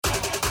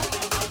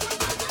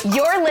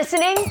You're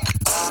listening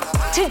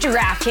to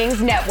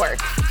DraftKings Network.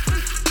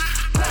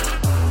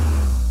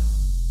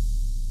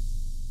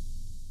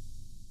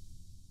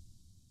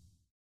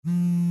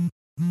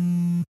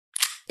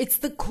 It's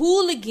the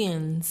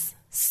Cooligans,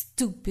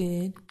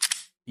 stupid.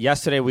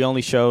 Yesterday, we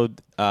only showed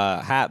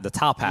the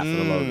top half of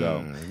the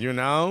logo. You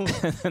know?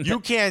 You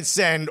can't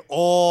send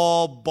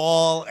all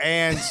ball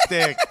and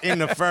stick in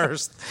the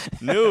first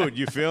nude.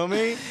 You feel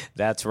me?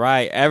 That's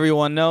right.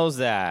 Everyone knows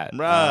that.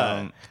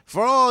 Right.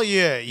 For all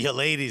you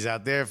ladies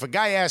out there, if a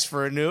guy asks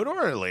for a nude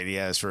or a lady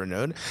asks for a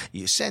nude,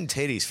 you send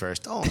titties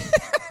first.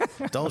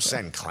 Don't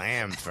send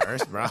clam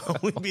first, bro.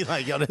 We'd be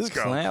like, yo, this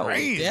girl Clam?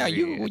 crazy. Yeah,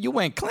 you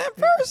went clam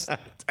first?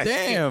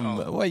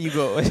 Damn. Where you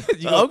go?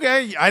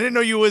 Okay. I didn't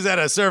know you was at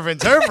a surf and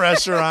turf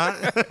restaurant.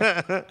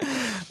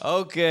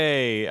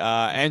 Okay.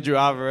 Andrew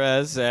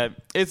Alvarez said,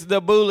 it's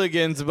the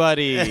Booligans,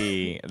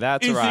 buddy.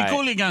 That's It's right. the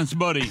Cooligans,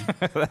 buddy.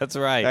 That's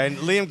right. And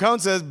Liam Cohn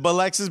says,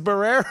 Alexis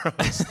Barreros.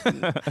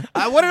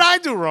 What did I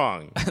do wrong?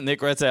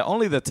 Nick Red said,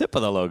 only the tip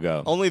of the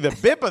logo. Only the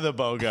bip of the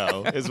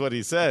BOGO is what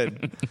he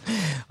said.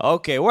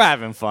 Okay, we're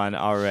having fun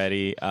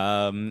already.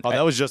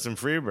 That was Justin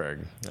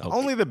Freeberg. Okay.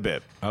 Only the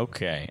bip.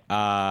 Okay.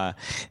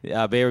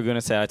 Bay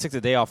Laguna said, I took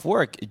the day off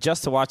work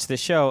just to watch this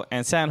show,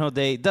 and San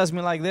Jose does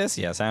me like this.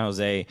 Yeah, San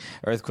Jose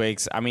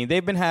earthquakes. I mean,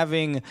 they've been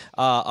having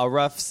a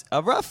rough,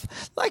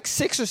 like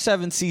 6 or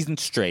 7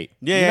 seasons straight.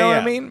 Yeah, you know what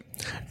I mean?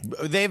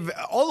 They've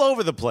all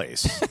over the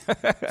place.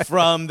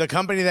 From the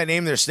company that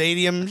named their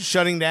stadium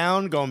shutting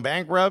down, going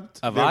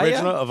bankrupt. Avaya? The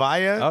original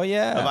Avaya. Oh,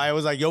 yeah. Avaya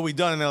was like, yo, we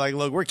done. And they're like,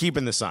 look, we're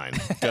keeping the sign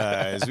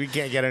because we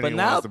can't get anyone But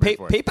now, else to pay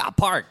for it. PayPal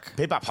Park.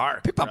 PayPal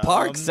Park. PayPal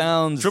Park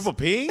sounds... Triple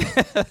P?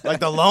 Like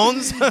the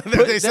loans that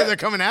they said they're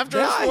coming after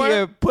us for?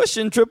 You're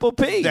pushing Triple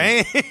P.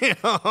 Damn.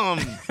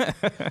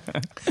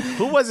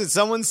 Who was it?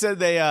 Someone said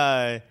they...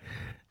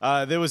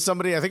 there was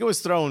somebody, I think it was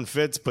Throwing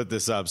Fits, put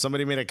this up.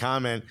 Somebody made a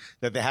comment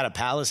that they had a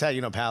Palace hat.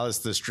 You know Palace,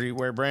 the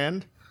streetwear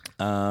brand?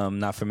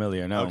 Not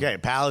familiar, no. Okay,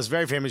 Palace,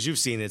 very famous. You've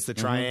seen it. It's the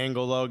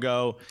triangle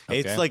logo. Okay.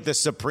 It's like the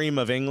Supreme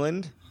of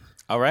England.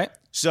 All right.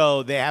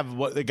 So they have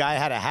what the guy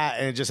had a hat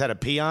and it just had a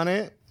P on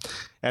it.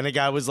 And the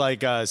guy was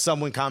like,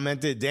 someone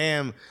commented,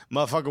 damn,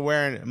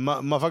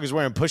 motherfucker's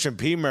wearing Push and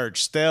P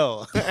merch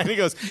still. And he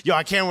goes, yo,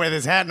 I can't wear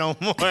this hat no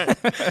more.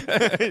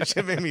 It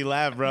should make me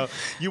laugh, bro.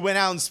 You went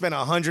out and spent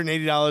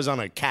 $180 on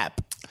a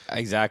cap.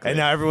 Exactly. And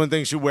now everyone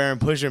thinks you're wearing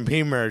Push and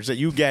P merch that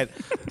you get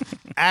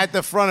at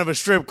the front of a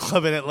strip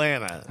club in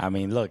Atlanta. I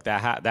mean, look,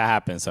 that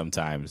happens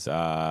sometimes.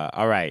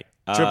 All right.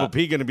 Triple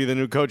P going to be the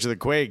new coach of the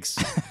Quakes.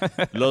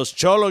 Los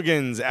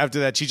Chologans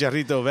after that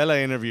Chicharito Vela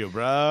interview,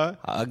 bro.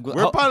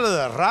 We're part of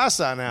the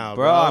raza now,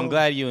 bro. I'm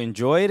glad you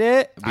enjoyed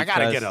it. I got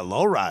to get a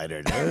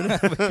lowrider,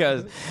 dude.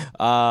 Because,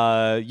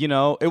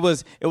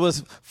 it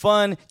was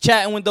fun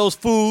chatting with those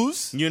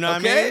fools. You know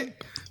what I mean?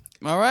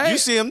 All right. You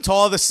see them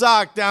tall the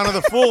sock down to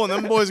the fool, and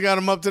them boys got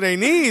them up to their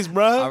knees,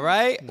 bro. All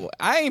right.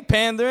 I ain't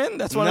pandering.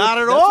 That's one Not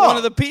of at that's all. one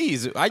of the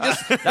P's.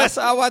 That's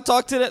how I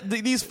talk to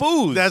these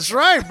fools. That's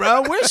right,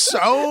 bro. We're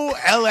so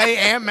LA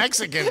and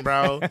Mexican,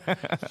 bro.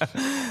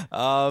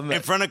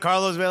 In front of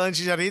Carlos Vela and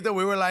Chicharito,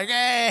 we were like,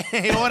 hey,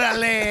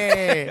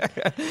 órale.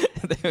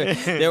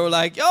 they were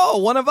like, yo,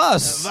 one of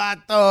us.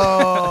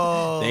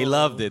 Vato. They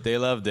loved it.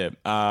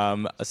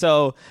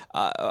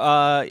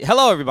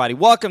 Hello, everybody.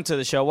 Welcome to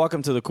the show.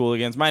 Welcome to the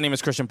Cooligans. My name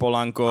is Christian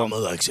Polanco. I'm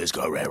Alexis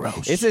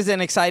Guerreros. This is an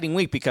exciting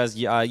week because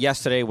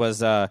yesterday was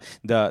the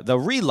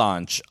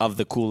relaunch of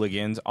the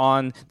Cooligans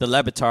on the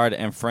Le Batard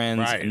and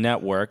Friends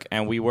network,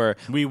 and we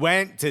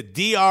went to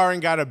DR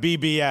and got a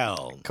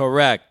BBL.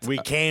 Correct. We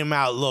came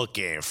out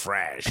looking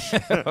fresh.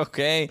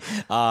 Okay,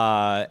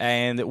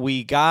 and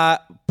we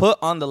got put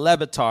on the Le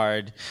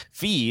Batard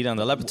feed, on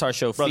the Le Batard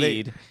show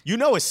feed. You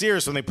know it's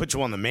serious when they put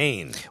you on the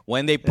main.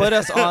 When they put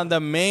us on the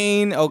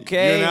main,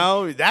 okay, you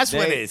know that's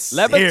when it's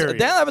serious.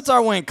 Dan Le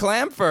Batard went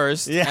clam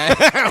first.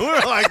 Yeah, we were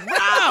like,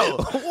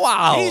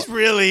 wow, he's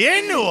really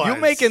into us.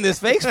 You making this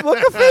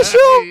Facebook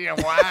official? Yeah,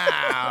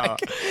 wow.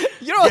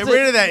 Get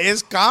rid of that.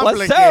 It's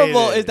complicated. What's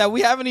terrible is that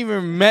we haven't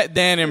even met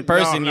Dan in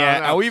person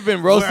yet, and we've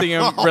been roasting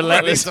him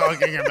relentlessly.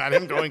 Talking about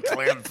him going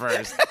clam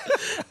first.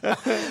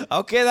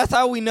 Okay, that's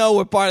how we know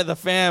we're part of the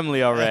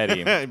family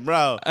already.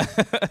 Bro,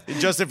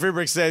 Justin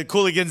Freeberg said,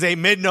 Cooligans ain't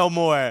mid no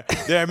more.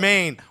 They're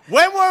main.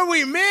 When were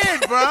we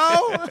mid,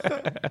 bro?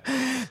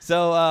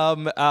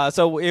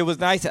 So it was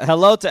nice.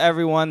 Hello to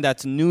everyone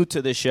that's new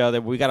to the show.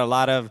 That we got a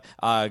lot of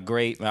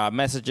great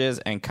messages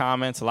and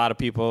comments. A lot of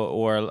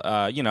people were,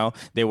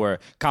 they were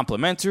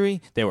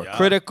complimentary. They were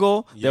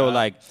critical. They were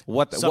like,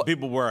 "What?" Some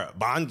people were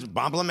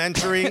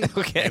complimentary and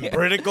Okay.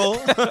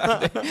 critical.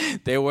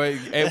 They were.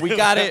 And we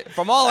got it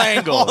from all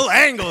angles. All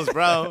angles,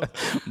 bro.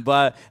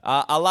 But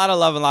a lot of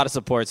love and a lot of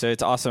support. So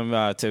it's awesome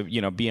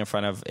to be in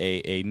front of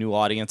a new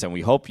audience, and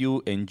we hope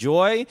you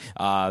enjoy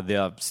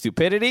the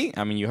stupidity.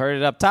 I mean, you heard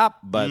it up top,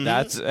 but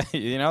that's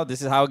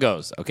this is how it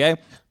goes. Okay.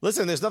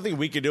 Listen, there's nothing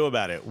we can do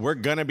about it. We're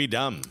gonna be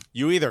dumb.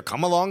 You either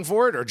come along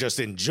for it or just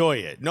enjoy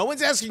it. No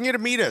one's asking you to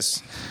meet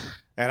us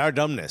at our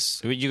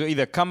dumbness. You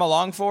either come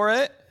along for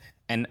it,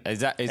 and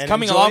is And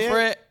coming enjoy along it?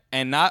 for it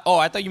and not. Oh,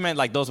 I thought you meant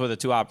like those were the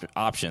two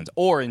options,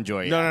 or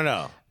enjoy it.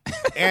 No.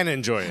 And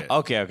enjoy it.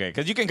 Okay.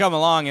 Because you can come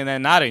along and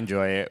then not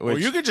enjoy it. Or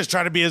you could just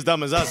try to be as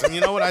dumb as us. And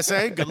you know what I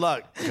say? Good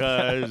luck.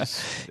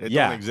 Because it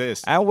don't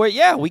exist. And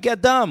we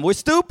get dumb. We're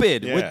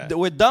stupid. Yeah.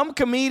 We're dumb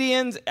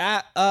comedians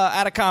at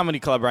a comedy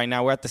club right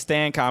now. We're at the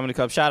Stand Comedy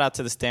Club. Shout out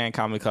to the Stand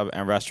Comedy Club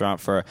and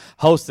Restaurant for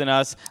hosting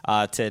us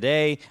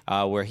today.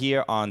 We're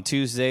here on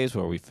Tuesdays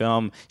where we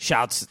film.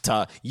 Shouts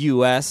to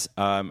US.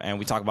 And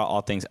we talk about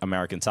all things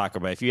American soccer.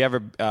 But if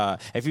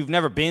you've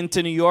never been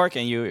to New York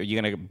and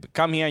you're going to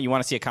come here and you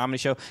want to see a comedy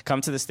show,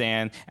 come to the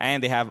Stand,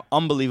 and they have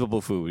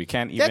unbelievable food. You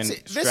can't even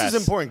stress. This is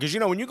important because,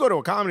 when you go to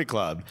a comedy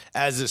club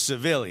as a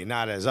civilian,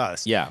 not as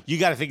us, you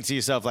got to think to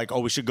yourself like, oh,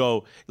 we should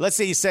go. Let's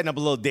say you're setting up a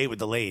little date with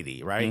the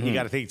lady, right? Mm-hmm. You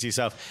got to think to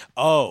yourself,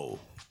 oh,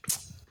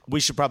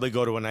 we should probably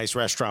go to a nice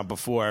restaurant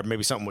before,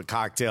 maybe something with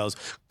cocktails,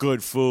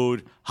 good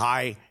food,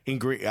 high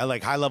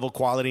level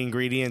quality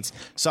ingredients,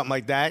 something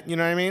like that. You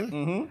know what I mean?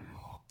 Mm-hmm.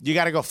 You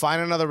got to go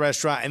find another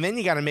restaurant, and then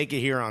you got to make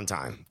it here on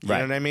time. You know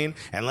what I mean?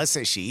 And let's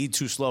say she eats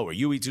too slow or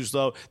you eat too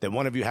slow, then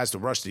one of you has to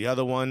rush the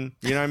other one.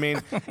 You know what I mean?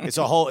 It's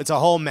a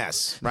whole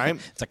mess, right?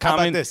 It's a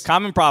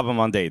common problem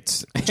on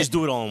dates. Just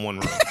do it all in one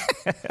room.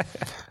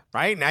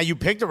 Right? Now you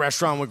pick the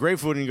restaurant with great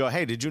food and you go,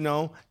 hey, did you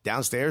know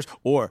downstairs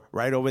or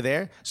right over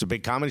there, it's a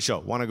big comedy show.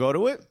 Want to go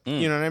to it?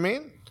 You know what I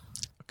mean?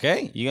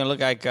 Okay, you're gonna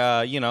look like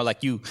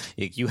like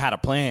you had a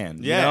plan.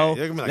 Yeah, you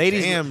they're gonna be like,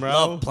 ladies damn, bro.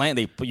 love plan.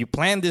 You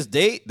planned this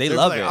date. They They're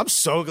love like, it. I'm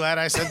so glad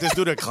I sent this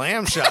dude a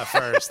clam shot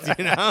first. My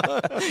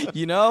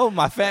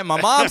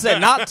mom said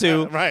not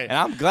to. Right. And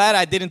I'm glad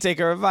I didn't take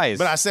her advice.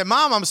 But I said,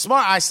 Mom, I'm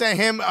smart. I sent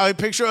him a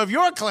picture of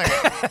your clam,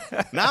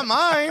 not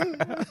mine.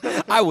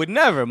 I would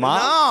never, Mom.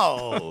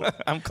 No,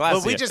 I'm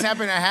classy. But we just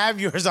happen to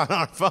have yours on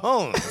our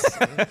phones.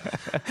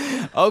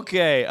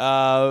 Okay.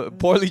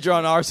 Poorly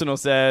drawn Arsenal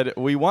said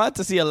we want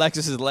to see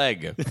Alexis's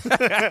leg. You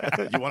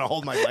want to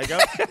hold my leg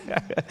up?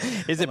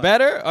 Is it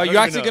better? Are you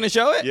actually going to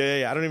show it?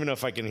 Yeah. I don't even know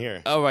if I can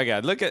hear. Oh my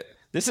God! Look at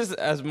this. Is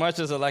as much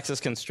as Alexis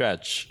can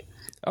stretch.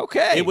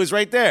 Okay. It was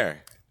right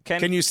there.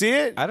 Can you see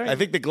it? I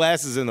think the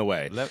glass is in the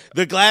way.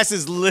 The glass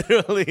is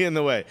literally in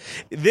the way.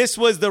 This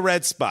was the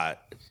red spot.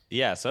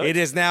 Yeah. So it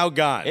is now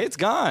gone. It's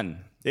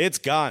gone. It's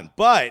gone.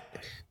 But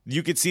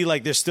you could see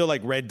there's still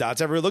red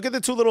dots everywhere. Look at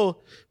the two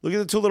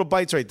little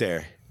bites right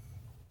there.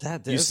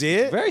 You see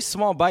it? Very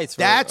small bites.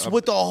 That's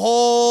what the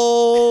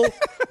whole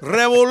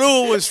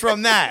revolu was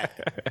from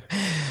that.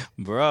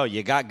 Bro,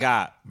 you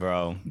got,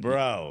 bro.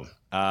 Bro.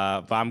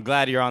 But I'm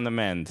glad you're on the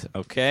mend,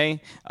 okay?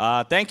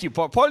 Thank you.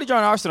 Poorly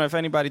Drawn Arsenal, if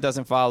anybody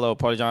doesn't follow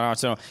Poorly Drawn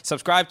Arsenal,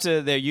 subscribe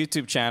to their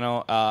YouTube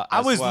channel. I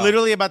was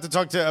literally about to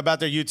talk about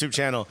their YouTube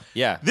channel.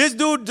 Yeah. This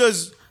dude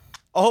does,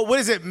 what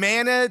is it,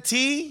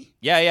 Manatee?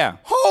 Yeah.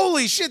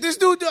 Holy shit, this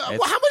dude, how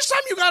much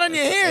time you got on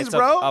your hands,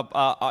 bro?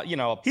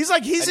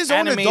 He's his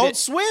own Adult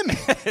Swim.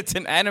 It's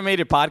an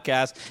animated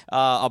podcast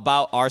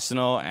about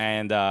Arsenal,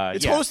 and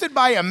it's hosted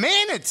by a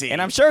manatee.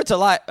 And I'm sure it's a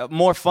lot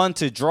more fun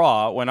to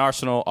draw when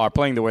Arsenal are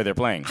playing the way they're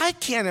playing. I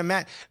can't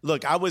imagine.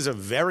 Look, I was a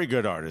very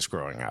good artist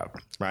growing up,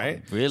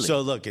 right? Really?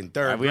 So look, in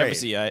third we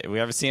grade. We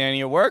ever seen any of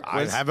your work?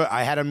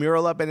 I had a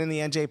mural up in the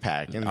NJ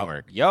Pack in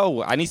Newark.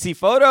 Yo, I need to see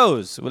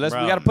photos. We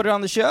got to put it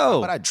on the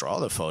show. But I draw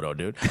the photo,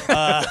 dude.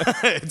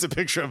 It's a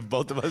picture of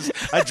both of us.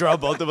 I draw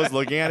both of us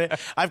looking at it.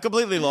 I've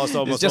completely lost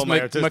almost all my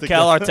artistic.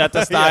 Mikel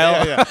Arteta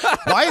style. Yeah.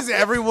 Why is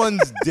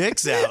everyone's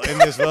dicks out in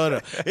this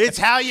photo? It's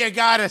how you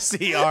gotta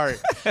see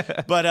art.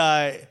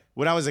 But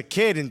when I was a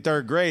kid in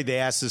third grade, they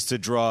asked us to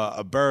draw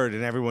a bird,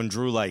 and everyone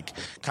drew kind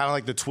of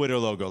like the Twitter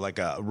logo, like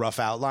a rough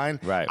outline.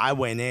 Right. I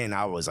went in,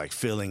 I was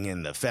filling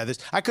in the feathers.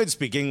 I couldn't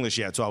speak English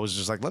yet, so I was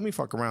just like, let me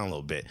fuck around a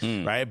little bit.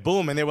 Right?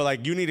 Boom. And they were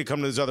like, you need to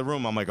come to this other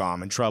room. I'm like, oh,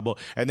 I'm in trouble.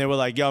 And they were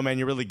like, yo, man,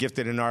 you're really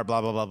gifted in art,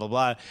 blah, blah, blah, blah,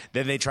 blah.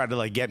 Then they tried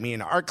to get me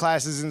into art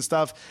classes and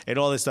stuff and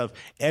all this stuff.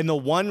 And the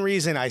one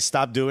reason I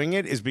stopped doing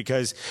it is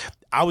because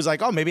I was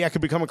like, oh, maybe I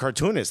could become a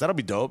cartoonist. That'll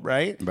be dope,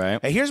 right? Right.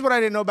 And here's what I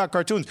didn't know about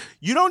cartoons.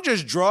 You don't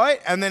just draw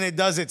it and then it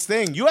does its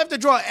thing. You have to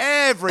draw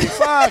every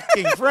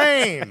fucking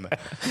frame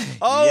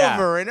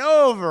over and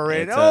over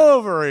and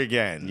over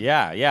again.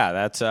 Yeah.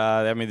 That's,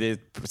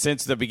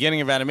 since the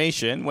beginning of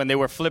animation, when they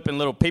were flipping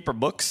little paper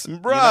books.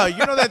 Bro,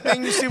 you know that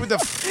thing you see with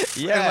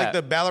the and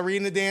the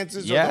ballerina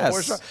dances? Or the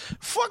horse?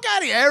 Fuck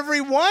out of here,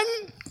 everyone.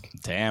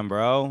 Damn,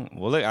 bro.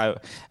 Well,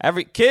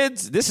 look,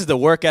 kids, this is the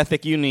work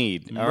ethic you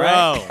need. All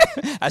right.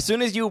 As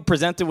soon as you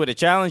present it with a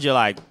challenge, you're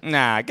like,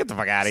 nah, get the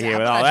fuck out of here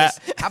with all that.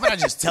 How about I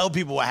just tell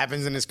people what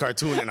happens in this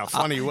cartoon in a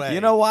funny way?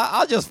 You know what?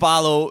 I'll just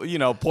follow,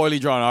 Poorly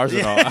Drawn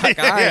Arsenal.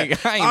 I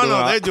ain't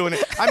know they're doing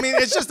it. I mean,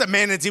 it's just a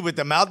manatee with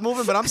the mouth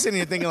moving, but I'm sitting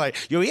here thinking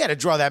he had to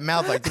draw that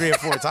mouth 3 or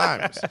 4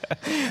 times.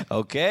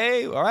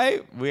 Okay, all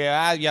right. You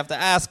have to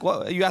ask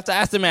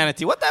the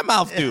manatee, what that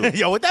mouth do?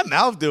 Yo, what that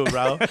mouth do,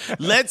 bro?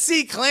 Let's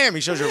see Clam.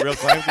 He shows you a real real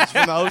claim is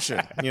from the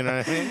ocean. You know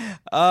what I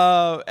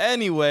mean?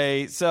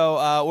 Anyway,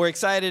 so we're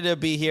excited to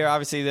be here.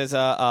 Obviously, there's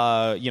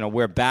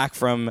we're back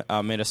from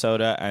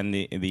Minnesota and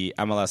the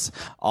MLS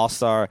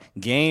All-Star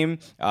Game.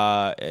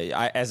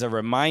 As a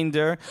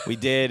reminder, we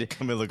did.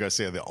 Camilo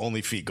Garcia, the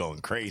only feet going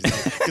crazy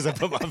because I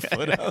put my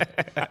foot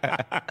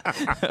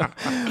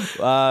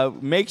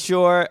up. Make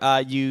sure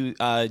you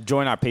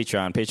join our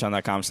Patreon,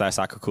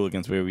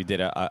 patreon.com/soccercooligans, where we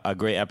did a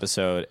great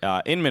episode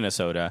in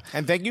Minnesota.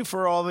 And thank you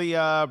for all the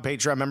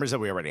Patreon members that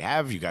we already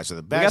have. You guys are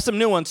the best. We got some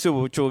new ones too,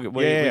 which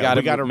we got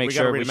to make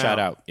sure we shout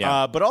out.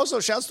 Yeah. But also,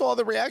 shouts to all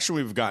the reaction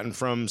we've gotten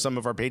from some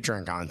of our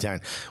Patreon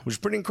content, which is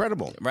pretty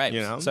incredible. Right.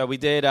 You know? So we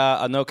did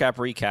a no cap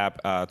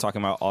recap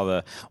talking about all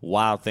the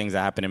wild things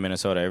that happened in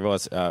Minnesota.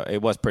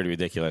 It was pretty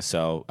ridiculous.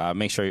 So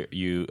make sure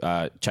you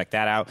check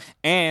that out.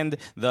 And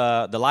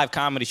the live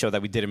comedy show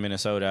that we did in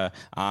Minnesota,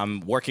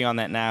 I'm working on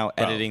that now,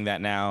 editing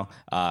that now.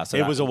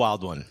 It was a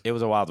wild one. It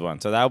was a wild one.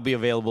 So that will be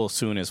available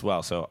soon as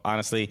well. So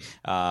honestly,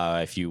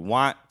 if you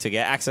want to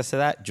get access to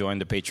that, join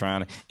the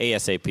Patreon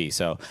ASAP.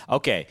 So,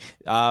 okay.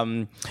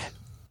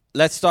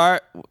 Let's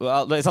start.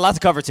 There's a lot to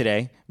cover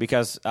today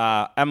because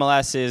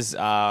MLS is,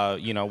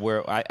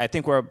 I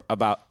think we're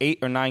about 8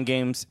 or 9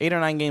 games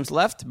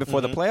left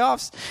before the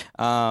playoffs.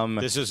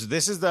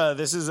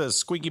 This is a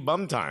squeaky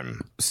bum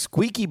time.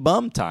 Squeaky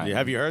bum time. Yeah,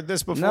 have you heard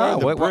this before? No.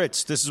 The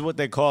Brits. This is what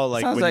they call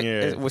like sounds when like,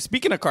 you. well,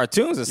 speaking of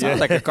cartoons, it sounds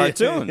like a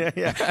cartoon.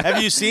 Yeah.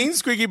 Have you seen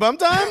Squeaky Bum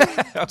Time?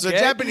 It's a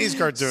Japanese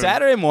cartoon.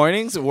 Saturday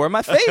mornings were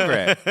my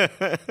favorite.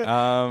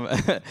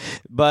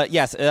 But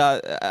yes,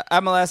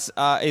 MLS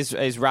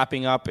is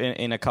wrapping up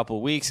in a couple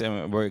weeks,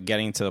 and we're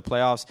getting to the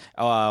playoffs.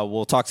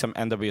 We'll talk some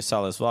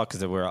NWSL as well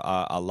because there were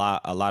a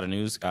lot of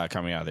news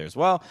coming out there as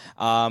well.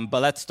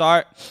 But let's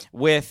start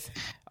with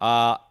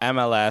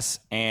MLS,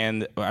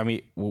 and I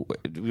mean, we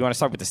want to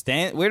start with the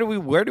stand. Where do we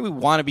want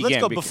to begin?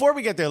 Let's go. Before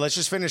we get there, let's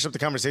just finish up the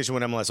conversation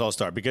with MLS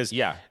All-Star because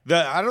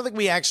I don't think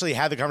we actually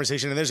had the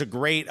conversation. And there's a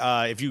great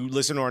if you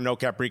listen to our No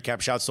Cap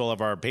recap, shouts to all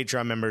of our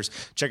Patreon members.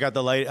 Check out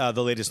the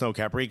latest No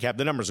Cap recap.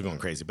 The numbers are going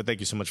crazy, but thank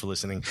you so much for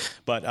listening.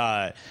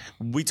 But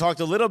we talked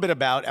a little bit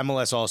about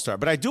MLS All-Star,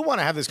 but I do want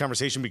to have this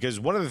conversation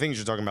because one of the things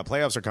you're talking about,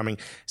 playoffs are coming.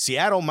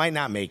 Seattle might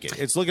not make it.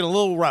 It's looking a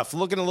little rough,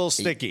 looking a little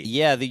sticky.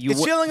 Yeah,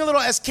 it's feeling a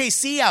little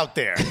SKC out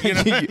there. You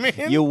know what I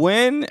mean? You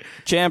win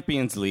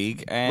Champions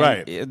League, and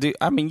right.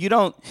 I mean,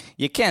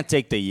 you can't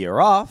take the year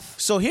off.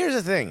 So here's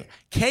the thing: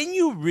 can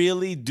you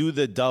really do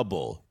the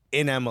double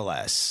in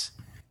MLS?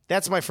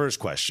 That's my first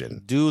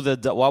question.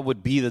 What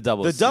would be the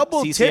double? The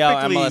double CCL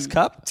typically, MLS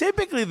Cup.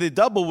 Typically, the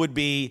double would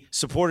be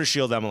Supporter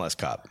Shield MLS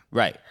Cup,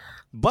 right?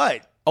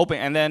 But Open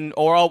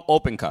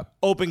Cup,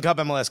 Open Cup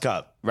MLS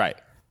Cup, right?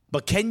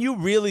 But can you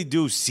really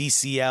do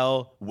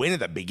CCL, win at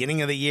the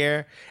beginning of the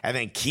year, and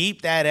then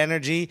keep that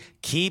energy,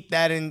 keep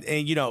that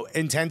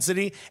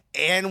intensity,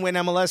 and win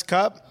MLS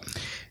Cup?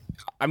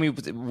 I mean,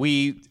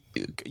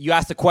 you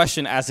asked the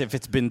question as if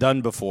it's been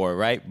done before,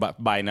 right?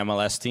 But by an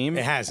MLS team,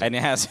 it hasn't, and it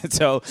hasn't.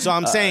 So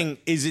I'm saying,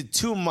 is it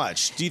too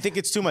much? Do you think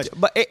it's too much?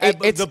 But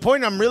the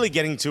point I'm really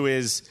getting to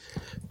is,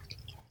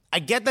 I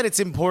get that it's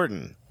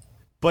important,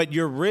 but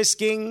you're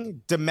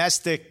risking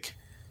domestic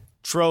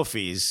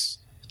trophies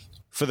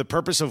for the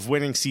purpose of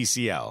winning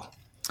CCL.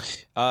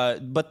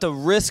 But the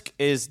risk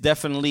is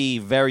definitely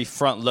very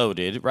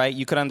front-loaded, right?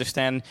 You could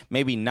understand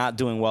maybe not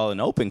doing well in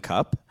Open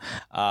Cup,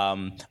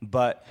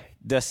 but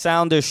the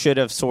Sounders should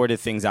have sorted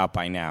things out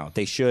by now.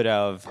 They should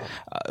have,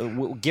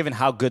 given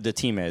how good the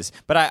team is.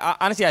 But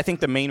honestly, I think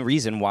the main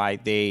reason why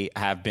they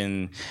have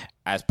been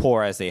as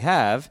poor as they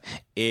have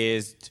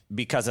is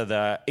because of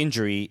the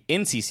injury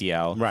in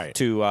CCL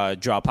to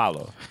Joao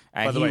Paulo.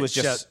 And by the he way, was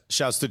just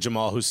shouts to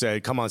Jamal who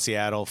said, "Come on,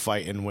 Seattle,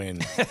 fight and win."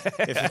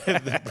 if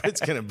the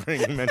Brits gonna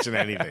mention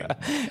anything,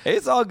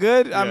 it's all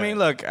good. Yeah. I mean,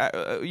 look,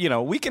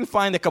 we can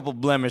find a couple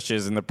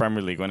blemishes in the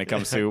Premier League when it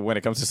comes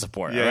to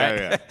support.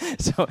 Yeah.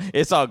 So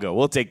it's all good.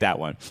 We'll take that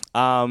one.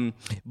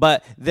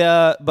 But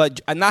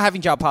not having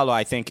Joao Paulo,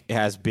 I think,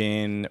 has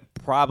been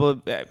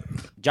probably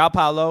Joao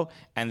Paulo,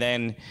 and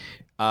then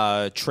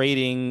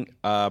trading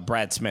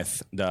Brad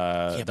Smith,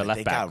 the left back.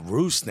 They got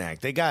Rusnak.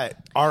 They got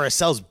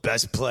RSL's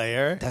best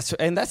player. That's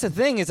the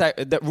thing is that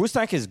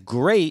Rusnak is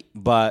great,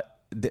 but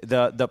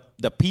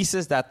the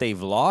pieces that they've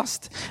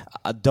lost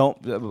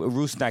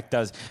Rusnak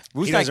does.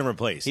 He doesn't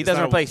replace. He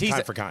doesn't replace. He's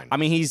kind for kind. I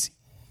mean, he's.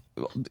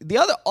 The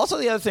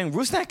other thing,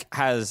 Rusnak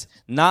has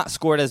not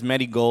scored as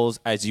many goals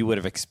as you would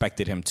have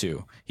expected him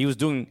to. He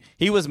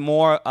was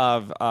more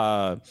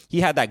of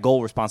he had that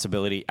goal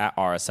responsibility at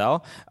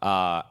RSL,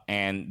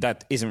 and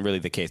that isn't really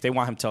the case. They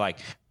want him to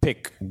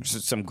pick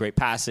some great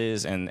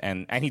passes,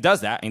 and he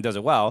does that, and he does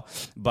it well.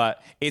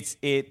 But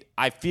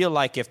I feel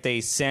like if they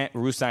sent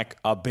Rusnak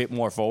a bit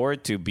more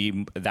forward to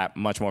be that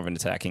much more of an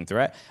attacking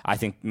threat, I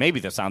think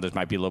maybe the Sounders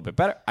might be a little bit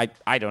better.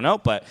 I don't know,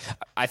 but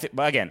I think.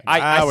 But again,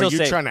 I still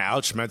say, trying to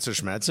out Schmetzer?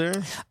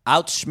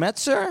 Out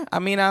Schmetzer? I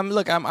mean, I'm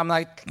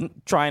not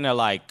trying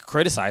to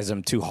criticize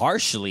him too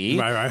harshly.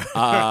 Right.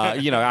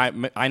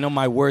 I know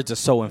my words are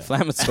so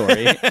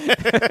inflammatory.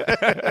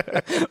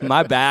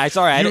 My bad.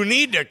 Sorry. You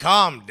need to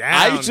calm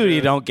down. Usually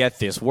you dude. don't get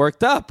this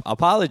worked up.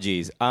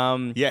 Apologies.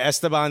 Yeah,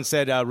 Esteban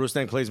said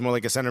Rusnak plays more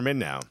like a center mid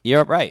now.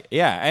 You're right.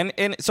 Yeah,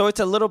 and so it's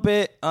a little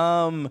bit.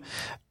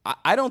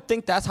 I don't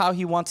think that's how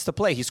he wants to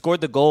play. He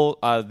scored the goal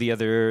the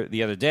other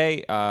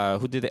day.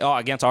 Who did it? Oh,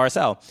 against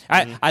RSL.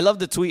 I love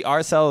the tweet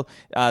RSL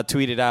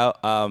tweeted out.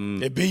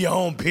 It be your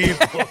own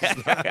people.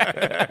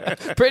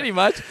 Pretty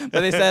much,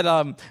 but they said it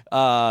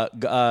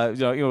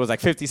was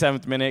like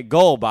 57th minute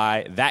goal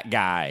by that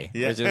guy.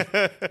 Yeah. Which is,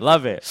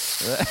 love it.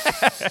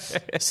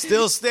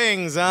 Still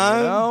stings,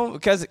 huh?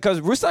 Because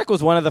Rusak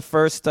was one of the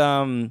first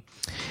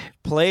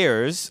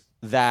players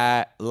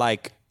that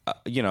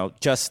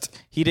just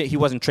he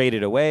wasn't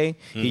traded away.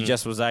 He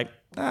just was like,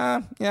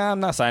 yeah, I'm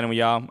not signing with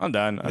y'all. I'm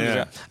done.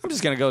 I'm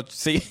just gonna go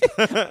see.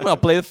 I'm gonna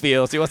play the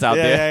field, see what's out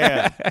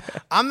there. Yeah.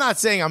 I'm not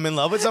saying I'm in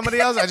love with somebody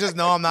else. I just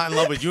know I'm not in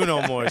love with you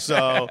no more.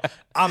 So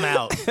I'm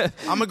out.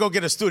 I'm gonna go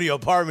get a studio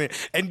apartment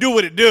and do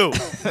what it do.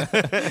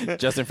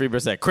 Justin Freeber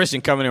said,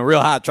 Christian coming in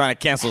real hot trying to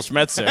cancel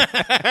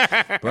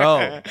Schmetzer.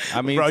 Bro,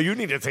 I mean, Bro, you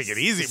need to take it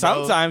easy,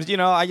 bro. Sometimes,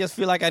 I just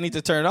feel like I need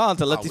to turn it on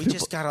to let these we people.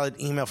 just got an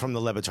email from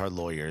the Levitard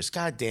lawyers.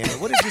 God damn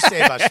it. What did you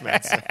say about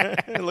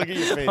Schmetzer? Look at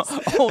your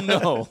face. Oh,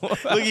 no.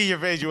 Look at your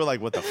face. You were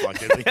like, what the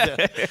fuck?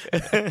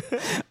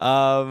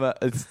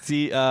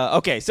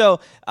 Okay, so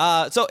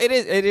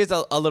it is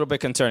a little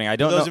bit concerning. I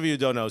don't For those know. of you who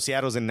don't know,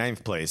 Seattle's in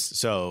 9th place.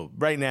 So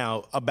right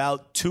now,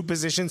 about 2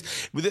 positions.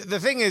 The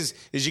thing is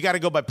you got to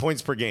go by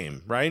points per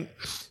game, right?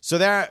 So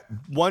they're at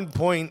 1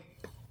 point.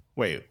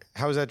 Wait,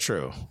 how is that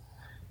true?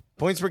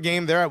 Points per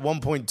game, they're at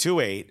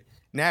 1.28.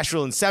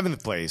 Nashville in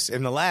 7th place.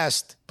 In the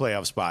last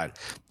playoff spot,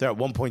 they're at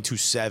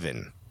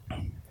 1.27.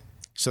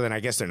 So then I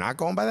guess they're not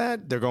going by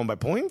that? They're going by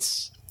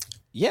points?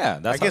 Yeah,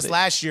 I guess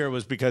last year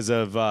was because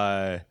of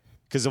all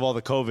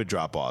the COVID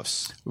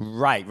drop-offs.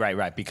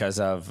 Right.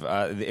 Because of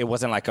it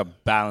wasn't like a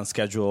balanced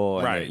schedule,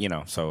 and Right.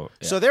 So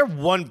yeah. So they're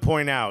 1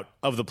 point out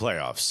of the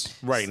playoffs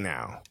right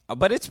now.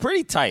 But it's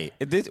pretty tight.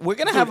 We're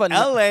gonna have a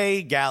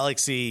LA,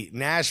 Galaxy,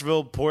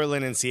 Nashville,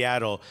 Portland, and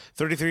Seattle,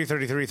 33,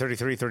 33,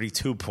 33,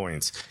 32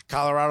 points.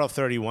 Colorado,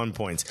 31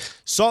 points.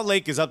 Salt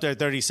Lake is up there at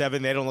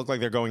 37. They don't look like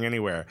they're going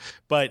anywhere.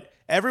 But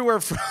everywhere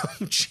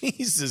from,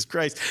 Jesus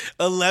Christ,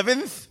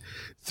 11th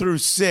through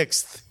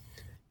 6th,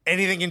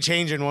 anything can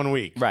change in 1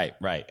 week. Right.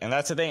 And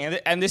that's the thing.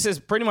 And this is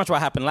pretty much what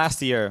happened last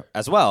year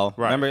as well.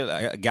 Right.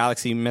 Remember,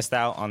 Galaxy missed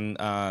out on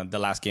the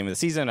last game of the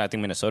season. I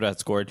think Minnesota had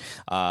scored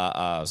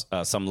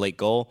some late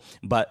goal.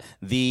 But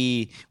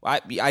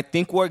I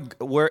think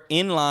we're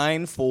in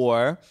line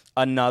for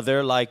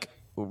another,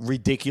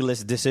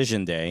 ridiculous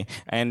decision day.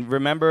 And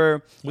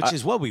remember, Which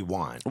is what we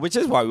want. which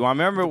is why we want.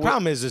 Remember, The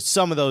problem is that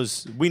some of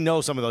those, we know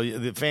some of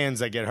the fans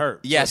that get hurt.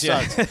 Yes, So it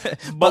yeah.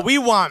 sucks. But we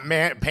want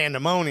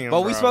pandemonium.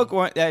 But we bro.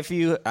 spoke. If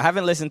you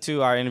haven't listened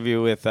to our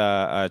interview with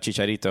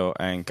Chicharito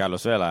and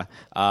Carlos Vela,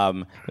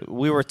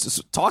 we were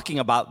talking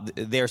about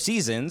their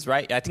seasons,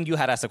 right? I think you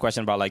had asked a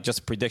question about just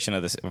a prediction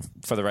of this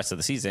for the rest of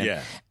the season.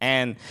 Yeah.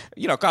 And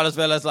Carlos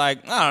Vela's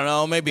like, I don't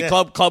know, maybe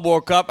Club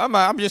World Cup.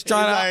 I'm just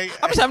trying to.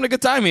 I'm just having a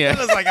good time here.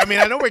 It's like,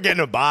 I know we're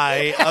getting a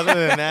bye.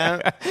 Other than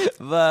that,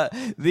 But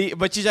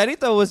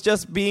Chicharito was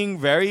just being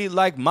very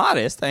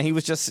modest, and he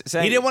was just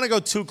saying he didn't want to go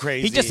too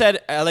crazy. He just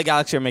said LA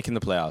Galaxy are making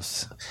the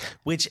playoffs.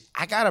 Which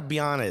I gotta be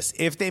honest,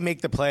 if they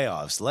make the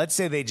playoffs, let's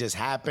say they just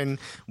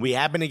we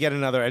happen to get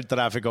another El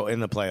Tráfico in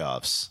the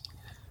playoffs.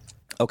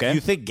 Okay. Do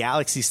you think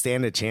Galaxy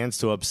stand a chance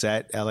to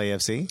upset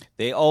LAFC?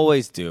 They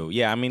always do.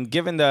 Yeah, I mean,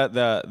 given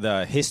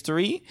the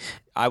history,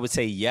 I would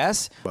say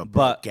yes.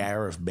 But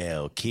Gareth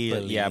Bale,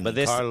 Chiellini, but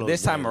Carlos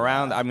this time Vela.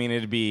 around, I mean,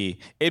 it'd be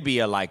it's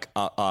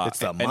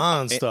the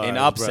monster, an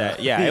upset.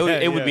 bro. Yeah,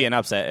 it would be an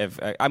upset. If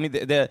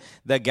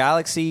the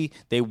Galaxy,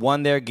 they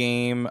won their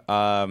game.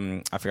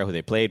 I forgot who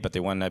they played, but they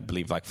won, I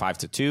believe,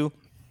 5-2.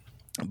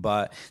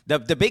 But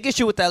the big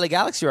issue with the LA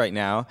Galaxy right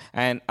now,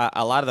 and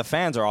a lot of the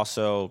fans are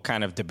also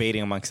kind of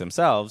debating amongst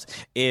themselves,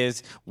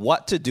 is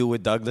what to do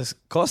with Douglas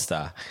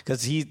Costa,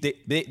 because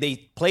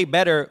they play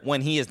better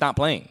when he is not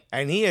playing.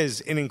 And he is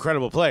an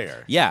incredible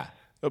player. Yeah,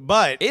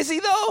 But is he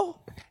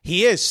though?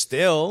 he is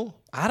still.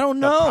 I don't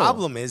The know.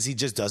 problem is he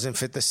just doesn't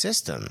fit the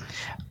system.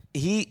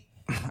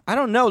 I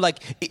don't know.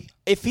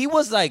 If he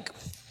was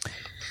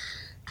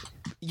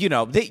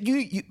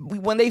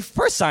when they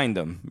first signed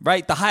him,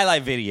 right? The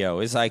highlight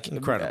video is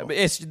Incredible.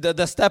 It's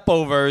the step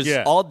overs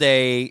all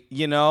day,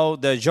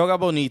 the Joga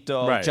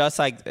Bonito, Right. just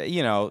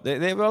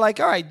they were like,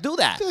 all right, do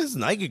that. This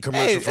Nike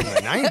commercial from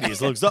the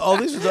 90s looks. Oh,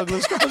 this is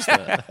Douglas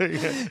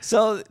Costa.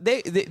 So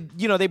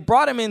they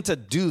brought him in to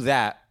do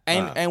that.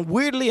 And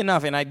weirdly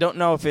enough, and I don't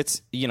know if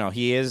it's,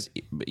 he is,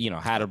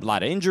 had a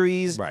lot of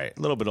injuries. Right. A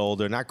little bit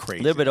older, not crazy.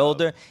 A little bit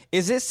older.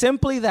 Is it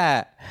simply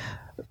that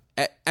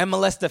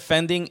MLS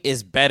defending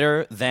is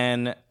better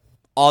than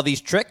all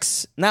these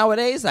tricks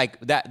nowadays?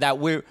 That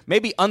we're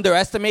maybe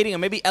underestimating, or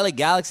maybe LA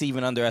Galaxy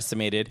even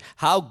underestimated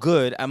how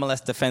good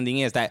MLS defending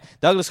is, that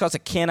Douglas Costa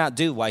cannot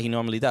do what he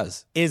normally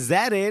does. Is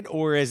that it,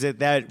 or is it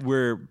that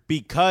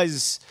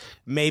because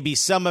maybe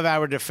some of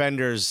our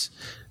defenders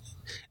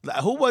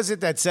Who was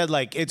it that said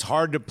like it's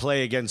hard to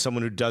play against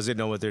someone who doesn't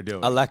know what they're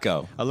doing?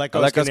 Aleko.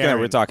 Aleko's Skinner.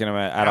 We're talking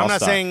about at I'm All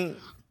not Star. saying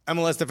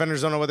MLS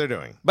defenders don't know what they're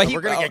doing, But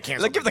we're gonna get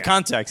canceled. Like, give the again.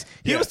 context.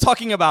 He Yeah. was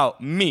talking about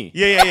me.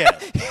 Yeah.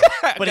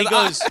 But he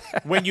goes,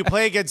 when you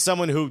play against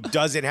someone who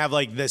doesn't have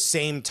like the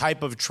same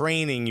type of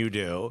training you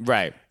do,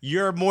 Right.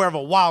 You're more of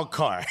a wild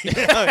card.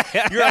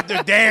 You're up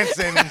there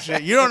dancing and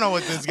shit. You don't know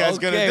what this guy's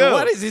gonna do.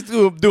 What is he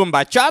doing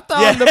bachata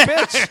on the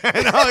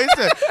pitch? No,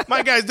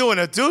 my guy's doing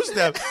a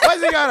two-step.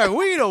 Why's he got a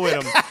Guido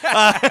with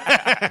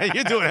him?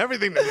 You're doing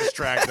everything to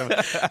distract him,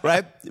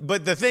 right?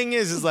 But the thing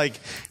is like,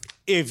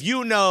 if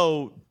you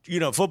know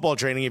football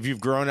training, if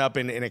you've grown up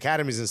in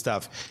academies and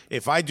stuff,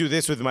 if I do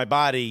this with my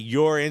body,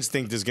 your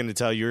instinct is going to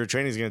tell you, your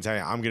training is going to tell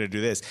you, I'm going to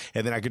do this,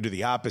 and then I could do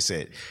the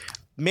opposite.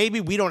 Maybe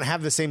we don't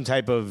have the same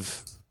type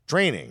of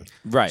training.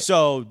 Right.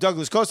 So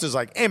Douglas Costa's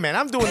like, hey, man,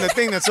 I'm doing the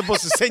thing that's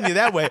supposed to send you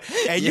that way,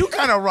 and you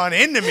kind of run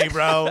into me,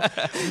 bro.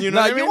 You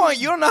know what I mean?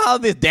 You don't know how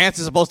this dance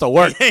is supposed to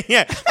work.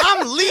 Yeah,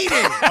 I'm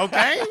leading,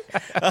 okay?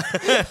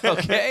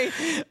 Okay?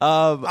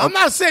 I'm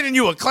not sending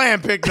you a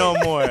clam pick no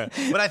more.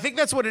 But I think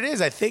that's what it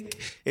is. I think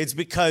it's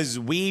because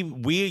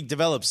we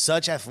develop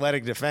such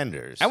athletic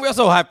defenders. And we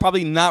also have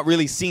probably not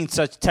really seen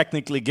such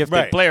technically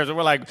gifted players. And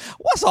we're like,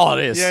 what's all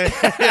this?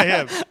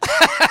 Yeah.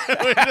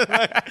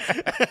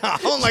 I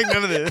don't like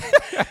none of this.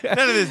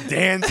 None of this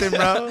dancing,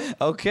 bro.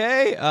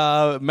 Okay.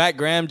 Matt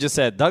Graham just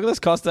said Douglas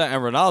Costa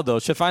and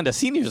Ronaldo should find a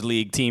seniors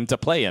league team to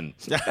play in.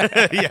 Yeah,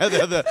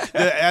 the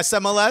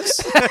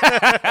SMLS.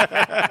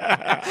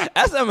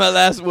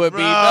 SMLS would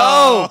be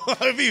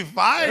It'd be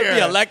fire. It'd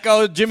be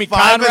Aleko, Jimmy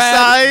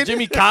Five-a-side.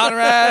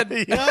 Conrad,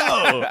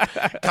 Yo,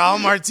 Kyle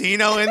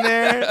Martino in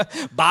there.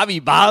 Bobby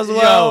Boswell.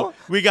 Yo,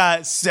 we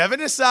got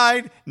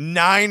 7-a-side,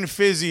 9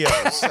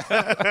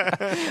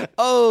 physios.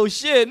 Oh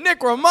shit, Nick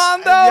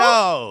Romando.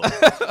 Yo,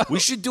 we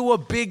should do a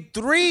big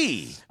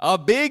 3. A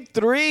big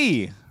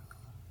 3.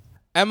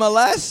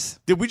 MLS.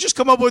 Did we just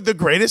come up with the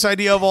greatest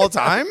idea of all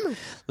time?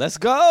 Let's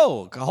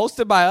go.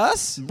 Hosted by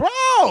us, Bro.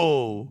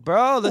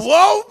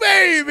 Whoa,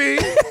 baby.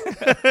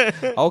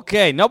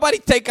 Okay, nobody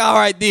take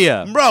our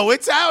idea. Bro,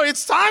 it's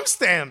time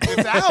stamped.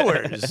 It's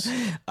ours.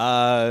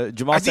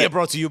 Jamal Idea said,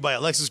 brought to you by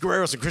Alexis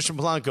Guerreros and Christian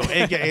Polanco,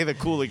 a.k.a. the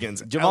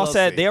Cooligans. Jamal LLC.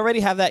 said they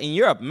already have that in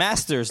Europe,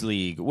 Masters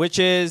League, which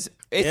is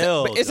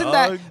Ew, isn't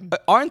dog.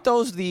 that aren't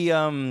those the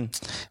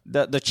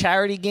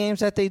charity games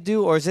that they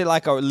do, or is it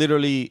like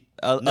literally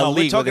a No,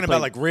 league? we're talking where they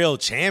about like real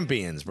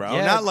champions, bro.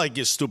 Yeah. Not like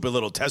your stupid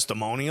little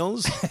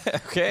testimonials.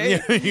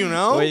 okay, You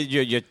know? Where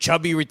your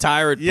chubby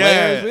retired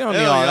players. We don't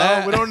need all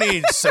that. We don't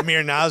need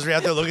Samir Nasri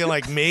out there looking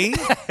like me.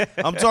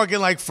 I'm talking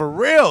like for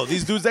real.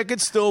 These dudes that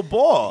could still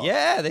ball.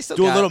 Yeah, they still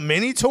Do a got little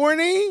mini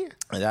tourney.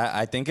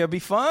 I think it'd be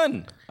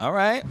fun. All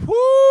right,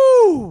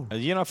 Woo!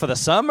 for the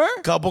summer.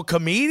 Couple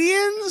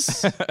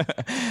comedians.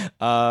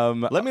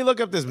 Let me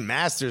look up this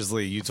Masters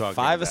League you talking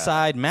about.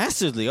 5-a-side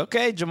Masters League.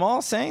 Okay,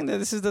 Jamal saying that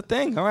this is the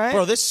thing. All right.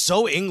 Bro, this is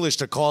so English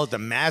to call it the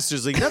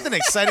Masters League. Nothing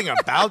exciting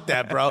about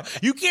that, bro.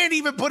 You can't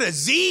even put a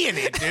Z in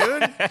it,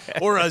 dude.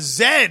 Or a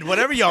Z,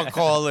 whatever y'all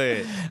call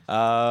it.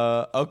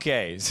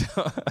 Okay,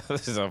 so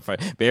this is so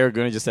funny. Bear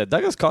Gunner just said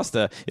Douglas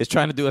Costa is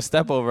trying to do a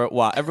step over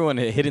while everyone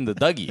is hitting the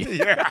Dougie.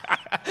 Yeah.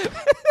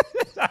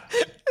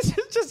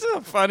 It's just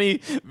a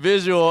funny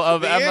visual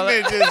of The MLS.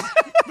 image is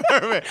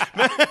perfect.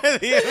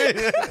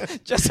 The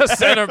image, Just a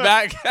center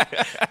back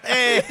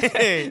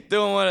hey,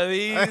 doing one of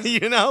these.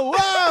 you know,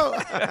 whoa.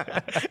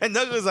 And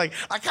Doug was like,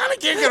 I kind of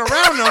can't get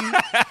around him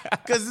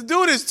because the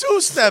dude is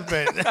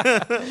two-stepping.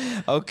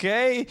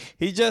 Okay,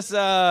 he just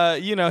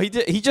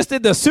he just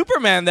did the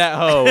Superman that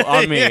hoe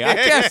on me. I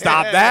can't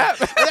stop that.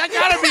 That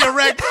got to be a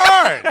red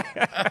card.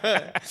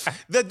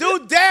 The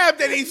dude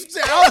dabbed and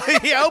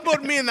he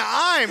elbowed me in the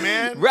eye,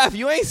 man. Ref,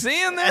 you ain't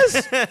seeing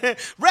this?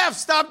 Ref,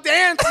 stop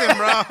dancing,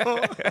 bro.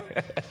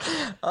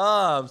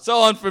 I'm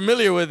so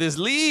unfamiliar with this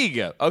league.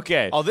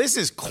 Okay. Oh, this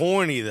is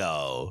corny,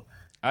 though.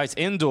 It's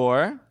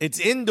indoor. It's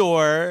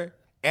indoor,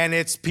 and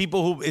it's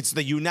it's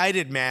the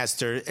United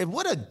Master. And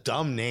what a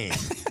dumb name.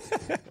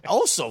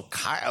 Also,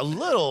 a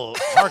little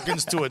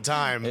harkens to a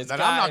time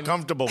that I'm not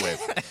comfortable with.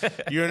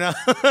 You know?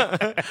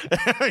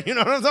 You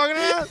know what I'm talking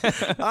about?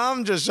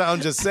 I'm just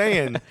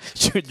saying.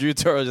 Drew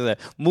Toro just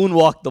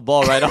moonwalk the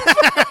ball right off.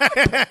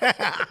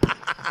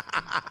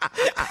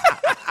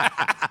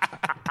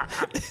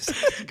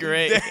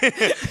 Great.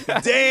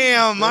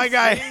 Damn, my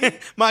guy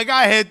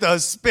hit the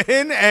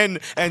spin and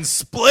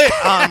split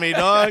on me,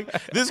 dog.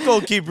 This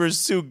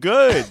goalkeeper's too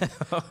good.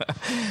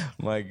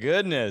 My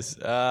goodness.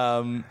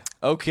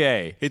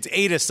 Okay. It's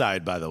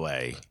 8-a-side, by the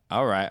way.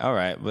 All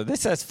right. But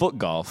this says foot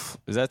golf.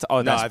 Is that? Oh,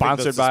 No, that's I think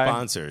sponsored that's the by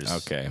sponsors.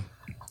 Okay.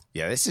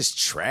 Yeah, this is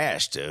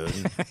trash, dude.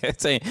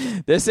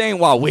 This ain't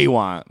what we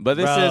want, but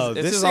this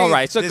is all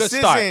right. It's a good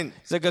start.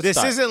 It's a good this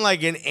start. This isn't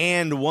like an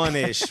and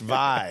one-ish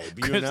vibe,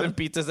 you Chris know? and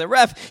Pizza said,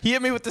 "Ref, he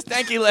hit me with the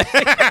stanky leg."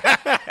 You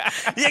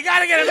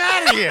gotta get him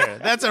out of here.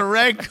 That's a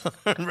red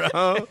card,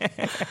 bro.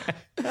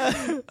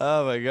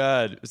 Oh my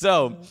God!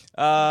 So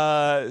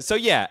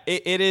yeah,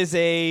 it is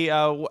a.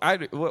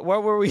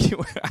 What were we? I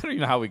don't even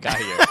know how we got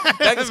here.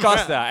 Douglas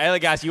Costa,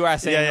 Elegas, you are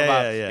saying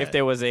about if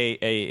there was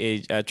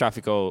a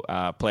Tráfico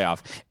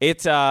playoff.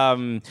 It's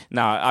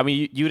no. I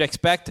mean, you'd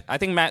expect. I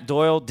think Matt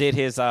Doyle did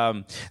his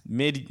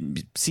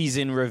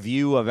mid-season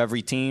review of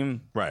every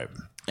team, Right.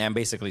 and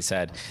basically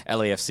said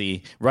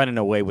LAFC running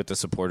away with the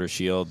Supporter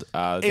Shield.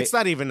 It's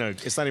not even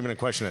a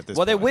question at this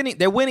Well, point.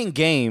 they're winning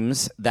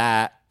games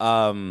that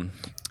some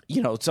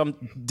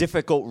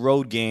difficult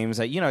road games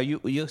that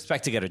you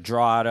expect to get a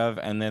draw out of,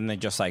 and then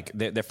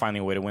they're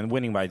finding a way to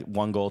winning by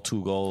 1 goal,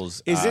 2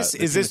 goals. Is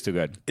this too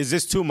good? Is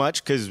this too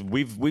much? Because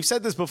we've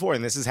said this before,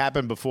 and this has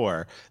happened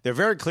before. They're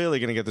very clearly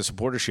going to get the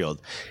Supporter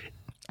Shield.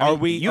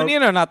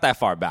 Union are not that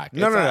far back.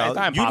 No. It's not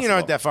Union impossible.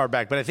 aren't that far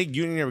back, but I think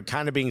Union are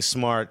kind of being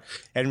smart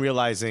and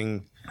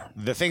realizing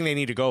the thing they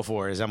need to go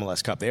for is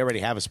MLS Cup. They already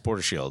have a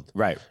Supporter Shield.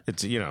 Right.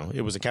 It's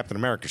it was a Captain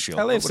America shield.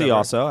 LAFC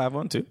also have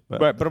one too.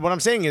 But what I'm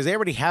saying is they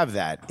already have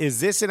that. Is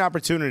this an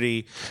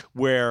opportunity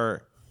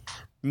where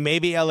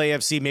maybe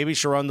LAFC, maybe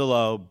Sharon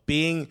Delo,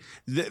 being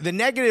the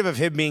negative of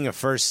him being a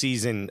first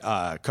season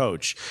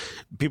coach,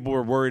 people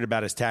were worried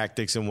about his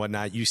tactics and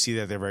whatnot. You see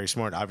that they're very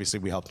smart. Obviously,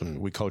 we helped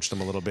them. We coached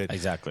them a little bit.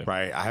 Exactly.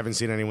 Right. I haven't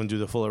seen anyone do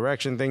the full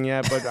erection thing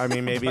yet, but I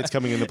mean, maybe it's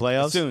coming in the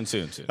playoffs.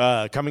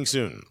 Soon. Coming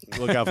soon.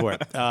 Look out for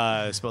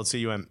it. Spelled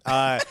C-U-M.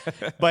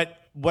 But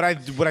what I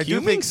do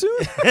think soon?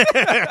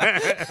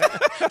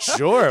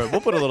 Sure,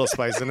 we'll put a little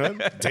spice in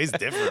it. Tastes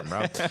different,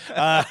 bro.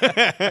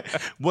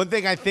 One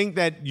thing I think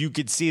that you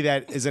could see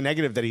that is a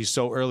negative that he's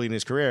so early in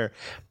his career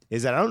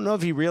is that I don't know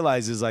if he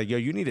realizes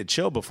you need to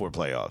chill before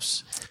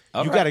playoffs.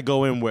 You got to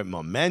go in with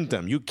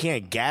momentum. You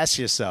can't gas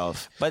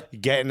yourself, But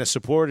getting a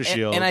Supporter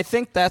Shield. And I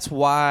think that's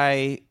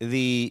why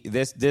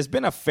there's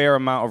been a fair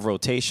amount of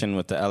rotation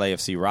with the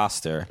LAFC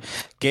roster.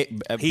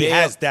 He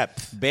has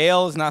depth.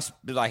 Bale's not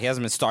he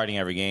hasn't been starting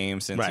every game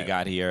since he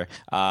got here.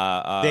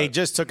 They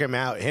just took him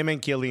out, him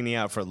and Chiellini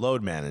out for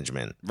load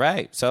management.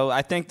 Right. So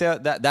I think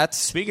that's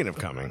Speaking of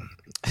coming.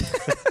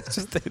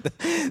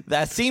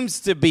 that seems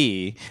to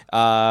be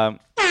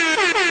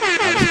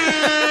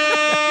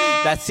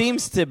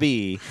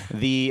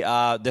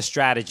the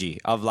strategy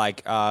of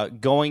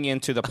going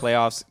into the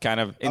playoffs kind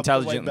of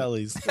intelligently. White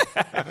bellies.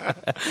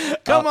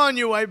 Come on,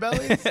 you white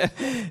bellies.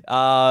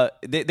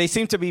 They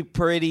seem to be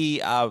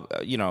pretty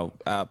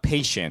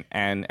patient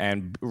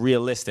and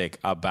realistic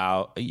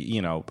about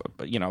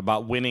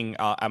about winning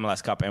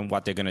MLS Cup and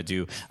what they're going to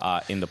do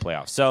in the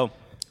playoffs. So.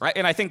 Right,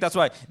 and I think that's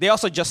why they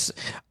also just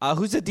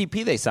who's the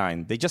DP they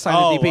signed? They just signed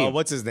a DP.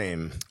 What's his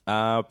name?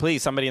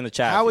 Please, somebody in the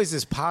chat. How is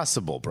this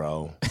possible,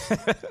 bro?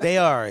 They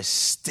are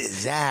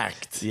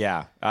stacked.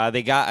 Yeah,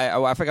 they got.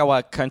 I forgot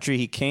what country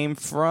he came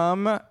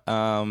from,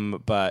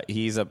 but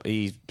he's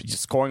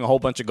just scoring a whole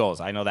bunch of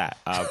goals. I know that.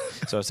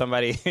 So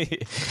somebody.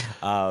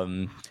 So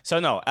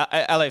no,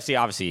 LAFC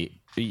obviously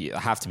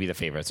have to be the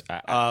favorites.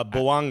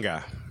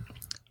 Boanga.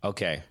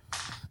 Okay,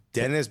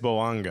 Dennis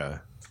Boanga.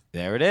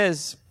 there it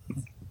is.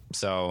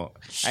 So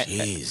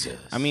Jesus.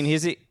 I mean,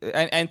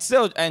 and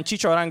Chicho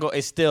Arango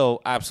is still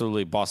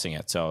absolutely bossing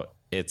it. So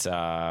it's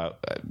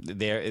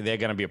they're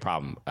gonna be a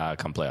problem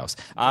come playoffs.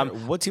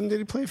 What team did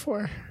he play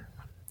for?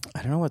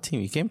 I don't know what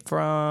team he came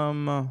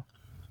from.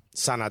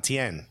 Saint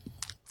Etienne.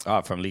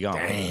 Oh, from Liga.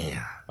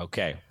 Damn.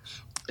 Okay.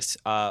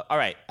 All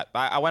right.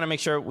 I want to make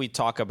sure we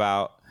talk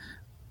about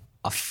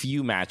a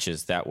few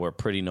matches that were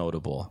pretty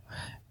notable.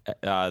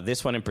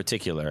 This one in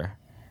particular.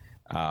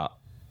 I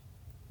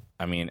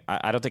mean,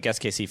 I don't think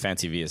SKC Fan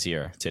TV is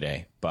here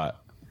today, but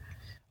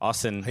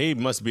Austin. He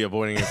must be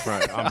avoiding in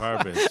front on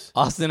purpose.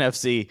 Austin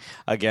FC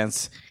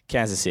against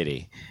Kansas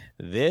City.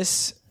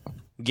 This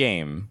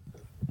game,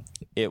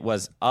 it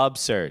was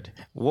absurd.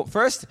 Well,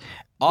 first,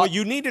 What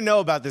you need to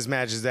know about this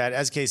match is that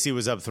SKC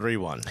was up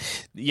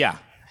 3-1. yeah,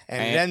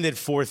 And it ended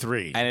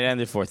 4-3. and it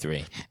ended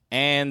 4-3.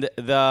 And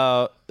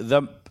I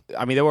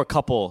mean, there were a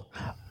couple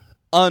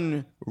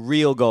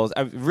unreal goals.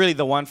 Really,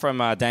 the one from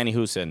Danny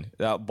Houston,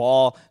 the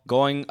ball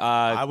going.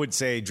 I would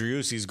say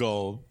Driussi's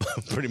goal,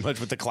 pretty much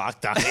with the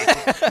clock dying,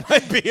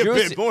 might be a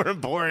bit more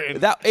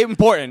important. That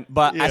important,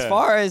 but Yeah. as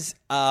far as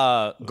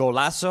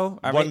golazo,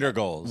 Wonder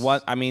goals.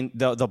 I mean,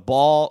 the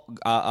ball,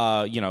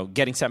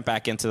 getting sent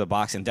back into the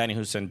box, and Danny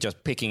Houston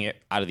just picking it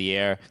out of the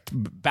air,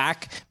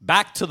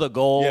 back to the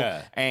goal,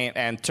 Yeah.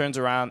 and turns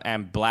around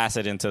and blasts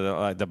it into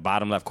the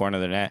bottom left corner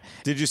of the net.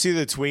 Did you see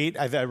the tweet?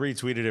 I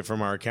retweeted it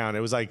from our account.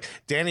 It was like,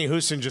 Danny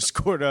Houston just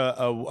scored a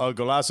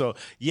golazo.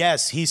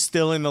 Yes, he's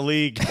still in the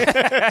league.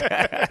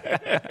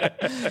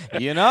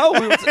 You know,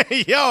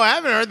 Yo, I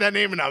haven't heard that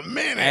name in a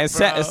minute, and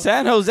bro.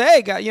 San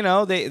Jose got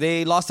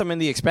they lost him in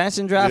the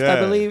expansion draft, I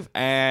Yeah. believe,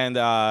 and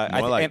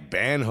More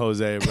ban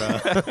Jose, bro.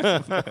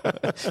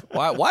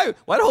 why did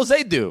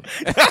Jose do?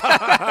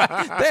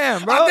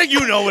 Damn, bro. I think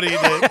you know what he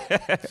did.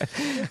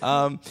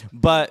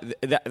 But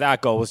that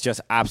goal was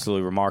just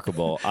absolutely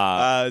remarkable.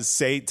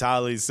 Sate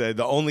Tolly said,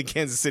 the only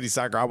Kansas City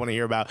soccer I want to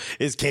hear about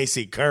is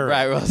Casey Curry.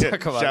 Right, we'll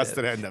talk about Just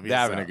it. an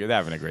NWSL. They're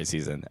having a great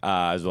season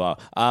as well.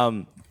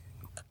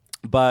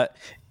 But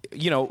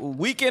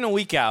week in and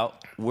week out,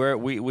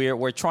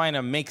 we're trying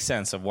to make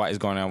sense of what is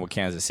going on with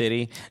Kansas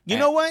City. You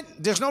know what?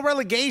 There's no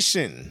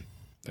relegation.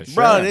 Sure.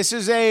 Bro, this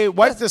is a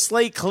wipe the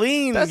slate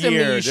clean Doesn't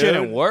year, mean you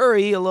shouldn't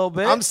worry a little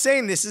bit. I'm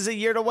saying this is a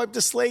year to wipe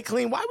the slate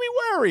clean. Why are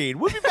we worried?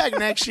 We'll be back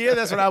next year.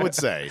 That's what I would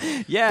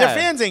say. Yeah. Their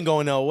fans ain't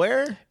going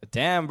nowhere.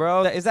 Damn,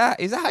 bro. Is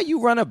that how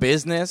you run a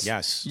business?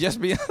 Yes.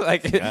 Just be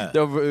like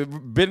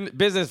the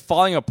business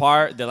falling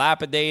apart,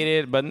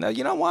 dilapidated. But no,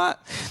 you know what?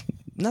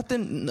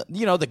 Nothing,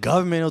 the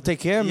government will take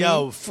care of me.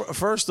 Yo,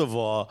 first of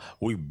all,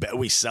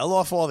 we sell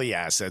off all the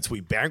assets. We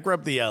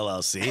bankrupt the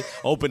LLC,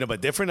 open up a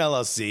different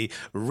LLC,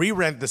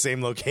 re-rent the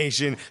same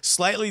location,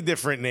 slightly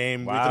different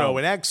name. Wow. We throw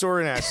an X or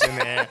an S in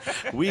there.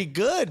 We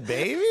good,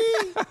 baby.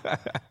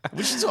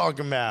 What you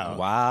talking about?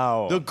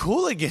 Wow. The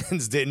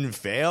Cooligans didn't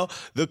fail.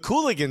 The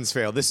Cooligans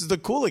failed. This is the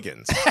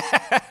Cooligans.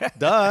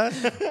 Duh.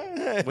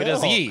 With a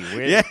Z.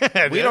 We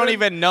dude. don't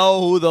even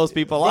know who those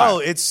people Bro,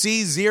 are. it's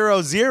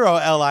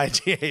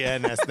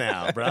C00LIGANS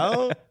now,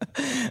 bro.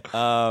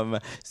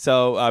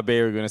 So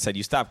Bay Laguna said,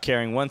 you stop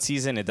caring one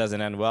season, it doesn't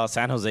end well.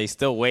 San Jose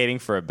still waiting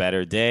for a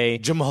better day.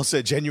 Jamal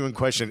said, genuine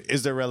question,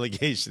 is there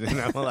relegation in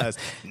MLS?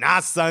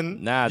 Nah,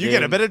 son. Nah, you dude.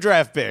 get a better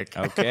draft pick.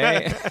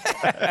 Okay.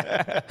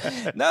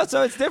 No,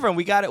 so it's different.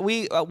 We got it.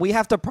 We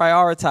have to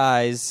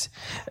prioritize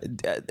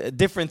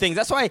different things.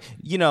 That's why,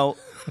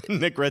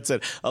 Nick Red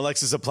said,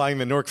 Alexis applying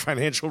the Newark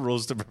financial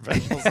rules to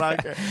professional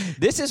soccer.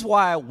 this is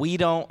why we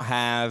don't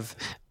have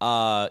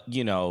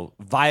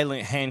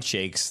violent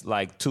handshakes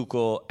like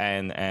Tuchel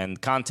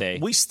and Conte.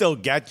 We still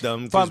get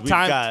them because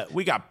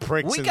we got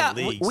pricks in the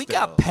league. We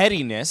still. got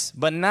pettiness,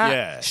 but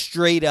not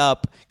straight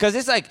up. Because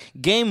it's like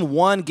game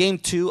 1, game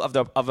 2 of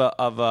a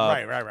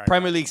Right.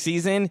 Premier League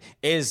season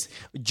is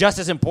just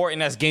as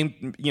important as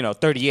game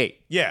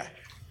 38. Yeah.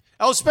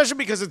 Oh, especially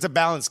because it's a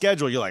balanced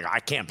schedule. You're like, I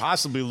can't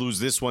possibly lose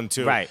this one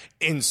too. Right.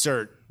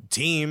 Insert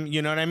team,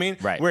 you know what I mean?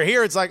 Right. Where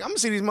here it's like, I'm going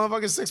to see these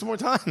motherfuckers 6 more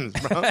times,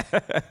 bro.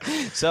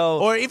 So,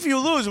 or if you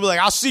lose, we're like,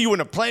 I'll see you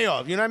in a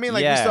playoff. You know what I mean?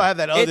 Like, we still have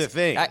that other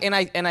thing.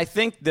 And I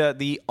think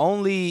the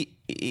only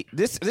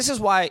this is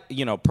why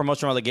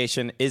promotion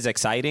relegation is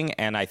exciting,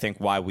 and I think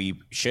why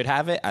we should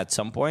have it at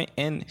some point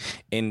in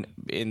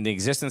the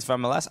existence of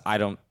MLS. I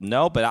don't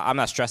know, but I'm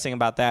not stressing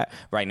about that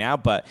right now.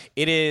 But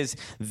it is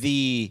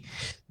the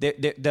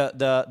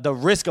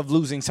risk of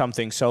losing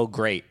something so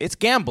great. It's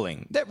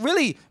gambling. That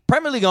really,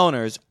 Premier League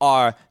owners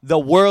are the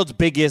world's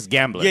biggest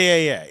gamblers.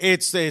 Yeah.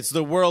 It's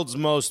the world's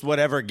most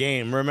whatever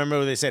game. Remember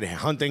when they said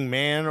Hunting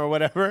Man or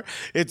whatever?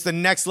 It's the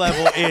next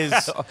level is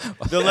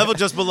the level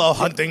just below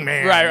Hunting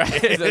Man.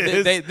 Right.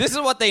 This is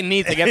what they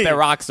need to get their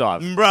rocks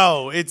off.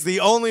 Bro, it's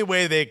the only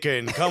way they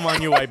can come on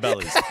you white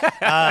bellies.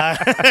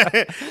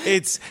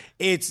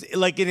 It's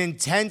like an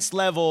intense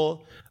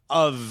level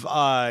of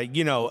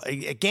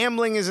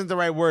gambling isn't the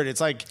right word.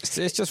 It's like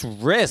it's just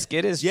risk.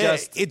 It is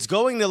just it's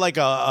going to like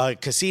a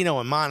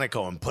casino in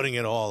Monaco and putting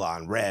it all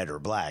on red or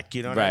black.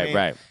 You know what I mean?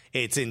 Right.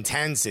 It's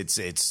intense. It's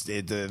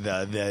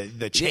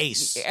the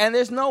chase. And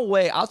there's no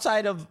way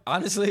outside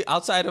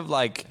of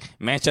like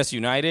Manchester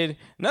United,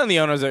 none of the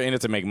owners are in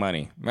it to make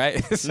money,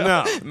 right? So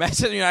No.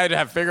 Manchester United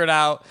have figured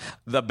out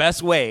the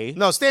best way.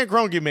 No, Stan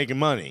Kroenke making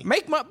money.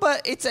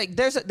 But it's like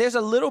there's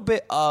a little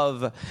bit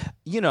of a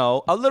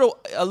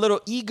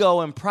little ego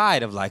and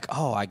pride of like,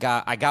 oh, I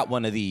got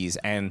one of these.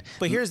 And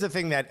But here's the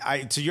thing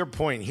to your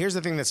point, here's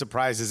the thing that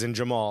surprises in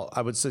Jamal.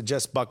 I would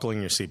suggest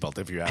buckling your seatbelt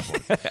if you have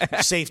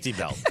one. Safety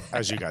belt,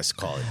 as you guys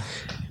call it.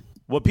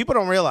 What people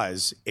don't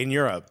realize in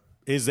Europe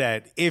is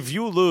that if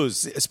you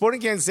lose,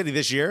 Sporting Kansas City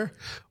this year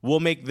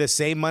will make the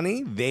same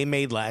money they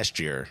made last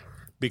year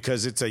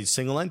because it's a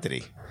single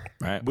entity.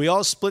 Right. We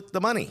all split the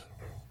money.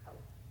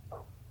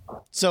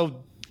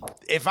 So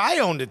if I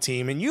owned a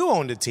team and you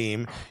owned a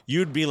team,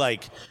 you'd be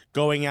like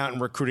going out and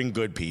recruiting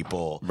good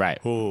people, right?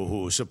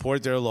 Who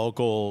support their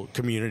local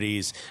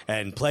communities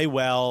and play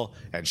well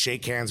and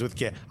shake hands with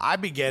kids.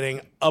 I'd be getting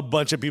a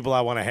bunch of people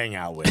I want to hang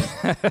out with.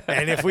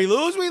 And if we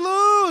lose, we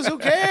lose. Who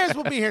cares?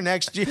 We'll be here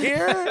next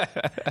year.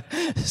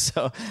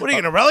 So, what are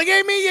you going to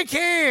relegate me? You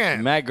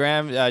can. Matt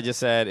Graham just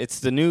said it's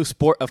the new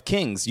sport of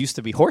kings. Used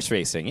to be horse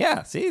racing.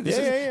 Yeah, see, this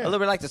is a little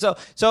bit like this.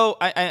 So,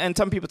 and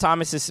some people,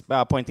 Thomas is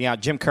pointing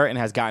out, Jim Curtin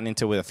has gotten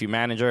into with a few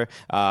manager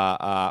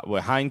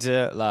with Heinze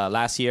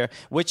last year,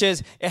 which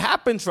is it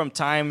happens from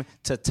time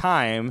to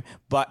time,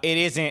 but it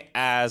isn't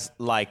as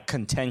like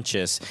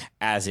contentious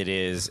as it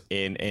is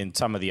in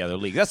some of the other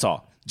leagues. That's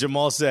all.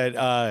 Jamal said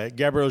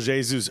Gabriel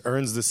Jesus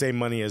earns the same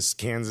money as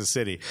Kansas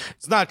City.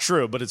 It's not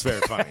true, but it's very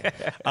funny.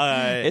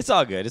 It's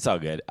all good. It's all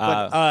good.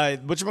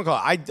 But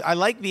whatchamacallit, I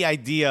like the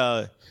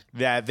idea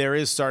that there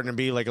is starting to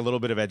be like a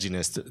little bit of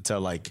edginess to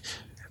like.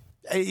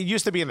 It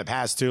used to be in the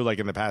past too. Like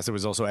in the past, there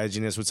was also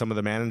edginess with some of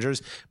the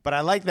managers. But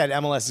I like that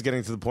MLS is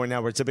getting to the point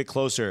now where it's a bit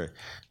closer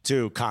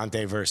to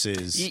Conte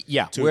versus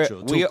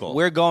Tuchel.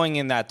 We're going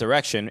in that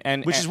direction,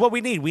 which is what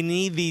we need. We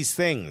need these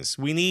things.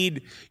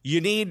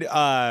 You need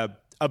a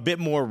bit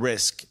more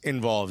risk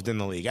involved in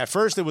the league. At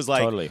first, it was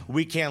like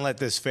we can't let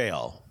this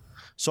fail.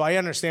 So I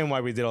understand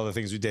why we did all the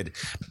things we did.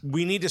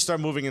 We need to start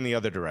moving in the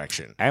other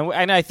direction.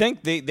 And I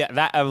think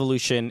that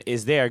evolution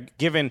is there,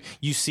 given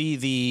you see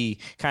the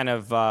kind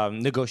of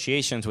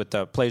negotiations with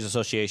the Players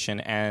Association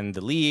and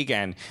the league,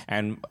 and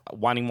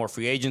wanting more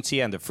free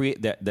agency and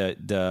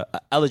the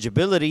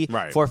eligibility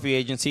for free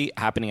agency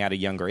happening at a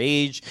younger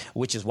age,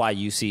 which is why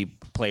you see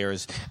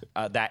players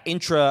that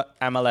intra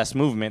MLS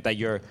movement that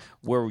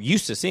we're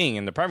used to seeing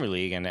in the Premier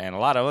League and a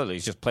lot of other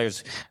leagues, just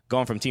players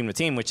going from team to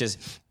team, which is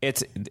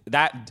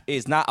that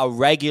is not a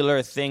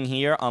regular thing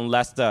here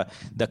unless the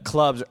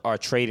clubs are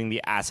trading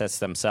the assets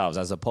themselves,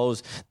 as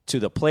opposed to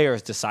the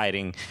players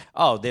deciding,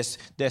 oh, there's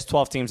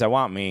 12 teams that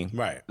want me.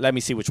 Right. Let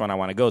me see which one I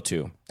want to go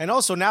to. And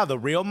also now the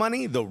real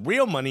money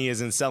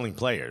isn't selling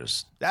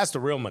players. That's the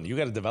real money. You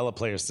got to develop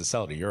players to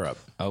sell to Europe.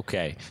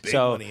 Okay. Big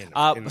So money in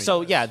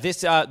the US.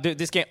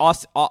 this game,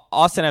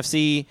 Austin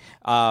FC.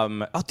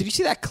 Did you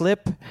see that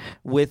clip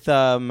with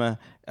Austin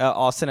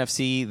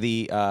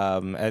FC?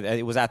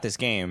 It was at this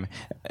game.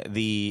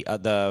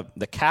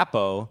 The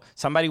capo.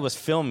 Somebody was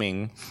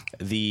filming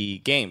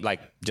the game.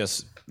 Like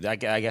just, I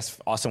guess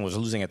Austin was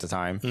losing at the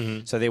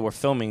time, so they were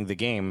filming the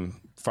game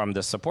from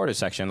the supporter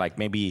section, like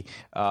maybe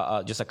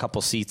just a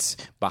couple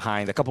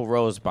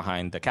rows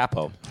behind the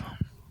capo.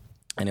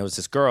 And it was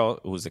this girl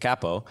who was the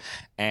capo,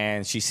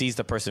 and she sees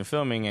the person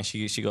filming, and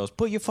she goes,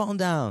 "Put your phone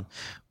down,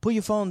 put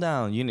your phone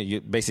down." You're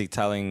basically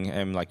telling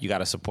him like you got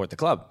to support the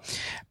club.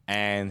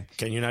 And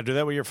can you not do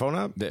that with your phone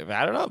up?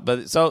 I don't know,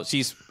 but so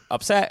she's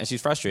upset and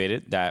she's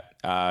frustrated that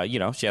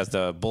she has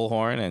the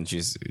bullhorn and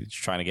she's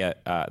trying to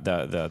get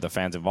the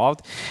fans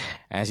involved,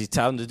 and she's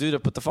telling the dude to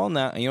put the phone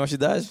down. And you know what she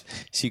does?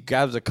 She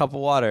grabs a cup of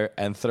water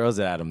and throws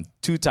it at him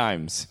 2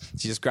 times.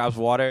 She just grabs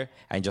water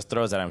and just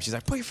throws it at him. She's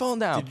like, "Put your phone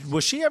down."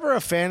 Was she ever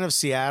a fan of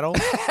Seattle?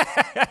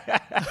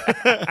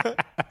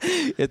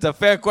 It's a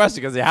fair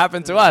question because it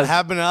happened to us. It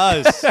happened to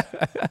us.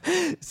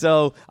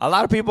 So a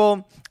lot of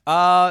people,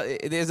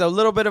 there's a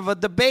little bit of a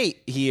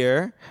debate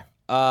here.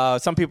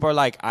 Some people are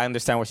like, I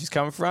understand where she's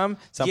coming from.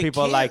 Some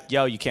people are like,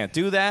 yo, you can't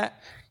do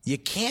that. You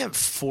can't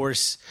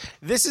force.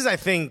 This is, I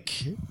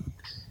think,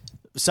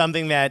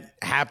 something that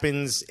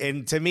happens,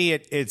 and to me,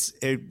 it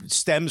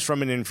stems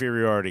from an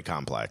inferiority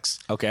complex.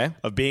 Okay.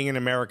 Of being an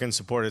American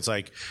supporter. It's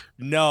like,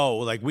 no,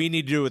 like we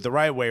need to do it the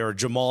right way, or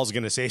Jamal's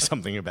going to say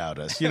something about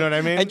us. You know what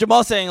I mean? And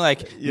Jamal's saying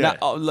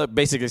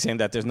basically saying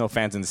that there's no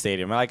fans in the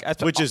stadium. Like,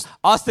 which is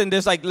Austin.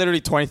 There's like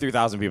literally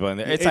 23,000 people in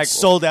there. It's like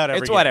sold out.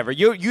 It's whatever.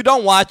 You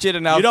don't watch it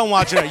enough. You don't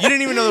watch it. You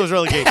didn't even know there was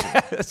relegation.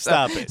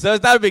 Stop it. So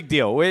it's not a big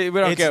deal. We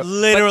don't care. It's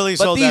literally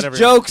sold out. But these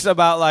jokes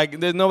about like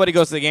nobody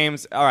goes to the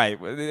games. All right,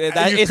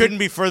 you couldn't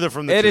be further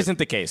from the truth. It isn't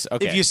the case.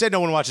 Okay. If you said no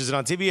one watches it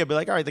on TV, I'd be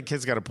like, all right, the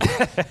kid's got a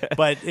point.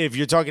 But if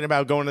you're talking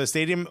about going to the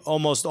stadium,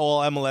 almost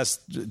all MLS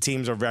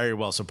teams are very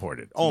well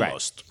supported.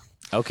 Almost.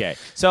 Right. Okay.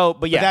 So,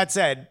 but that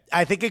said,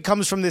 I think it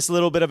comes from this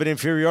little bit of an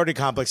inferiority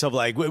complex of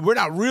like, we're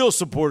not real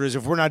supporters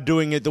if we're not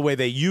doing it the way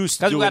they used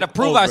to do it. Because we got to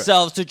prove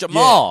ourselves to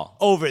Jamal.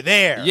 Yeah, over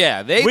there.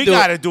 Yeah. We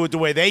got to do it the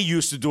way they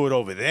used to do it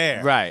over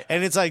there. Right.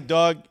 And it's like,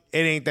 dog, it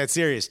ain't that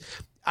serious.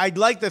 I'd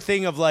like the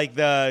thing of like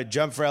the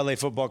Jump for LA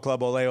Football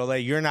Club, ole, ole.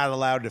 You're not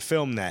allowed to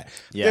film that.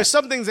 Yeah. There's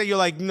some things that you're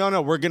like,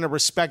 no, we're going to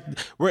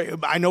respect.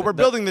 I know we're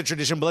building the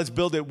tradition, but let's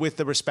build it with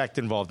the respect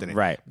involved in it.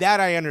 Right. That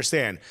I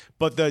understand.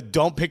 But the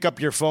don't pick up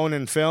your phone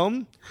and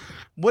film.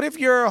 What if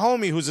you're a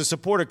homie who's a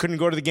supporter, couldn't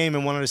go to the game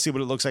and wanted to see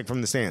what it looks like from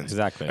the stands?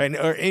 Exactly.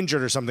 Or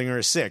injured or something,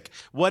 or sick?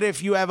 What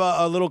if you have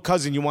a little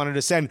cousin you wanted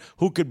to send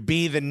who could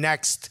be the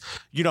next,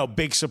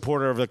 big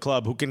supporter of the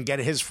club, who can get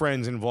his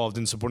friends involved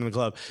in supporting the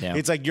club? Yeah.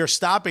 It's like you're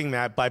stopping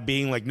that by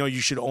being like, no,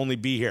 you should only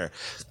be here.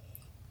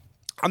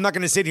 I'm not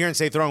going to sit here and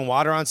say throwing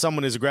water on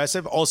someone is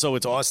aggressive. Also,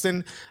 it's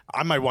Austin.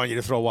 I might want you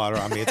to throw water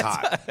on me. It's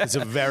hot. It's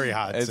a very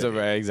hot city.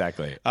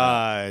 Exactly.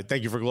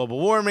 Thank you for global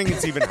warming.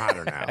 It's even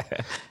hotter now.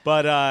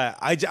 But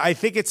I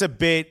think it's a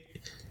bit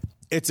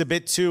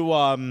too,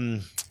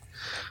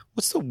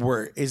 what's the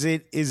word? Is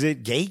it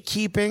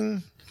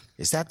gatekeeping?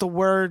 Is that the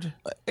word?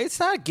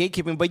 It's not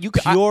gatekeeping, but you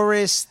can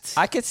purist.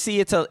 I could see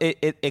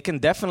it can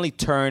definitely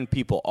turn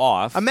people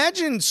off.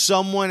 Imagine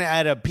someone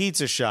at a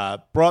pizza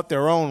shop brought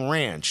their own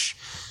ranch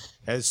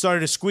and started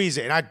to squeeze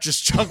it, and I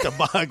just chucked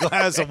a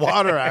glass of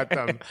water at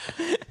them.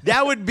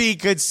 That would be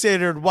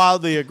considered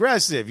wildly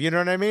aggressive. You know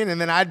what I mean?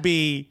 And then I'd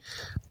be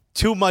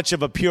too much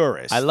of a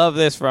purist. I love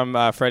this from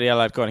Freddie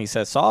Alatco. He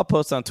says, saw a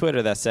post on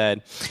Twitter that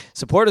said,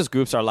 supporters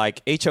groups are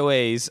like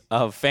HOAs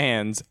of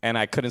fans, and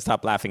I couldn't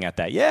stop laughing at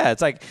that. Yeah,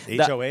 it's like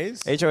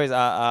HOAs?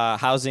 HOAs,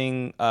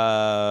 housing...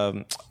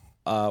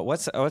 what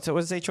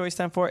does HOA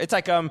stand for? It's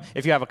like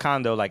if you have a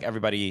condo, like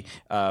everybody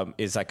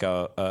is like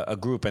a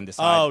group and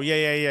decide. Oh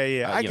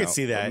yeah. I can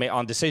see that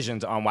on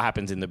decisions on what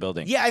happens in the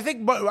building. Yeah, I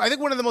think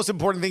one of the most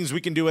important things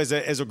we can do as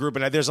a group,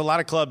 and there's a lot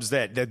of clubs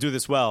that do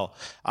this well.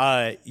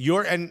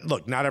 And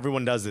look, not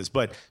everyone does this,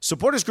 but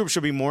supporters groups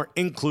should be more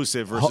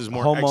inclusive versus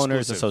more homeowners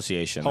exclusive.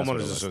 Association.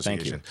 Homeowners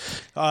Association.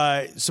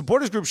 Thank you.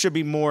 Supporters groups should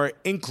be more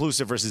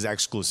inclusive versus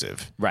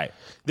exclusive. Right.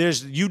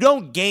 You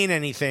don't gain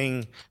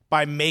anything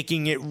by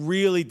making it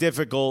really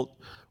difficult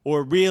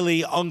or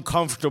really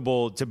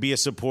uncomfortable to be a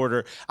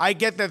supporter. I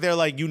get that they're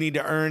like, you need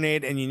to earn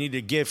it and you need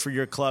to give for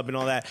your club and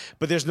all that,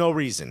 but there's no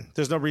reason.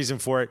 There's no reason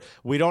for it.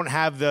 We don't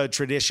have the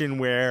tradition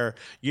where,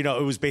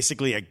 it was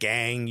basically a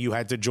gang you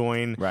had to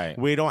join. Right.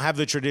 We don't have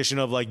the tradition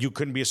of like, you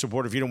couldn't be a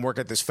supporter if you didn't work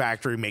at this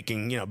factory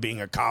making, being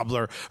a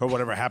cobbler or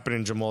whatever happened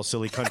in Jamal's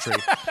silly country.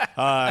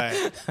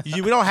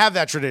 We don't have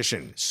that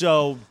tradition.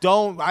 So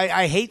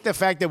I hate the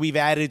fact that we've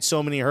added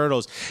so many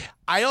hurdles.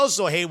 I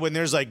also hate when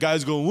there's like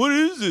guys going, what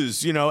is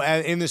this?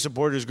 In the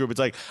supporters group, it's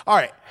like, all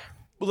right,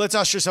 well, let's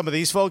usher some of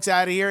these folks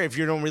out of here if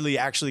you don't really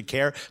actually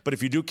care. But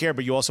if you do care,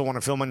 but you also want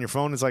to film on your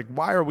phone, it's like,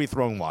 why are we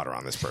throwing water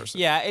on this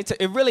person? Yeah,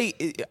 it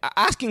really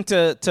asking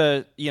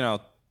to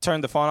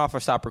turn the phone off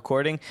or stop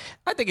recording,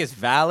 I think it's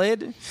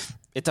valid.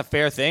 It's a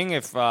fair thing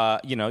if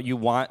you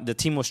want the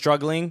team was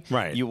struggling,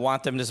 right? You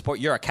want them to support.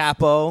 You're a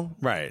capo,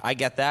 right? I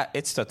get that.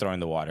 It's to throw in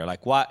the water,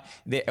 like what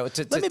to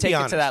take it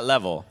honest. to that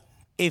level.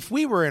 If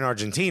we were in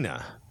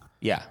Argentina,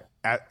 yeah,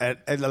 at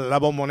La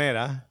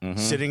Bombonera,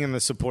 sitting in the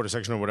supporter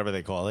section or whatever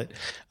they call it,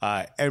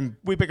 and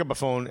we pick up a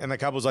phone and the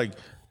capo's like,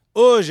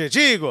 "Oye,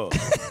 chico."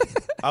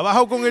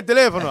 Abajo con el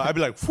teléfono. I'd be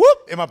like, whoop,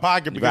 in my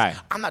pocket because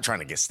I'm not trying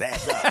to get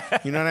stabbed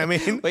up. You know what I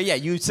mean? But yeah,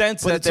 you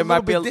sense that there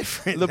might be a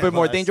little bit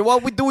more danger. Well,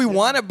 do we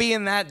want to be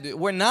in that?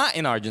 We're not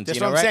in Argentina,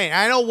 That's what I'm saying.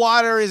 I know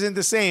water isn't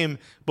the same,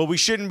 but we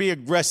shouldn't be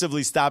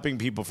aggressively stopping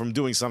people from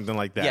doing something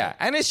like that. Yeah,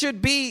 and it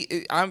should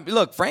be.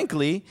 Look,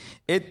 frankly,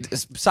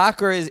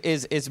 soccer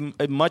is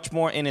much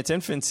more in its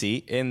infancy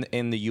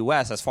in the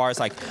U.S. as far as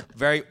like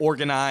very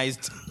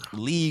organized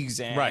leagues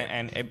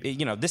and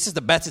this is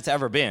the best it's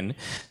ever been.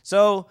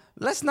 So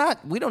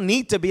we don't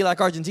need to be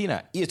like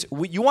Argentina.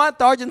 You want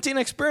the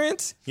Argentina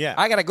experience? Yeah.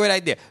 I got a great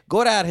idea.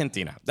 Go to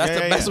Argentina. That's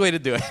the best way to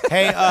do it.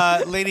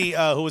 Hey, lady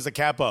who was the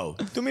capo,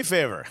 do me a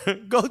favor.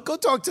 Go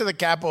talk to the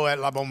capo at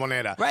La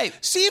Bombonera. Right.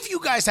 See if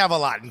you guys have a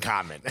lot in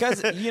common.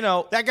 Because,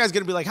 that guy's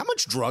going to be like, how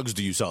much drugs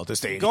do you sell at this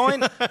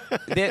stadium?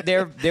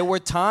 There were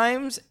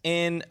times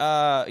in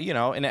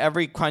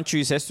every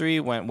country's history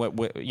when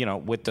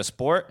with the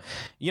sport,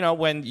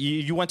 when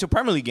you went to a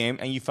Premier League game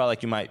and you felt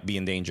like you might be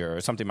in danger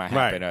or something might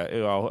happen.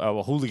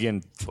 A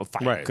hooligan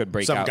fight could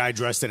break out. Some guy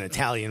dressed in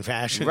Italian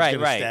fashion. Right.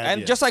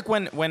 And just like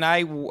when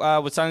I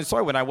was telling the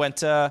story, when I went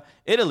to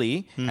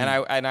Italy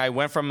and I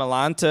went from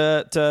Milan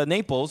to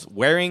Naples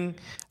wearing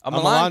a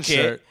Milan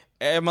shirt.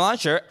 A Milan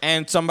shirt,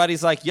 and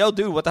somebody's like, "Yo,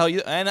 dude, what the hell you?"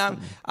 And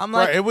I'm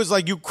like, it was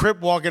like you crip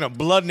walking a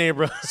blood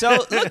neighborhood.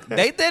 So look,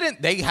 they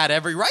didn't. They had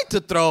every right to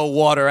throw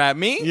water at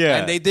me,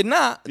 and they did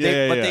not.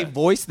 They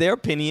voiced their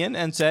opinion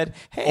and said,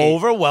 "Hey,"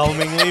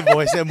 overwhelmingly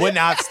voiced and would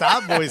not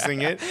stop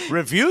voicing it.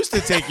 Refused to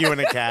take you in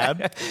a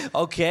cab.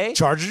 Okay,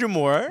 charged you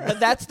more.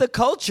 But that's the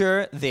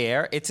culture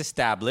there. It's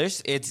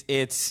established.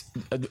 It's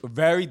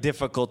very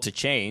difficult to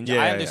change.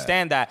 I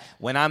understand that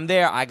when I'm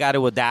there, I got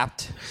to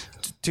adapt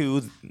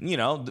to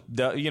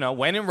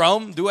when in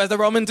Rome, do as the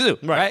Romans do,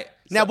 right?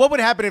 Now, what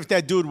would happen if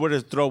that dude were to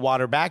throw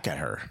water back at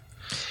her?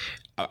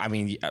 I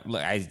mean,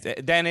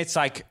 then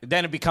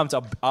it becomes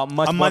a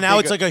much more now bigger,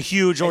 it's like a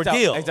huge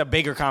ordeal. It's a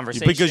bigger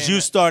conversation because you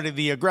started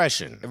the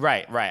aggression,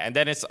 right? And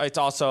then it's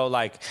also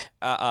like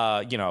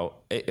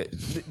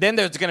then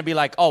there's gonna be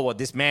like, oh well,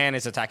 this man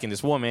is attacking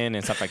this woman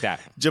and stuff like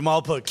that.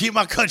 Jamal put, keep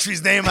my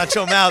country's name out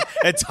your mouth,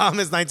 and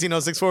Thomas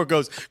 19064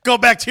 goes, go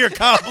back to your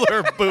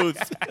cobbler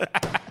booth.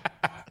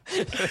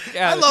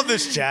 I love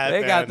this chat.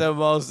 They got the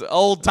most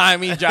old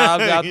timey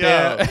jobs out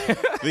there.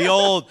 The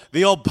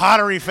old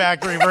pottery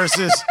factory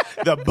versus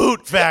the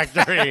boot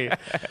factory.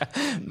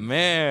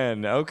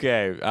 Man,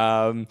 okay.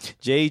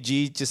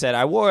 JG just said,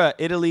 I wore a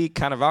Italy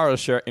Cannavaro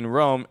shirt in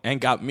Rome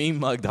and got me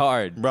mugged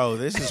hard. Bro,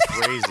 this is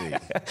crazy.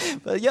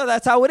 But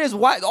that's how it is.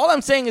 Why? All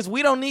I'm saying is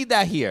we don't need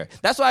that here.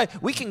 That's why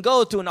we can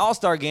go to an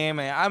All-Star game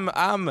and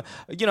I'm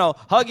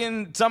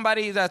hugging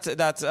somebody that's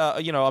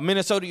a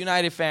Minnesota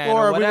United fan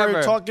or whatever. We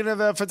were talking to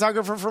the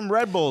photographer from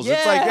Red Bulls. Yeah.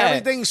 It's like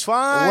everything's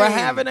fine. We're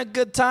having a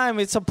good time.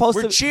 It's supposed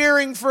We're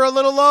cheering for a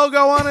little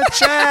logo on a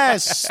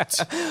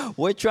chest.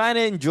 We're trying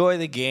to enjoy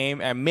the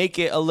game and make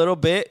it a little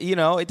bit,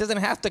 it doesn't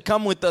have to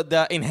come with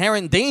the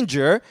inherent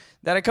danger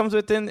that it comes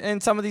with in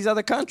some of these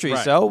other countries.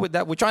 Right. So with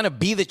that, we're trying to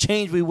be the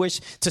change we wish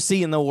to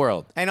see in the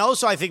world. And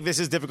also, I think this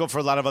is difficult for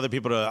a lot of other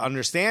people to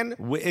understand.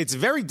 It's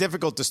very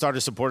difficult to start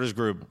a supporters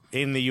group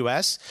in the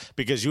U.S.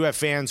 because you have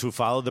fans who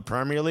follow the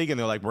Premier League and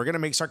they're like, we're going to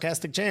make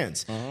sarcastic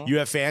chants. Mm-hmm. You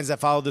have fans that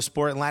follow the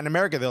sport in Latin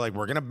America. They're like,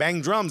 we're going to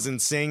bang drums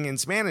and sing in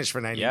Spanish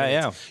for 90 minutes.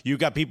 Yeah. You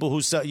got people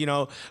who,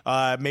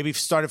 maybe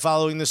started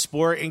following the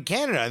sport in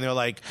Canada and they're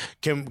like,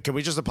 can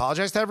we just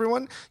apologize to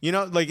everyone?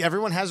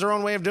 Everyone has their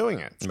own way of doing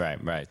it.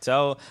 Right.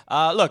 So,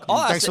 look,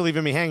 thanks for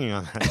leaving me hanging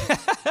on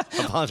that.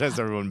 Apologize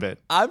to everyone, bit.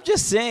 I'm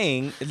just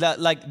saying that,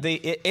 like,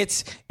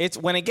 it's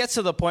when it gets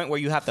to the point where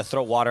you have to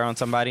throw water on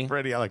somebody.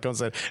 Brady Alarcon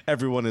said,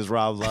 everyone is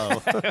Rob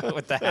Lowe.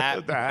 With the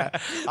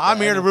hat. I'm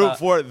here to root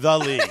for the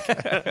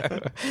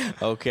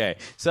league. Okay.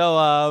 So,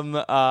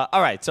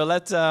 all right. So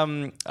let's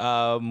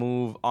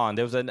move on.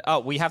 There was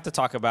we have to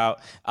talk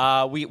about,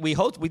 we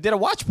did a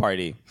watch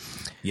party.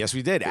 Yes,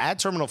 we did at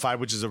Terminal 5,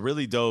 which is a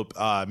really dope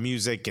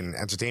music and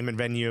entertainment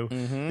venue.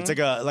 It's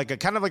like a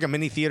kind of like a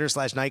mini theater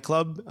 /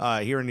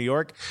 nightclub here in New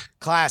York.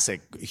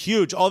 Classic,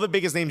 huge. All the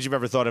biggest names you've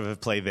ever thought of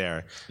have played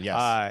there.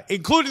 Yes,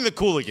 including the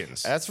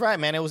Cooligans. That's right,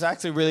 man. It was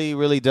actually really,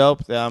 really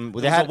dope. It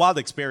was a wild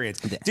experience.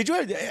 Did you?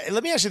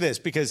 Let me ask you this,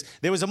 because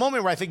there was a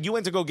moment where I think you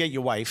went to go get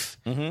your wife,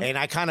 and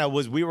I kind of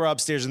was. We were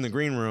upstairs in the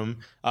green room,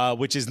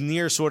 which is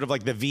near sort of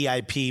like the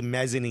VIP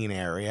mezzanine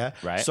area.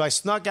 Right. So I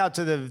snuck out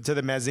to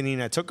the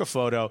mezzanine. I took a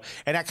photo,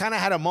 and I kind of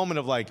had a moment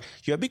of like,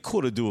 yeah, it'd be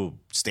cool to do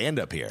stand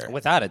up here.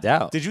 Without a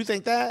doubt. Did you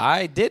think that?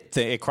 I did.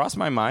 It crossed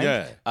my mind.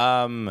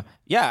 Yeah.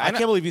 Yeah, I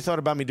can't believe you thought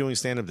about me doing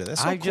stand up there.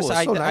 That's so cool.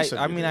 It's so nice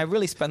of you, I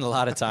really spend a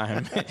lot of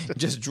time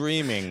just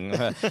dreaming.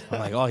 I'm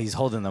like, oh, he's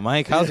holding the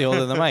mic. How's he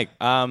holding the mic?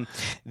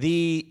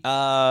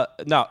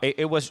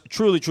 It was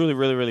truly, truly,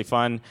 really, really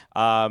fun.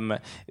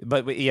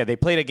 But yeah, they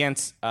played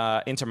against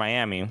Inter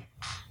Miami.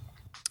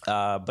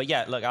 But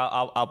yeah, look,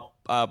 I'll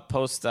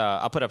post.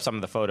 I'll put up some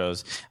of the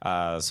photos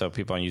so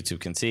people on YouTube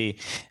can see.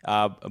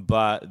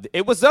 But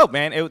it was dope,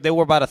 man. There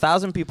were about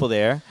 1,000 people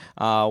there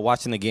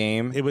watching the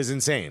game. It was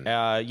insane.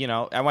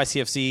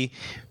 NYCFC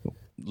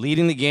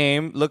leading the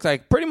game, looked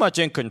like pretty much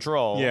in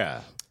control.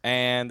 Yeah.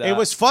 And it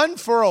was fun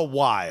for a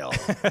while.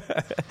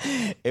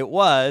 It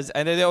was,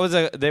 and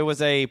there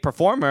was a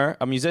performer,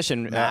 a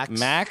musician,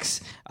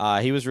 Max.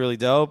 He was really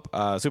dope.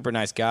 Super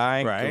nice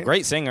guy. Right.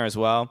 Great singer as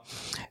well.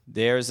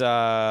 There's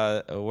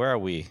where are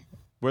we?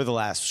 We're the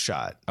last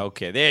shot.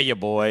 Okay, there you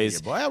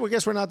boys. Well, we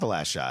guess we're not the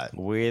last shot.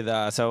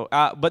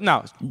 But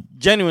no,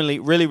 genuinely,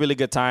 really, really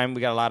good time. We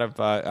got a lot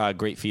of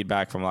great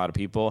feedback from a lot of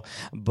people.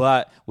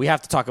 But we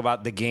have to talk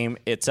about the game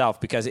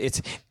itself, because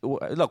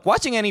look,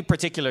 watching any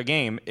particular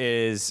game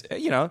is,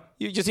 your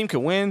team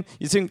can win,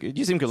 your team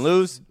can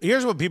lose.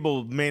 Here's what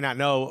people may not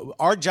know.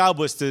 Our job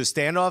was to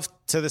stand off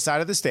to the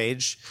side of the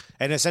stage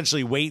and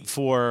essentially wait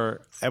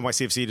for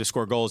NYCFC to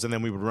score goals, and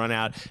then we would run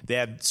out. They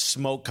had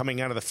smoke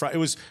coming out of the front. It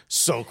was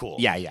so cool.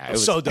 Yeah. It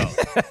was so dope.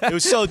 It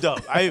was so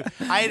dope.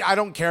 I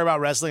don't care about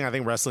wrestling. I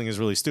think wrestling is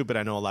really stupid.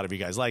 I know a lot of you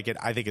guys like it.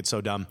 I think it's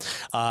so dumb.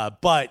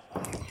 But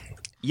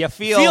you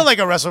feel like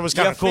a wrestler was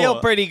kind of cool. You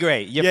feel pretty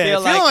great.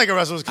 Feeling like a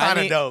wrestler was kind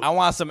of dope. I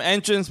want some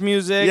entrance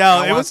music.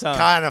 Yo, it was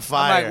kind of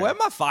fire. I'm like, where are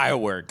my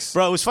fireworks?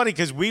 Bro, it was funny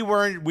because we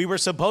were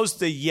supposed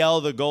to yell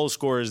the goal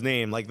scorer's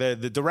name. Like the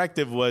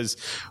directive was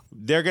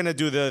they're going to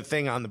do the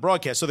thing on the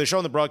broadcast. So they're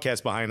showing the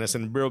broadcast behind us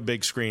in a real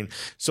big screen.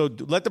 So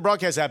let the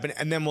broadcast happen,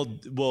 and then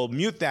we'll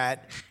mute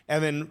that,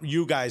 and then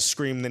you guys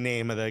scream the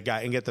name of the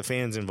guy and get the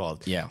fans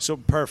involved. Yeah. So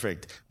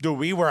perfect. Dude,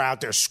 we were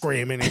out there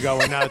screaming and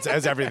going nuts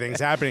as everything's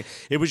happening.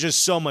 It was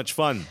just so much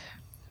fun.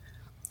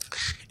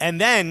 And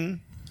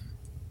then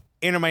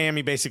Inter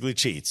Miami basically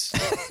cheats.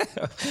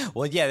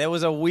 Well, yeah, there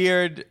was a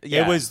weird.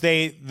 Yeah. It was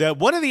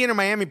one of the Inter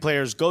Miami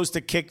players goes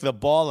to kick the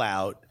ball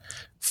out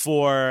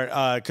for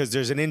because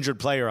there's an injured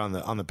player on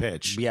the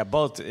pitch. Yeah,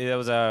 both. It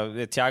was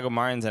Thiago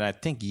Martins and I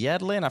think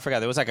Yedlin. I forgot.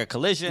 There was like a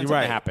collision.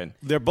 Something happened.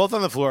 They're both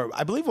on the floor.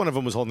 I believe one of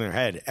them was holding their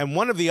head, and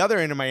one of the other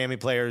Inter Miami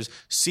players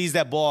sees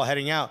that ball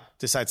heading out,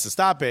 decides to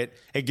stop it,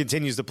 and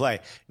continues to play.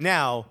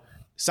 Now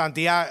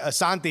Santi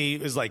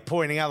is like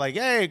pointing out, like,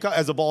 hey,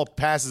 as the ball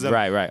passes him.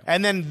 Right.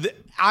 And then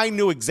I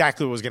knew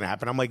exactly what was going to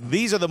happen. I'm like,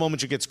 these are the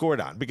moments you get scored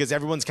on because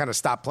everyone's kind of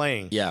stopped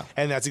playing. Yeah.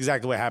 And that's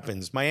exactly what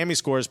happens. Miami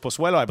scores.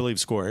 Pozuelo, I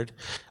believe, scored.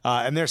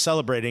 And they're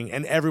celebrating.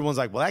 And everyone's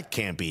like, well, that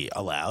can't be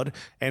allowed.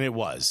 And it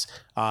was.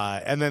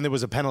 And then there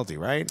was a penalty,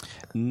 right?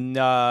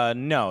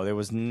 No, there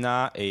was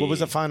not a... What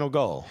was the final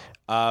goal?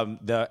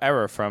 The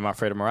error from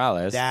Alfredo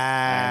Morales.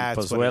 That's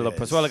Pozuelo. what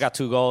it is. Pozuelo got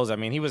 2 goals. I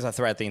mean, he was a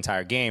threat the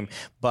entire game,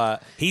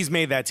 but he's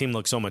made that team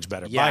look so much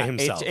better by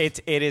himself. It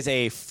is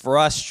a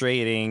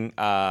frustrating,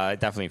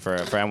 definitely for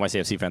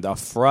NYCFC fans, a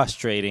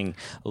frustrating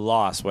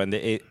loss when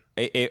a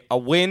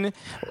win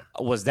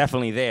was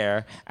definitely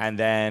there, and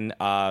then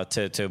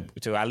to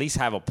at least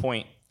have a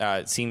point.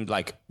 It seemed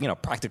like,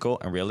 practical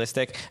and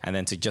realistic, and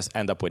then to just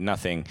end up with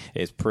nothing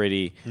is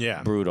pretty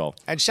brutal.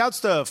 And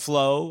shouts to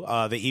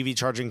Flow, the EV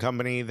charging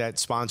company that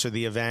sponsored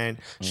the event.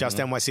 Shouts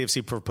to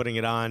NYCFC for putting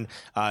it on.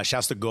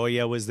 Shouts to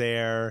Goya was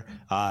there.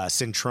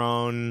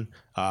 Cintron.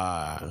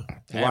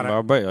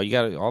 You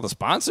got all the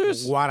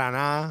sponsors?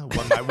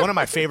 Guarana, one of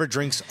my favorite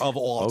drinks of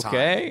all time.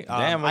 Okay.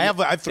 Damn, I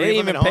have 3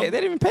 of them at home. They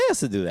didn't even pay us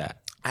to do that.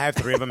 I have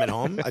 3 of them at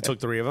home. I took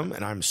 3 of them,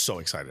 and I'm so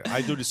excited.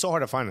 It's so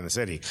hard to find in the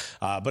city.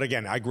 But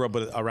again, I grew up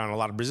around a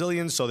lot of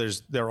Brazilians, so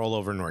they're all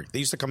over Newark. They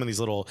used to come in these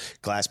little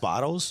glass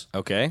bottles,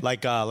 okay,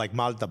 like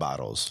Malta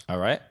bottles. All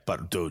right,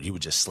 but dude, you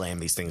would just slam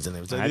these things in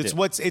there.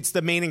 It's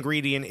the main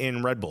ingredient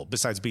in Red Bull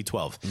besides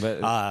B12.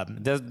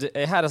 But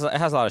it has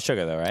a lot of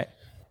sugar, though, right?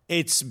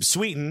 It's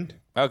sweetened.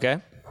 Okay.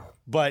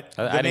 But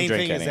I the didn't main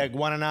drink thing is any. that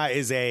guaraná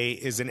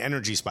is an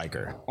energy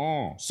spiker.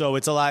 So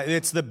it's a lot.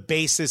 It's the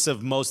basis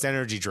of most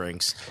energy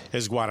drinks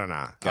is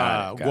guaraná.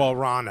 Got it.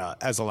 Guarana,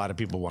 as a lot of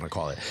people want to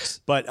call it.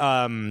 But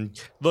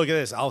look at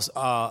this.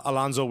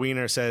 Alonzo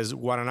Wiener says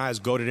guaraná is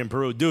goated in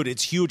Peru. Dude,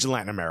 it's huge in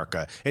Latin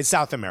America. It's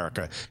South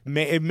America.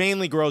 It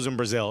mainly grows in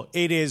Brazil.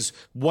 It is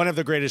one of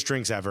the greatest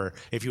drinks ever.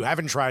 If you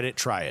haven't tried it,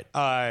 try it.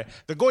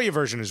 The Goya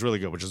version is really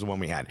good, which is the one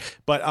we had.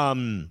 But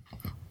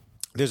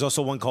there's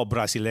also one called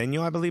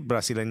Brasileño, I believe.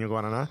 Brasileño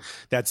Guaraná.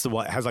 That's the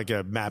one. It has like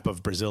a map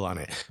of Brazil on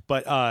it.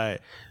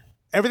 But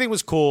everything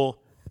was cool.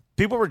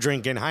 People were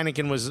drinking.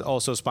 Heineken was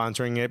also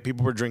sponsoring it.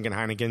 People were drinking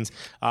Heinekens.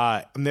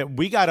 And then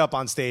we got up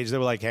on stage. They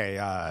were like,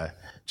 hey,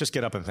 just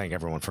get up and thank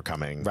everyone for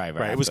coming. Right.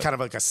 It was kind of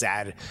like a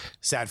sad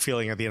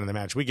feeling at the end of the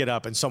match. We get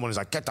up and someone is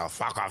like, get the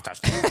fuck off the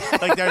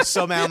stage. Like, they're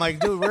so mad. I'm like,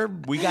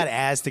 dude, we got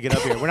asked to get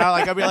up here. We're not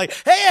like, I'll be like,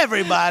 hey,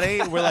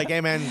 everybody. We're like, hey,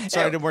 man,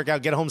 sorry it didn't work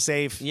out. Get home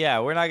safe. Yeah,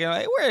 we're not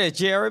gonna where did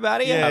you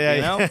everybody? You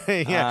know?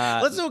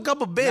 Yeah. Let's do a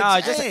couple bits. No,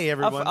 just hey,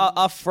 everyone.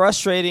 a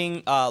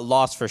frustrating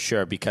loss for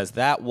sure, because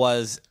that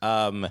was,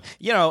 and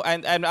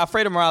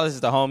Alfredo Morales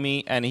is the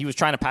homie, and he was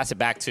trying to pass it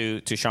back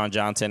to Sean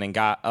Johnson, and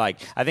got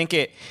I think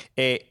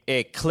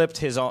it clipped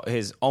his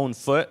own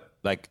foot.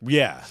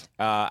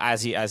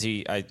 As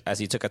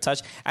he took a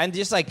touch, and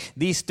just like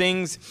these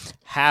things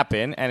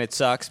happen, and it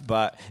sucks,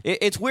 but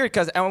it's weird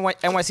because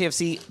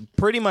NYCFC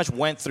pretty much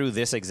went through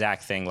this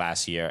exact thing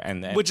last year,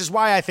 and which is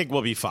why I think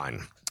we'll be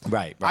fine.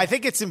 Right. I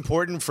think it's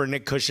important for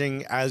Nick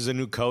Cushing as a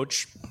new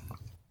coach.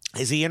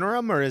 Is he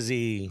interim or is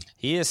he?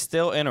 He is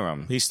still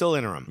interim. He's still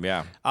interim.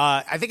 Yeah.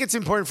 I think it's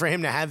important for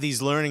him to have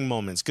these learning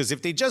moments, because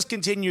if they just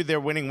continue their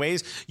winning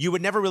ways, you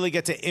would never really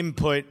get to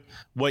input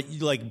what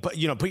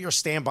put your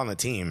stamp on the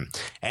team.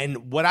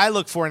 And what I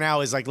look for now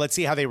is like, let's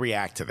see how they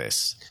react to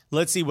this.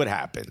 Let's see what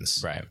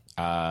happens. Right.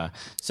 But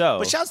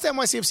shouts to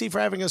NYCFC for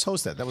having us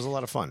host that. That was a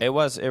lot of fun. It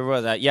was.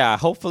 Yeah.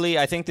 Hopefully,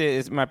 I think that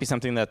it might be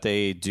something that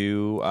they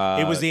do.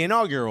 It was the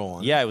inaugural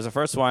one. Yeah, it was the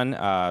first one.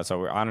 So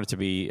we're honored to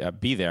be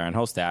there and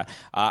host that.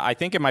 I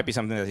think it might be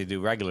something that they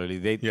do regularly.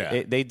 They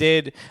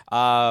did.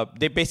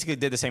 They basically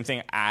did the same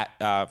thing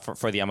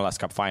for the MLS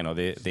Cup final.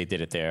 They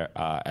did it there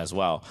as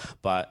well.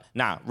 But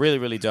really,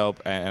 really dope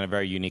and a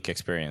very unique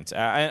experience.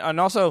 And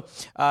also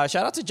shout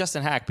out to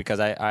Justin Hack, because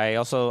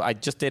I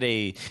just did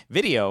a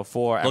video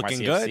for Looking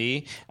NYCFC.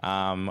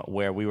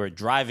 Where we were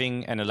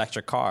driving an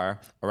electric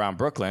car around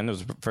Brooklyn. It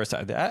was the first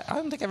time. I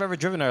don't think I've ever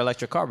driven an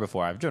electric car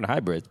before. I've driven a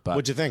hybrid. But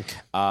What'd you think?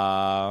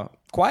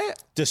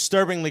 Quiet.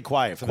 Disturbingly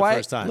quiet for the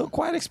first time. A little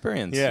quiet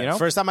experience. Yeah. You know?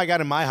 First time I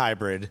got in my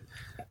hybrid,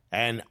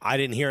 and I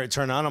didn't hear it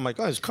turn on. I'm like,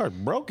 oh, this car's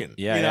broken.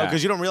 Yeah.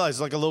 Because you don't realize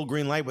it's like a little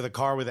green light with a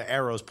car with the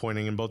arrows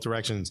pointing in both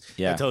directions.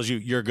 Yeah. That tells you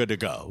you're good to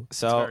go.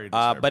 So,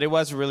 but it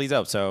was really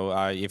dope. So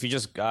if you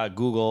just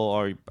Google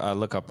or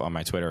look up on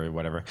my Twitter or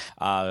whatever,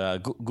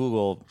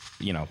 Google,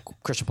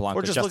 Christian Polanco,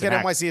 Or just Justin look at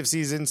Hack.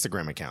 NYCFC's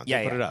Instagram account.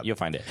 They put it up. You'll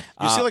find it.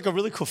 You see like a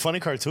really cool, funny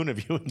cartoon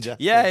of you and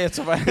Jeff. Yeah, it's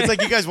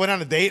like you guys went on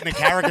a date and a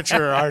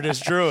caricature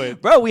artist drew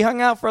it. Bro, we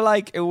hung out we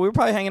were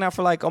probably hanging out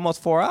for like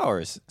almost 4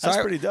 hours. So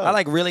That's pretty dope.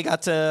 I really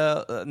got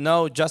to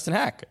know Justin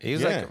Hack. He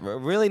was like a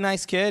really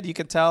nice kid. You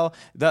could tell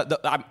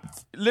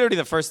literally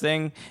the first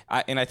thing,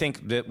 and I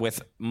think that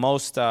with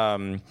most,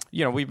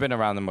 we've been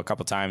around him a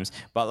couple times,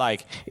 but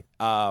like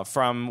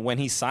from when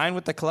he signed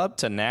with the club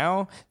to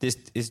now, this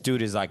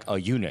dude is like a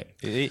unit.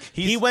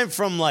 He went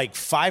from like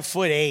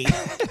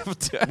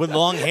 5'8" with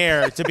long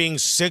hair to being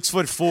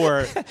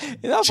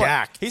 6'4",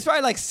 jacked. He's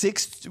probably like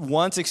 6'1",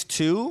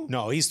 6'2".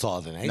 No, he's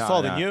taller than that. He's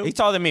taller than you. He's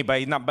taller than me,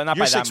 but not by that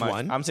 6'1".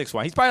 much. I'm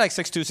 6'1". He's probably like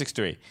 6'2",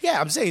 6'3".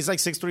 Yeah, I'm saying he's like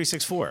 6'3",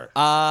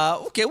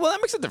 6'4". Okay, well, that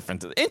makes a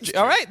difference.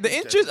 All right, the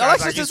inches.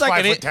 Alexis is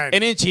like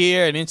an inch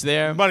here, an inch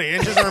there. Buddy,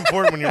 inches are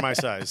important when you're my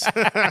size.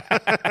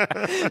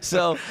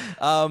 So,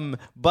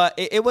 but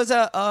it was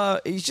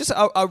he's just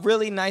a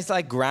really nice,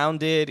 like,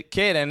 grounded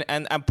kid,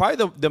 and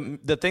probably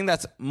the thing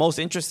that's most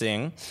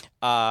interesting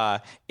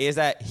is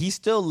that he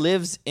still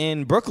lives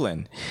in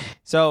Brooklyn.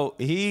 So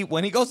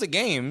when he goes to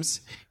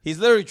games, he's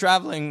literally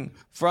traveling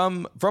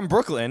from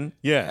Brooklyn.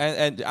 Yeah,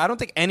 and I don't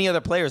think any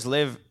other players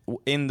live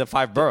in the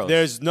 5 boroughs.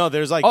 There's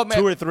like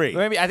 2 or 3.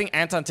 Maybe I think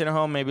Anton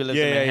Tinnerholm maybe lives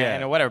in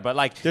Manhattan or whatever. But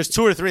like, there's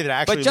 2 or 3 that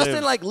actually. But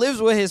Justin like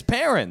lives with his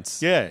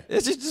parents. Yeah,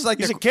 it's just like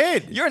he's a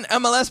kid. You're an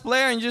MLS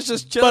player and you're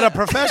just chilling. But a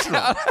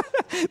professional.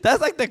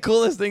 That's like the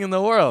coolest thing in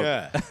the world.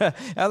 Yeah.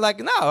 I'm like,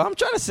 no, I'm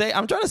trying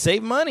to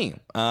save money.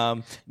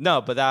 No,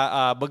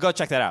 but go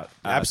check that out.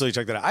 Absolutely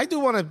check that out. I do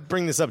want to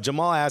bring this up.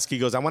 Jamal asked, he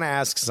goes, I want to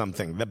ask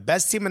something. The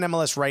best team in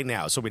MLS right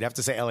now, so we'd have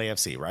to say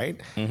LAFC, right?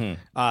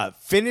 Mm-hmm.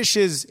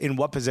 Finishes in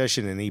what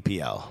position in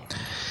EPL?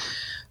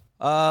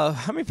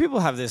 I mean, people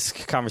have this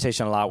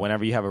conversation a lot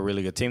whenever you have a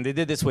really good team. They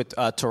did this with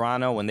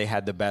Toronto when they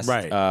had the best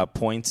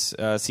points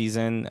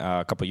season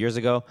a couple years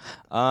ago.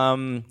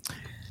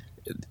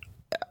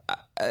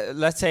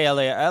 Let's say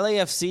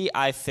LAFC,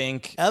 I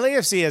think.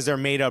 LAFC as they're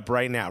made up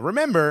right now.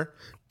 Remember,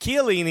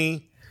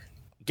 Chiellini,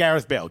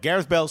 Gareth Bale.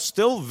 Gareth Bale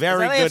still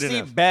very good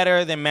enough. LAFC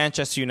better than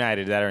Manchester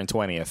United that are in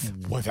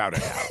 20th? Without a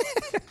doubt.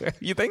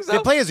 You think so? They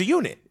play as a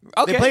unit.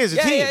 Okay. They play as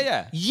a team.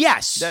 Yeah.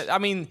 Yes. I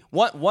mean,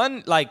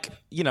 one like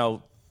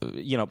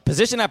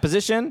position at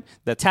position,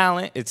 the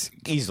talent, it's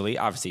easily,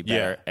 obviously,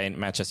 better in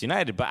Manchester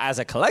United. But as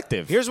a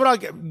collective, Here's what I'll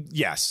get.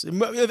 Yes.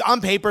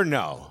 On paper,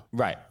 no.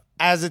 right?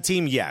 As a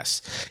team,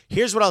 yes.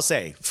 Here's what I'll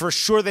say. For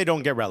sure, they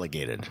don't get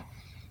relegated.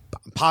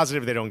 I'm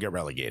positive they don't get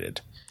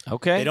relegated.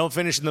 Okay. They don't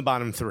finish in the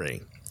bottom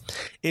three.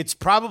 It's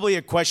probably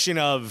a question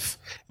of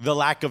the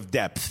lack of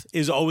depth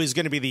is always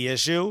going to be the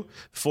issue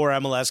for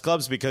MLS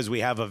clubs because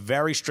we have a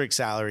very strict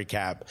salary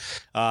cap.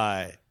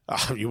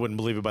 You wouldn't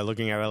believe it by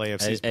looking at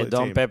LAFC's And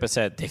Don team. Pepe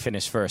said they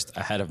finished first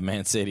ahead of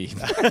Man City.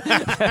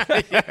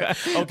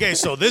 Okay,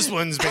 so this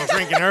one's been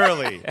drinking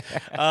early.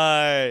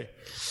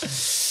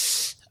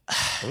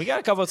 We got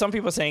a couple. Some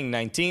people saying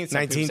 19th,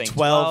 some 19th, people saying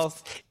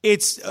 12th.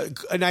 It's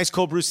a nice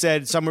cold brew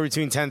said somewhere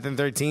between 10th and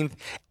 13th.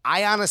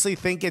 I honestly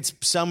think it's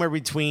somewhere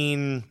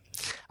between,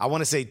 I want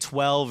to say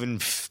 12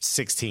 and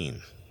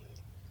 16.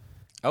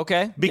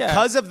 Okay.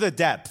 Because of the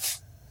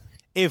depth.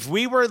 If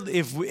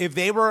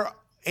they were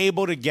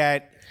able to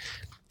get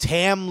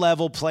TAM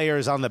level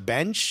players on the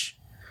bench,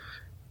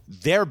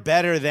 they're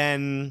better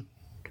than,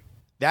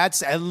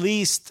 that's at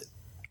least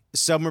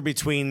somewhere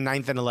between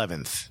 9th and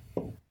 11th.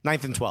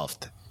 9th and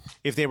 12th.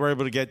 If they were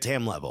able to get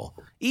TAM level.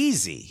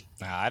 Easy.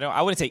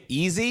 I wouldn't say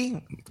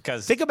easy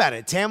because Think about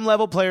it. TAM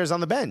level players on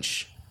the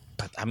bench.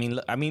 but I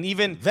mean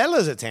even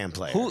Vela's a TAM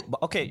player.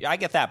 okay, I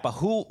get that, but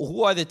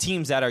who are the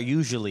teams that are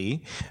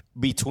usually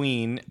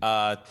between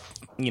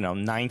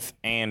 9th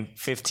and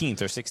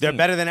 15th or 16th? They're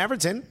better than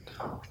Everton.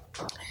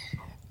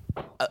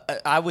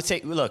 I would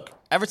say, look,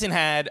 Everton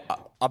had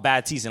a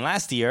bad season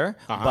last year,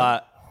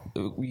 but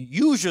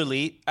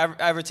usually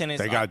Everton is.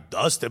 They got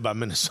dusted by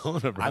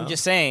Minnesota, bro. I'm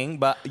just saying,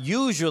 but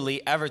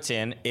usually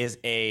Everton is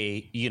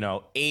a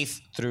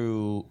 8th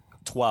through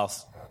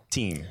 12th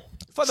team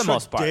for the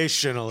most part.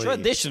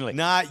 Traditionally,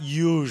 not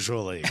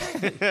usually.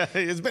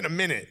 It's been a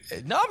minute.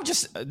 No, I'm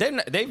just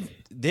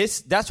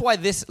That's why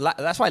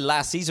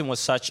last season was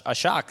such a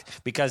shock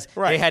because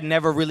they had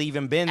never really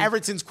even been.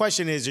 Everton's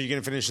question is: are you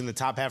going to finish in the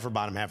top half or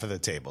bottom half of the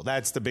table?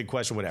 That's the big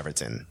question with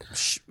Everton.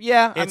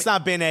 Yeah, it's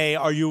not been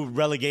are you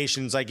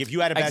relegations? Like if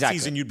you had a bad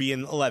season, you'd be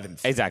in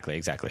 11th.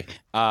 Exactly.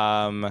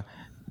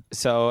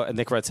 So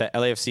Nick Red said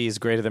LAFC is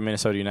greater than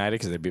Minnesota United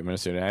because they beat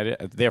Minnesota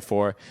United.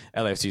 Therefore,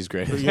 LAFC is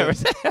greater than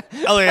Everton.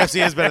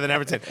 LAFC is better than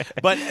Everton.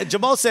 But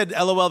Jamal said,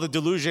 LOL, the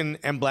delusion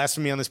and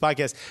blasphemy on this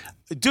podcast.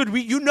 Dude,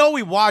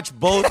 we watch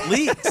both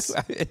leagues.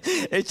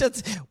 It's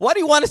just, what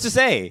do you want us to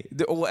say?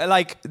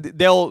 Like,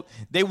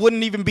 they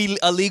wouldn't even be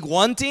a League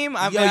One team?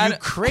 You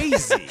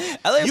crazy.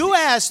 You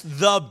asked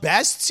the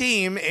best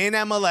team in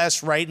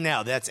MLS right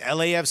now. That's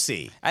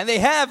LAFC. And they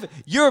have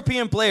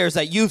European players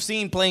that you've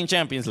seen playing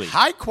Champions League.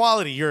 High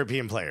quality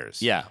European players.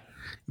 Yeah.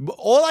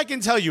 All I can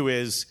tell you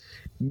is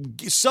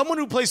someone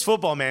who plays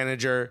Football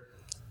Manager,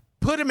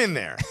 put him in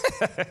there.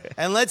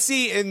 And let's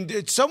see.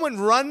 And someone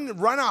run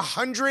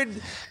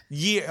 100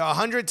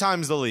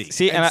 times the league.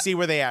 See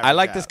where they average. I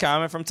like this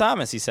comment from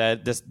Thomas. He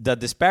said the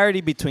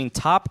disparity between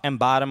top and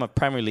bottom of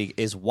Premier League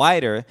is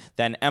wider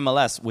than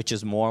MLS, which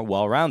is more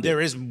well-rounded.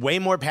 There is way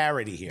more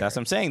parity here. That's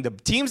what I'm saying. The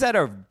teams that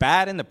are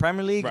bad in the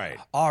Premier League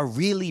are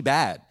really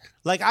bad.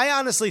 Like, I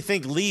honestly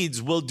think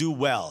Leeds will do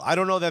well. I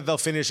don't know that they'll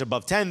finish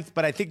above 10th,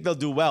 but I think they'll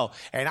do well.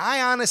 And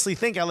I honestly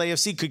think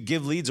LAFC could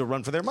give Leeds a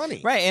run for their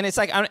money. Right, and it's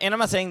like, and I'm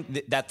not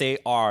saying that they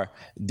are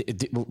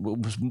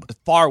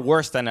far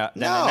worse than an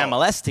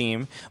MLS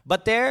team,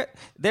 but they're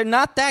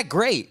not that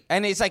great.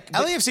 And it's like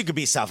LAFC could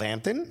beat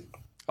Southampton.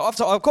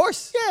 Of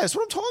course. Yeah, that's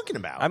what I'm talking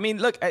about. I mean,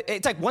 look,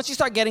 it's like once you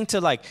start getting to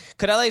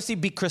could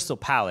LAFC beat Crystal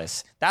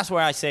Palace? That's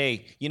where I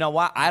say, you know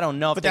what? I don't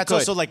know if but they that's could.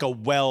 Also like a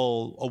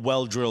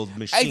well-drilled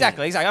machine.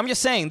 Exactly. I'm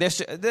just saying,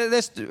 there's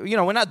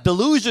we're not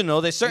delusional.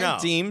 There's certain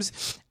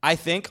teams I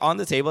think on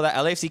the table that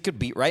LAFC could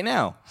beat right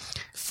now.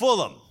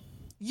 Fulham.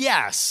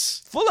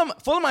 Yes.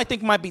 Fulham, I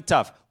think, might be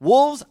tough.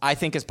 Wolves, I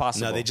think, is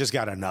possible. No, they just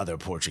got another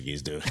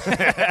Portuguese dude.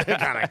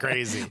 Kind of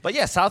crazy. But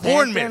yeah,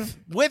 Southampton. Bournemouth,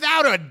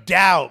 without a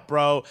doubt,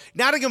 bro.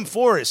 Nottingham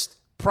Forest,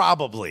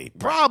 probably.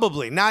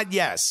 Probably, not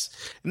yes.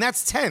 And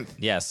that's 10th.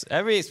 Yes.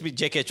 Every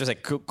JK was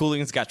like,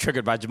 Cooligans got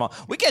triggered by Jamal.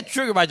 We get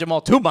triggered by Jamal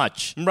too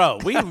much. Bro,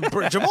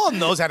 Jamal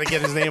knows how to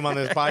get his name on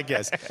this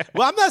podcast.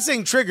 Well, I'm not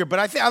saying triggered, but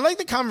I like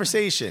the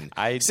conversation.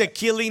 I said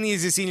Chiellini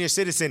is a senior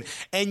citizen,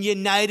 and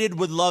United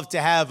would love to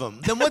have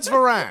him. Then what's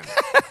Varane?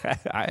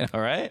 I know,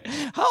 right?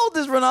 How old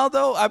is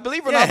Ronaldo? I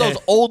believe Ronaldo's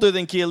older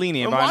than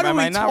Chiellini. What are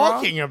we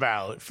talking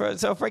about?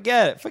 So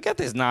forget it. Forget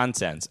this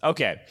nonsense.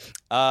 Okay.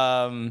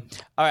 All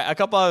right, a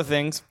couple other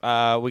things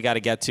we got to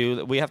get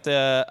to. We have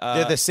to...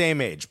 They're the same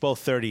age, both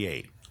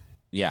 38.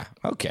 Yeah,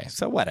 okay.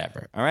 So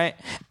whatever, all right?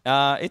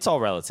 It's all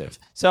relative.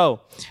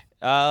 So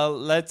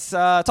let's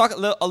talk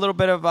a little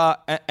bit of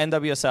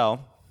NWSL.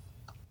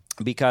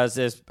 Because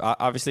there's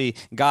obviously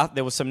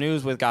there was some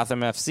news with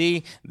Gotham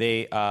FC.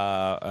 They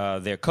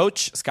their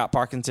coach Scott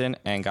Parkinson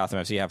and Gotham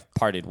FC have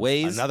parted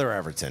ways. Another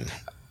Everton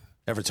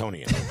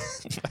Evertonian.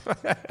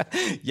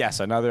 Yes,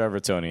 another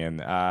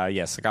Evertonian.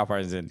 Yes, Scott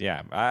Parsons.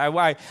 Yeah,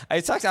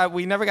 it sucks.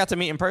 We never got to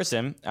meet in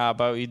person,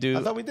 but we do.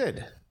 I thought we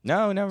did.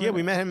 No, never. Yeah,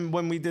 we met him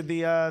when we did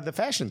the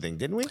fashion thing,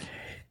 didn't we?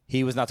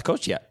 He was not the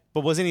coach yet.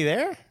 But wasn't he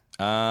there?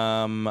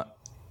 I'm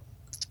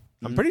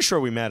pretty sure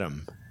we met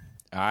him.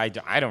 I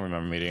don't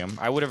remember meeting him.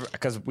 I would have,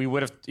 because we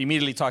would have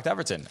immediately talked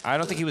Everton. I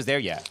don't think he was there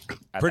yet.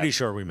 Pretty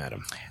sure we met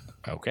him.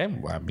 Okay.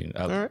 Well, I mean,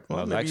 All right.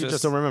 Well, maybe you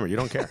just don't remember. You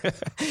don't care.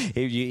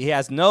 he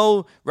has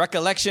no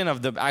recollection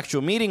of the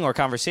actual meeting or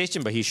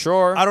conversation, but he's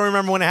sure. I don't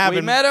remember when it happened.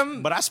 We met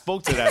him. But I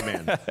spoke to that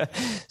man.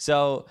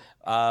 So,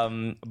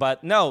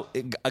 but no,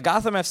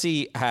 Gotham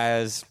FC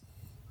has...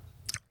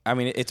 I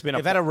mean,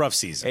 They've had a rough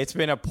season. It's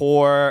been a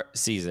poor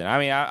season. I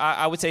mean,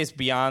 I would say it's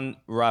beyond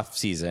rough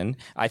season.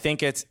 I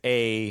think it's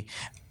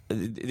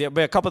there'll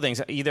be a couple of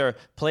things. Either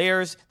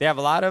players, they have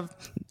a lot of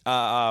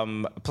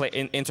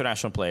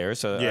international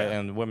players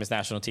and women's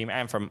national team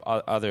and from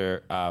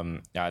other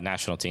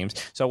national teams.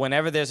 So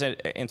whenever there's an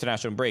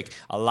international break,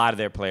 a lot of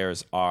their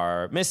players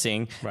are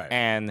missing,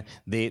 and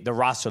the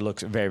roster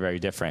looks very, very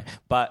different.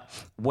 But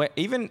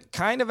even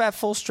kind of at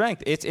full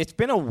strength, it's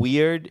been a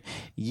weird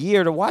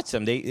year to watch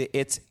them.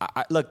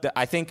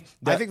 I think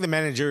the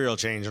managerial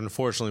change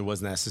unfortunately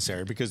was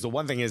necessary, because the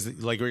one thing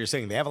is, like what you're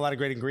saying, they have a lot of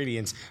great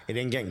ingredients. It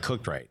ain't getting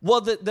cooked right.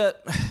 Well,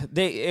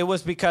 it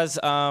was because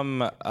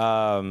Freya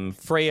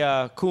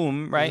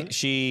Kum, right?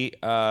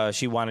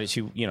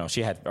 Mm-hmm.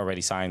 She had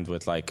already signed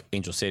with like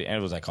Angel City, and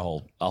it was like a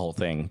whole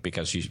thing,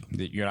 because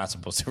you're not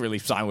supposed to really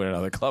sign with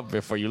another club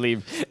before you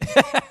leave.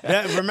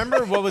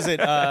 Remember what was it?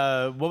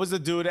 What was the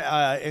dude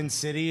in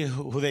City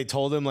who they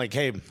told him, like,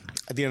 hey,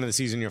 at the end of the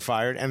season you're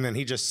fired, and then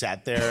he just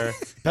sat there.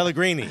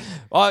 Pellegrini.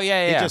 Oh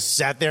yeah. He just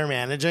sat there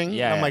managing.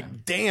 Yeah. I'm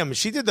like, damn.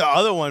 She did the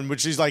other one,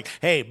 which she's like,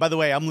 hey, by the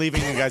way, I'm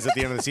leaving you guys at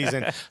the end of the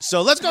season,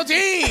 so let's go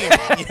team.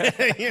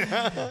 You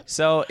know?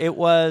 So it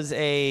was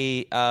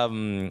a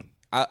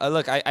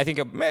look. I think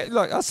a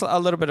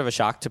little bit of a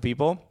shock to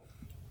people.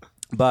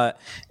 But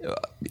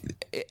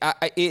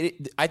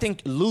I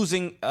think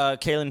losing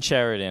Kaylin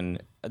Sheridan,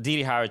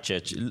 Didi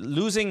Haricic,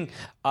 losing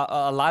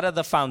a lot of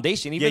the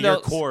foundation. Even though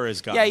your core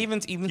is gone. Yeah,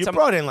 even you some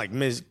brought in like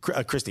Ms.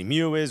 Christy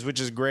Mewis, which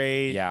is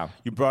great. Yeah,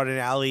 you brought in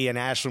Ali and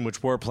Ashlyn,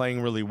 which were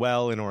playing really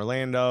well in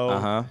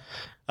Orlando.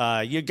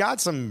 You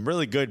got some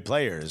really good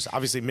players.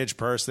 Obviously, Midge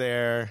Purse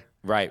there.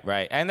 Right,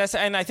 and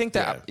I think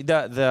that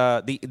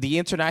the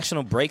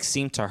international break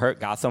seemed to hurt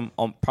Gotham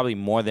probably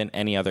more than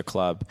any other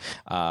club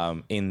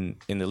in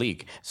the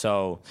league.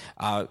 So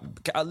a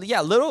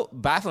little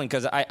baffling,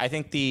 because I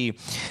think the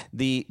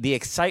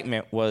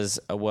excitement was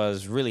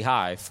really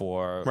high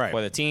for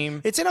the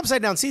team. It's an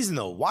upside down season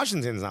though.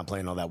 Washington's not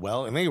playing all that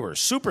well, and they were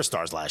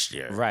superstars last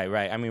year.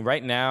 Right. I mean,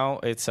 right now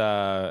it's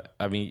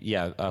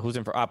who's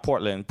in for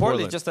Portland?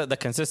 Portland. Just the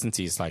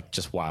consistency is like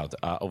just wild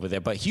over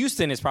there. But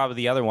Houston is probably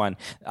the other one.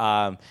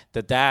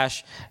 The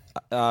Dash,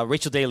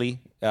 Rachel Daly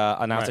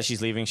announced that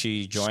she's leaving.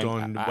 She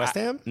joined West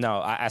Ham?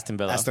 No, Aston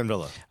Villa. Aston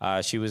Villa.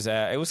 She was.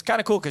 It was kind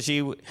of cool because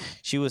she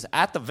was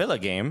at the Villa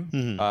game.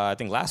 I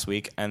think last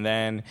week, and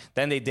then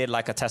they did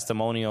like a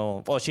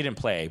testimonial. Well, she didn't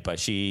play, but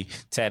she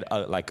said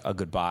like a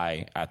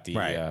goodbye at the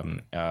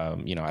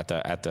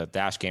at the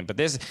Dash game. But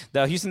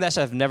the Houston Dash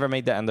have never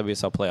made the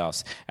NWSL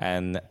playoffs,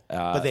 and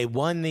but they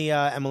won the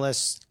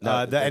MLS,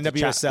 the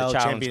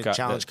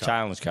NWSL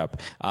Challenge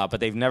Cup. But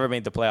they've never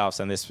made the playoffs,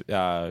 and this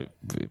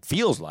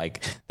feels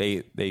like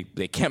they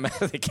can't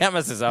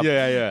mess this up.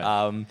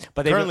 Yeah.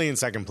 But currently in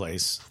second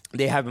place.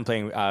 They have been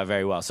playing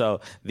very well.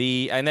 So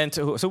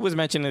who was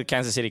mentioned the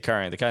Kansas City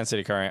Current? The Kansas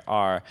City Current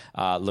are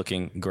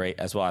looking great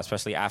as well,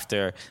 especially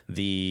after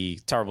the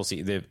terrible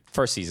the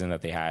first season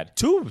that they had.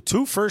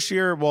 Two first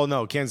year. Well,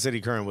 no, Kansas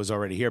City Current was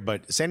already here,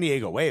 but San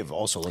Diego Wave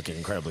also looking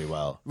incredibly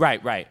well.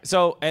 Right.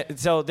 So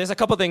there's a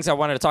couple things I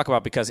wanted to talk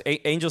about, because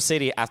Angel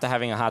City, after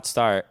having a hot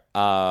start,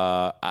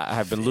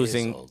 have been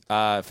losing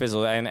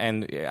fizzled,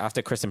 and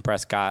after Kristen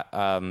Press got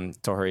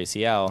tore her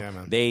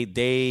ACL,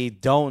 they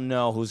don't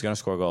know who's going to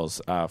score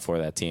goals for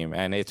that team,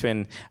 and it's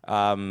been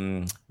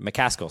Savannah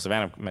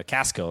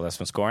McCaskill that's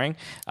been scoring,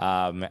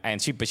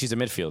 but she's a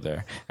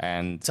midfielder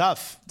and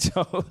tough.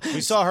 So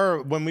we saw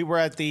her when we were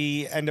at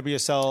the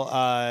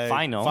NWSL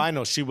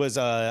final. She was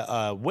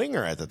a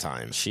winger at the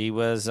time. She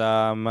was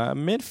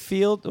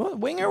midfield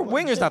winger.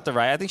 Winger's not the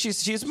right. I think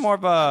she's more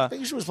of a. I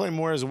think she was playing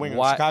more as a winger.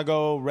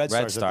 Chicago Red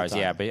Stars.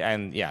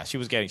 Yeah,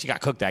 she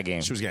got cooked that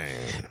game. She was getting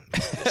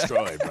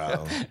destroyed,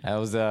 bro. That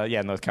was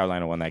North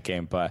Carolina won that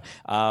game, but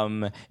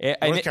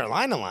North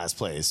Carolina last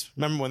place.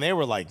 Remember when they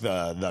were like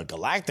the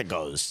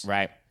Galacticos?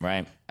 Right.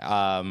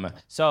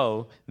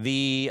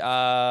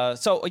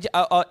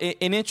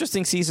 An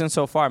interesting season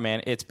so far,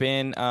 man. It's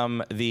been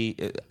a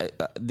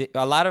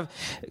lot of.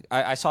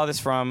 I saw this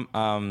from.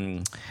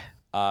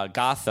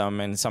 Gotham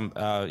and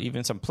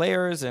even some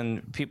players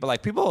and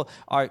people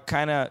are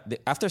kind of,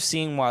 after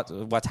seeing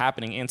what's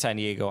happening in San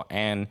Diego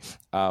and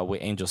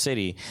with Angel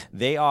City,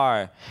 they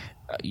are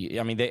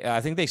I mean,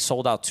 I think they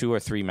sold out 2 or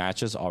 3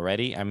 matches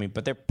already. I mean,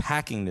 but they're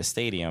packing the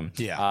stadium.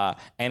 Yeah.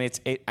 And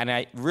and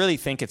I really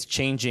think it's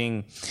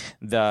changing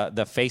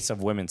the face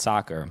of women's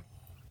soccer.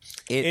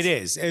 It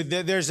is.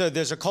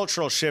 There's a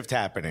cultural shift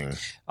happening.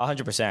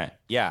 100%.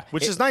 Yeah.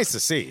 Which is nice to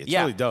see. It's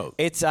really dope.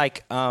 It's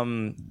like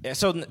so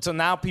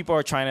now people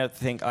are trying to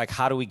think like,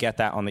 how do we get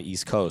that on the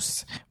East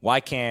Coast? Why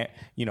can't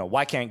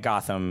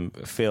Gotham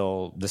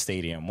fill the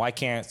stadium? Why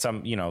can't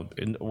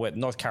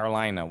North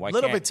Carolina? Why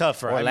little can't bit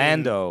tougher.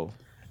 Orlando?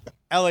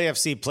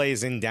 LAFC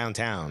plays in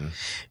downtown.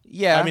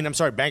 Yeah. I mean, I'm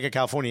sorry, Bank of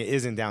California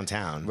is in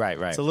downtown. Right.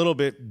 It's a little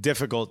bit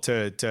difficult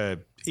to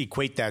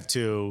equate that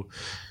to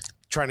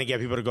trying to get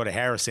people to go to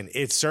Harrison.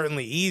 It's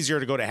certainly easier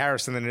to go to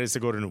Harrison than it is to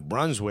go to New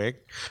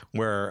Brunswick,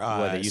 where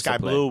Sky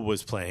Blue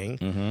was playing.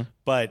 Mm-hmm.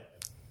 But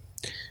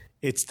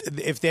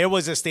if there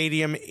was a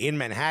stadium in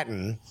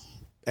Manhattan,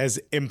 as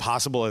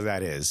impossible as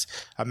that is,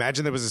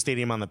 imagine there was a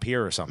stadium on the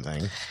pier or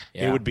something.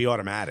 Yeah. It would be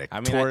automatic. I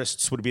mean,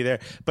 tourists would be there.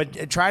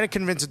 But try to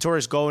convince a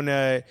tourist going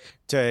to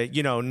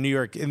New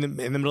York, in the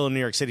middle of New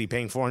York City,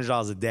 paying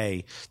 $400 a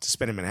day to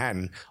spend in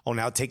Manhattan. Oh,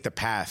 now take the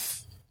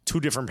path. 2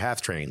 different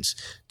path trains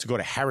to go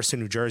to Harrison,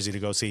 New Jersey to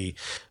go see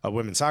a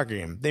women's soccer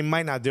game. They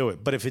might not do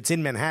it, but if it's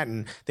in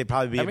Manhattan, they'd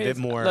probably be a bit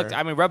more. Look,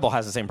 I mean, Red Bull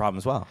has the same problem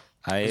as well.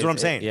 That's what I'm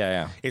saying.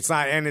 Yeah. It's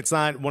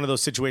not one of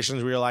those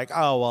situations where you're like,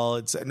 oh well,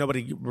 it's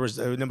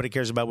nobody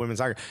cares about women's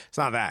soccer. It's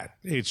not that.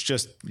 It's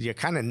just you're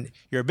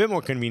a bit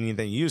more convenient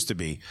than you used to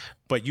be,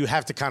 but you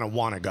have to kind of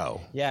want to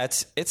go. Yeah,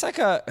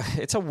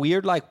 it's a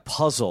weird like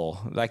puzzle,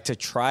 like to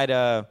try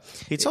to.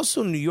 It's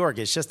also New York.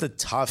 It's just a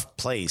tough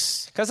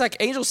place because like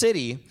Angel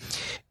City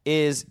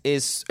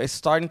is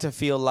starting to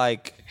feel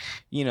like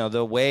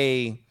the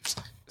way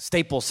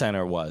Staples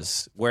Center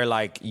was, where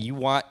like you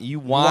want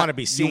to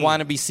be seen. You want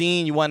to be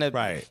seen. You want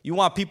to You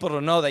want people to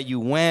know that you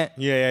went.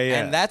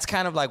 Yeah. And that's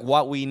kind of like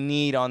what we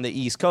need on the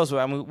East Coast.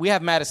 I mean, we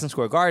have Madison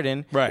Square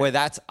Garden, where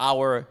that's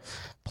our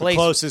place. The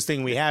closest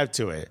thing we have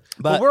to it.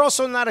 But we're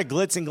also not a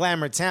glitz and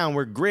glamour town.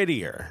 We're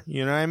grittier.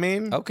 You know what I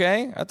mean?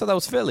 Okay, I thought that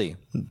was Philly.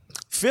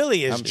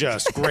 Philly is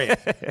just great.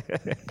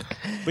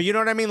 But you know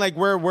what I mean? Like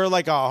we're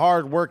like a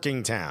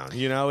hard-working town.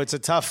 It's a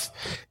tough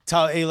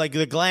like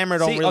the glamour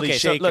don't really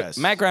shake us.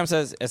 Matt Graham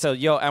says,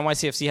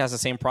 NYCFC has the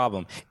same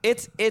problem.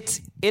 It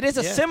is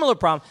a similar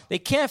problem. They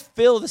can't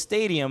fill the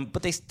stadium,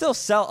 but they still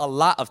sell a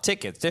lot of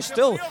tickets. There's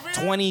still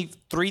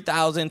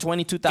 23,000,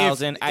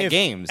 22,000 at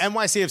games.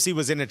 NYCFC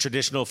was in a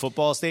traditional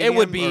football stadium, it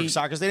would be or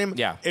soccer stadium.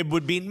 Yeah, it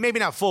would be maybe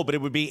not full, but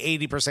it would be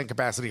 80%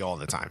 capacity all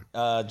the time.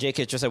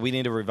 Jake just said we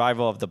need a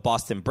revival of the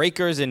Boston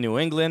Breakers in New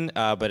England,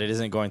 but it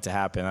isn't going to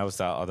happen. That was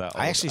the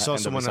I actually saw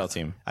someone.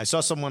 Team. I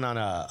saw someone on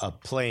a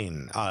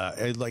plane,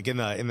 like in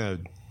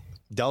the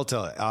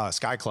Delta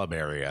Sky Club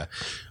area.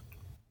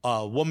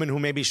 A woman who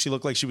maybe she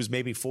looked like she was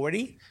maybe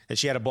 40, and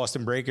she had a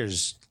Boston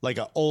Breakers, like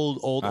an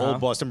old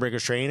Boston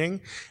Breakers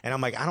training. And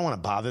I'm like, I don't want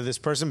to bother this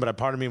person, but a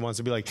part of me wants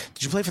to be like,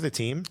 did you play for the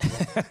team?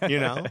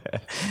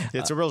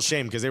 It's a real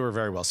shame because they were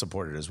very well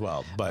supported as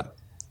well. But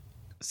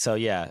so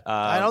yeah,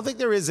 I don't think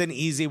there is an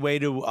easy way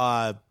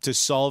to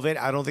solve it.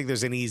 I don't think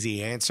there's an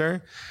easy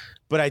answer,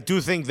 but I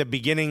do think the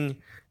beginning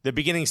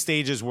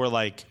stages were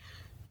like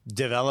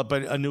develop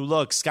a new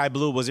look. Sky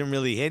Blue wasn't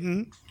really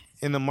hitting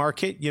in the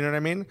market, you know what I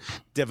mean?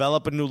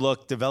 Develop a new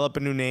look, develop a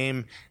new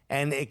name,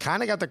 and it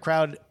kind of got the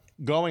crowd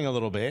going a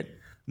little bit.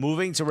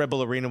 Moving to Red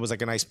Bull Arena was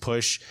like a nice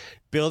push.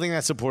 Building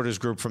that supporters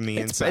group from the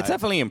inside. It's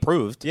definitely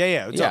improved.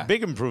 Yeah. It's a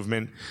big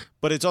improvement,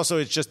 but it's also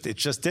it's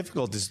just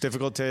difficult. It's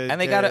difficult to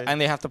and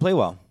they have to play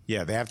well.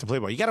 Yeah, they have to play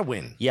well. You got to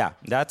win. Yeah,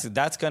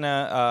 that's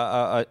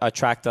gonna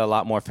attract a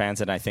lot more fans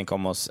than I think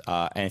almost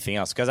anything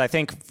else. Because I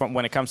think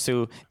when it comes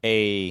to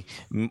a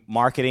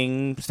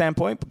marketing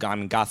standpoint, I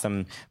mean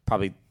Gotham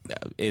probably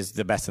is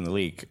the best in the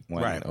league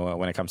when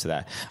it comes to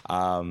that.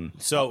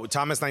 So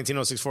Thomas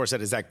 19064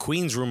 said, "Is that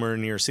Queens rumor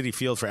near City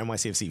Field for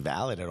NYCFC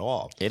valid at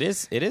all?" It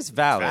is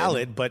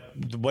valid, but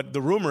what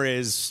the rumor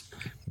is,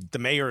 the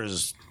mayor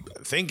is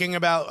thinking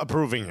about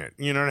approving it.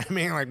 You know what I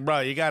mean? Like, bro,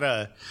 we need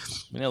a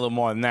little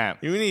more than that.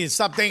 You need to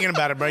stop thinking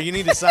about it, bro. You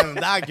need to sign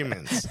the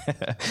documents.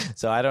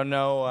 So I don't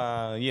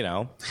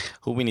know,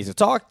 who we need to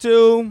talk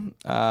to,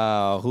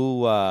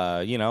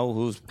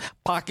 whose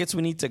pockets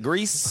we need to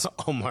grease.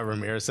 Omar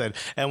Ramirez said,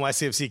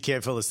 NYCFC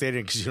can't fill the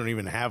stadium because you don't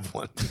even have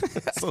one.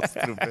 So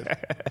stupid.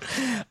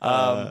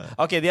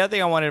 Okay, the other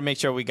thing I wanted to make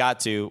sure we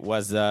got to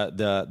was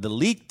the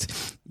leaked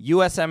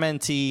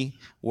USMNT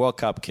World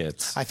Cup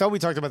kits. I thought we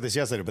talked about this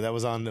yesterday, but that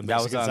was on the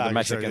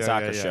Mexican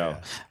Soccer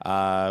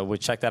Show. We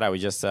checked that out. We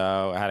just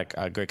had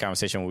a great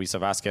conversation with Luisa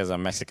Vasquez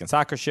on Mexican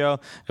Soccer Show.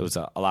 It was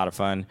a lot of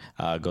fun.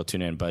 Go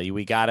tune in. But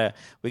we gotta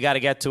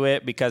get to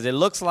it because it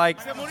looks like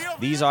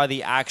these are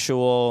the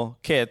actual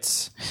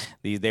kits.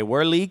 They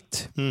were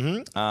leaked,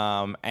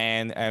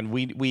 and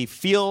we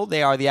feel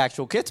they are the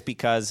actual kits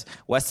because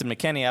Weston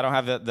McKennie. I don't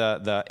have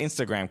the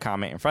Instagram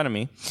comment in front of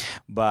me,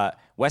 but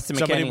Weston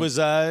McKennie was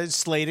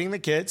slating the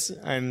kits,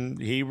 and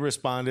he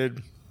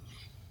responded.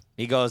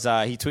 He goes,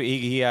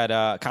 he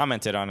had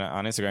commented on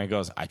Instagram. He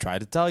goes, I tried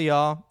to tell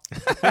y'all.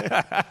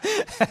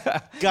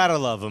 Gotta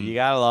love him. You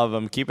gotta love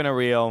him. Keeping it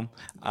real.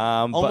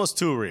 Almost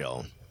too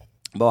real.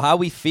 But how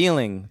we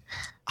feeling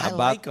I about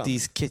like 'em.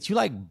 these kids? You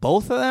like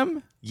both of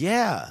them?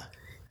 Yeah.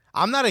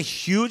 I'm not a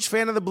huge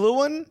fan of the blue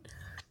one,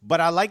 but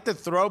I like the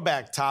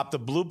throwback top, the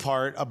blue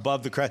part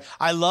above the crest.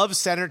 I love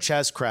center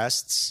chest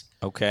crests.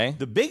 Okay.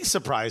 The big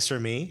surprise for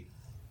me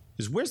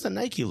is where's the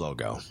Nike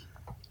logo?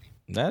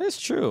 That is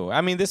true. I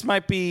mean, this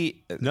might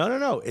be...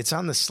 No. It's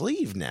on the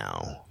sleeve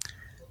now.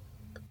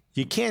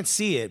 You can't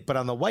see it, but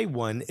on the white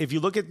one, if you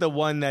look at the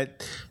one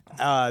that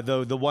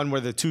the one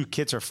where the two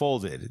kits are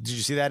folded, did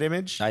you see that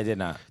image? I did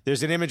not.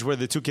 There's an image where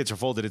the two kits are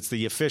folded. It's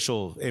the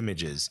official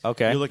images.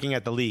 Okay. You're looking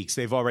at the leaks.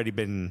 They've already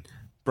been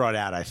brought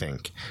out, I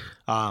think.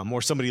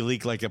 Or somebody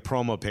leaked like a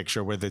promo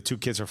picture where the two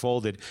kits are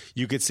folded.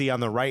 You could see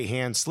on the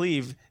right-hand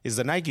sleeve is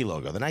the Nike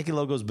logo. The Nike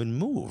logo's been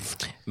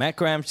moved. Matt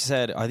Graham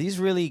said, are these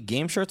really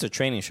game shirts or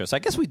training shirts? I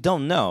guess we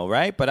don't know,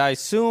 right? But I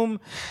assume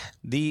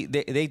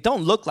they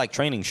don't look like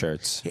training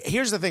shirts.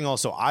 Here's the thing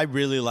also. I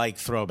really like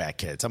throwback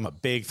kits. I'm a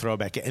big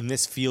throwback kid, and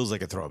this feels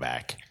like a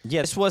throwback.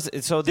 Yeah, this is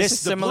The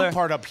similar. blue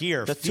part up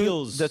here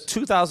feels... The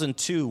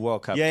 2002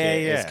 World Cup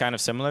kit is kind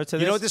of similar to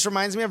this. You know what this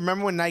reminds me of?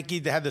 Remember when Nike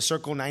had the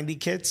Circle 90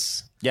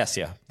 kits? Yes,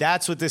 yeah.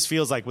 That's what this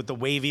feels like with the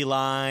wavy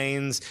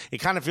lines. It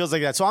kind of feels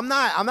like that. So I'm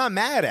not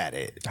mad at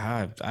it.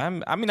 I'm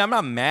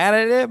not mad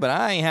at it, but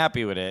I ain't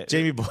happy with it.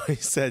 Jamie Boy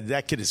said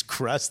that kid is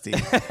crusty.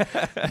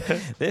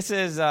 This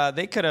is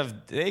they could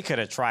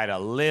have tried a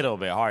little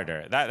bit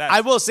harder.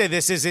 I will say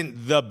this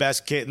isn't the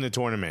best kit in the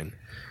tournament.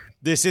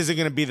 This isn't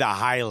going to be the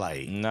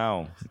highlight.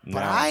 No.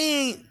 But I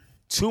ain't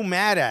too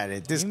mad at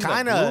it. This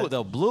kind of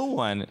the blue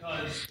one.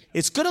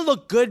 It's going to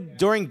look good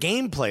during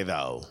gameplay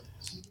though.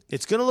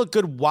 It's going to look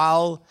good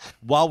while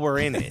we're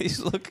in it.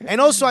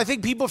 And also, I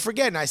think people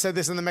forget, and I said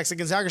this in the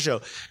Mexican Soccer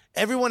Show,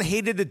 everyone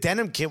hated the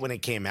denim kit when it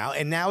came out,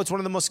 and now it's one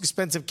of the most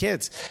expensive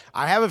kits.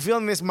 I have a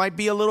feeling this might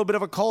be a little bit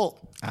of a cold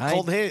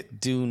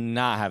hit. Do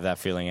not have that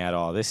feeling at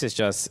all. This is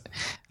just,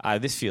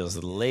 this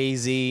feels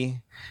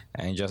lazy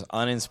and just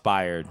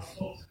uninspired.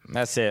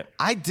 That's it.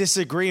 I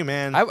disagree,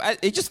 man.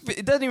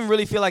 It doesn't even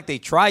really feel like they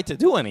tried to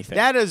do anything.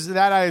 That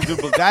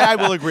I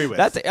will agree with.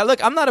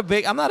 Look, I'm not a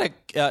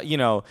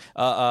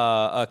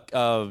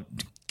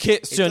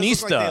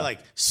kitsionista. Like they like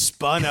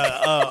spun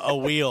a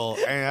wheel.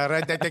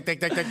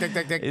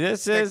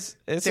 This is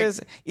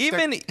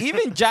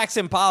even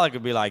Jackson Pollock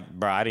would be like,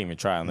 bro, I didn't even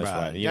try on this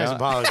one. Jackson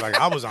Pollock's like,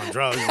 I was on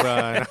drugs,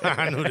 bro.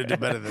 I knew to do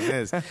better than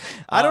this.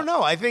 I don't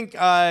know. I think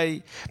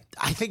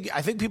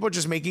people are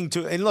just making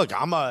too. And look,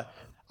 I'm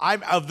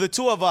of the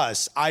two of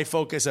us, I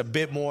focus a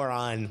bit more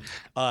on,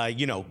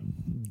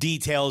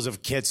 details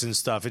of kits and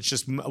stuff. It's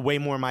just way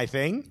more my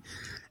thing.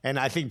 And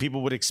I think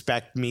people would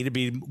expect me to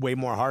be way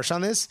more harsh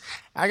on this.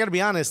 I got to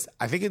be honest.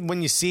 I think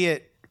when you see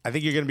it, I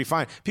think you're going to be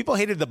fine. People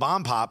hated the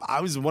bomb pop. I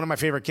was one of my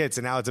favorite kits,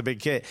 and now it's a big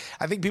kit.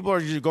 I think people are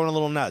just going a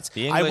little nuts.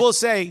 I will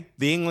say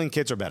the England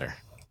kits are better.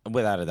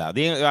 Without a doubt.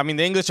 The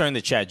English are in the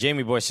chat.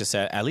 Jamie Boyce just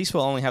said, at least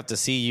we'll only have to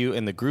see you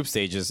in the group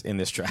stages in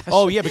this trash.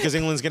 Oh, yeah, because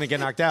England's going to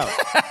get knocked out.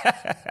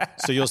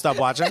 So you'll stop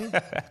watching?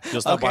 You'll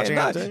stop watching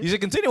after? You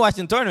should continue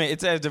watching the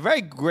tournament. It's a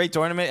very great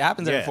tournament. It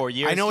happens every 4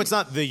 years. I know it's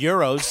not the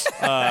Euros,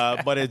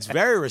 but it's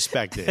very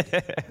respected.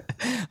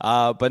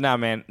 But no,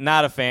 man,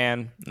 not a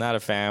fan. Not a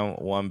fan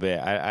one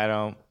bit. I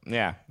don't.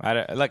 Yeah,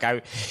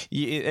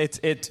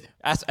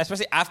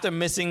 especially after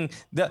missing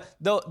the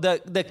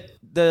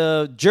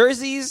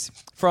jerseys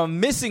from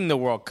missing the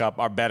World Cup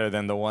are better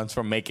than the ones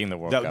from making the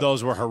World Cup.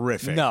 Those were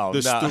horrific.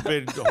 The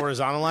stupid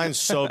horizontal lines,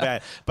 so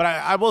bad. But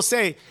I will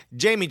say,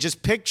 Jamie,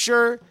 just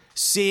picture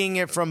seeing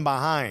it from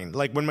behind,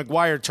 like when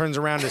McGuire turns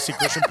around to see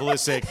Christian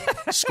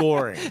Pulisic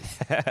scoring.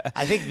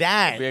 I think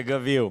that be a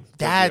good view.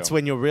 That's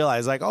when you'll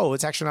realize, like, oh,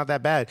 it's actually not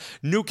that bad.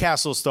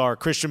 Newcastle star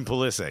Christian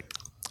Pulisic.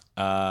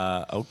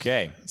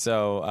 Okay.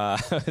 So,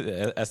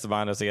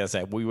 Esteban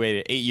said, we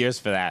waited 8 years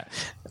for that.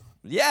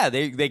 Yeah,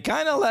 they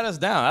kind of let us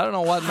down. I don't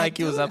know what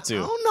Nike was up to.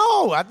 I don't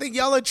know. I think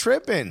y'all are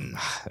tripping.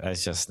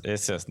 It's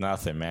just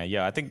nothing, man.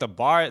 Yo, I think the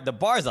bar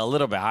is a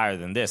little bit higher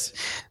than this.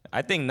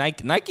 I think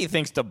Nike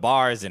thinks the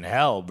bar is in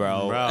hell,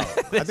 bro. I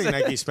think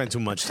Nike spent too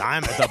much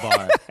time at the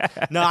bar.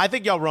 No, I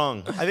think y'all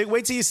wrong. I think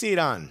wait till you see it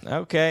on.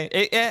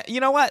 Okay.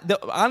 You know what?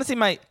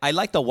 Honestly, I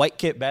like the white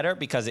kit better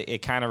because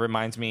it kind of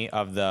reminds me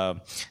of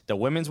the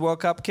Women's World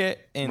Cup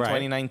kit in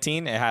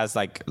 2019. It has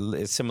like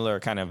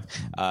similar kind of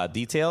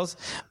details,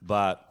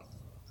 but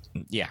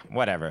yeah,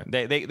 whatever.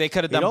 They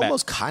could have done better. It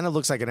almost kind of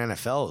looks like an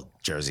NFL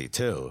jersey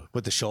too,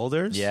 with the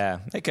shoulders. Yeah,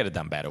 they could have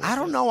done better with I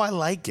don't know. I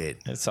like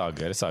it. It's all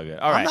good. All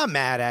right. I'm not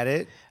mad at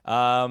it.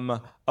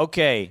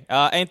 Okay.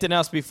 Anything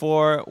else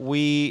before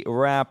we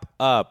wrap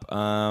up?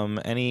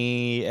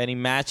 Any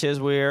matches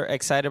we're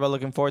excited about,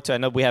 looking forward to? I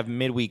know we have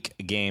midweek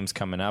games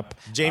coming up.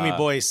 Jamie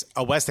Boyce,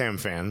 a West Ham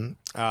fan,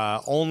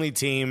 only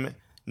team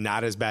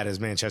not as bad as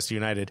Manchester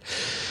United,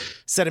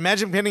 said,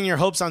 imagine pinning your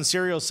hopes on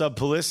serial sub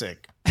Pulisic.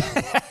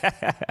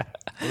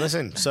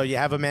 Listen, so you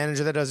have a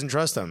manager that doesn't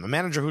trust him. A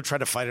manager who tried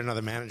to fight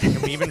another manager.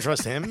 Can we even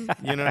trust him?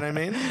 You know what I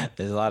mean?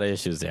 There's a lot of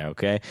issues there,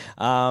 okay?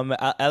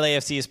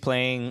 LAFC is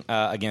playing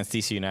against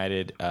DC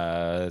United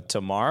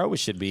tomorrow,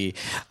 which should be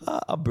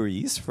a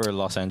breeze for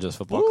Los Angeles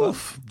Football Club.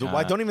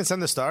 Why don't even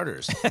send the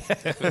starters?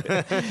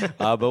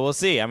 But we'll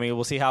see. I mean,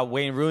 we'll see how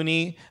Wayne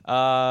Rooney,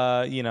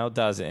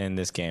 does in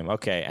this game.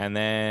 Okay, and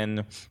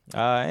then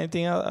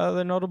anything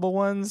other notable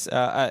ones?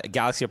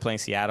 Galaxy are playing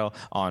Seattle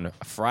on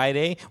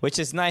Friday, which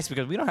is nice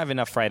because we don't have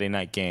enough Friday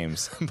night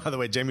games. By the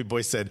way, Jamie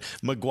Boyce said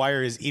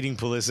Maguire is eating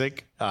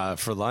Pulisic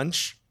for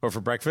lunch or for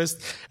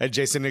breakfast, and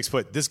Jason Nix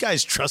put, this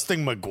guy's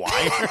trusting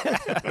Maguire.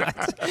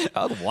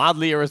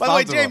 Wildly irresponsible.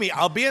 By the way, Jamie,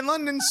 I'll be in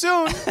London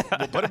soon.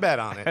 We'll put a bet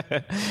on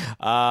it.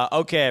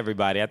 Okay,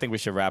 everybody. I think we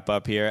should wrap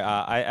up here.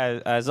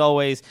 As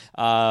always,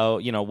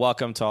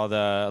 welcome to all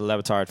the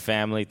Levitard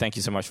family. Thank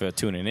you so much for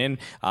tuning in.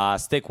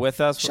 Stick with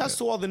us. Shouts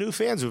to all the new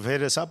fans who've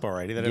hit us up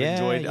already that have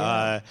enjoyed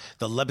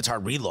the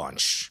Levitard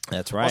relaunch.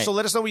 That's right. Also,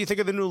 let us know what you think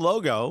of the new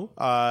logo.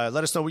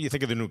 Let us know what you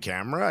think of the new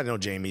camera. I know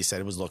Jamie said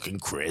it was looking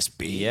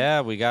crispy.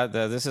 Yeah, we got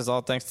this is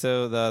all thanks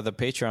to the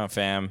Patreon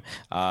fam.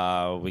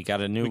 We got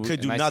a new. We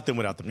could do nothing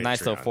without the Patreon.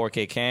 Nice little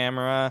 4K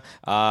camera.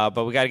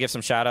 But we got to give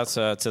some shout outs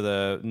to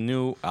the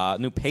new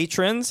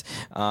patrons.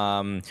 We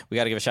got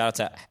to give a shout out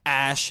to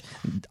Ash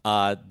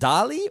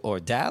Daly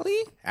or Dally.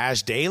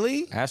 Ash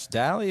Daly? Ash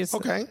Daly is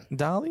okay.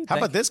 Daly. How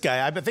about this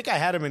guy? I think I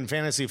had him in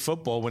fantasy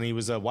football when he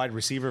was a wide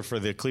receiver for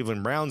the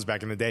Cleveland Browns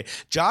back in the day.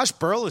 Josh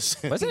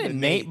Burleson. Wasn't it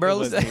Nate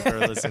Burleson? Nate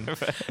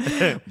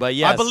Burleson. But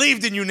yes. I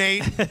believed in you,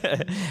 Nate.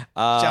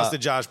 Shouts to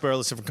Josh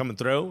Burleson for coming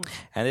through.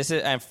 And this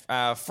is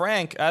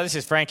Frank. This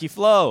is Frankie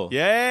Flo.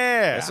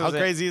 Yeah. How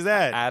crazy is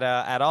that?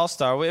 At All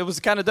Star, it was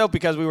kind of dope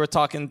because we were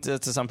talking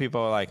to some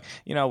people like,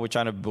 we're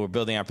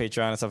building our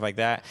Patreon and stuff like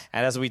that.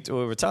 And as we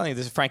were telling you,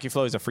 this is Frankie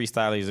Flo. He's a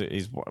freestyler.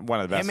 He's one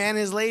of the best. Him and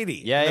his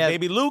lady. Yeah.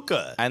 Baby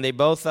Luca. And they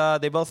both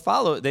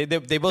follow. They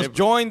both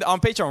joined on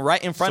Patreon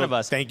right in front of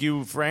us. Thank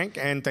you, Frank,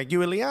 and thank you,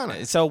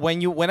 Ileana. So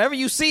whenever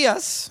you see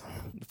us,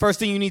 first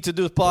thing you need to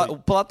do is pull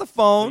out the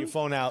phone. Pull your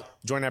phone out.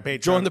 Join our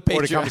Patreon. Join the Patreon.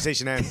 Or the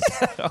conversation ends.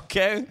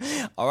 Okay.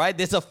 All right.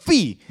 There's a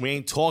fee. We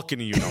ain't talking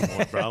to you no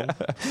more, bro.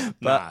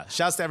 Nah.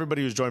 Shouts to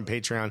everybody who's joined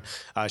Patreon.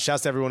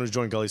 Shouts to everyone who's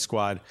joined Gully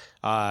Squad.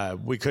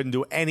 We couldn't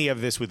do any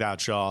of this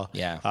without y'all.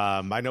 Yeah.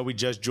 I know we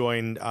just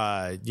joined,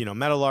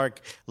 Metalark.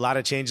 A lot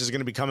of changes are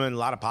going to be coming. A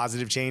lot of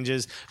positive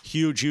changes.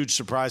 Huge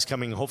surprise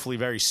coming hopefully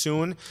very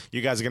soon.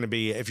 You guys are going to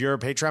be, if you're a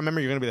Patreon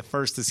member, you're going to be the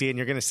first to see it, and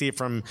you're going to see it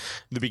from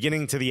the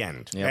beginning to the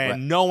end. Yeah,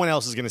 and no one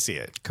else is going to see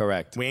it.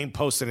 Correct. We ain't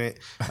posting it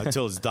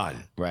until it's done.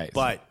 Right.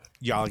 But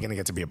y'all are going to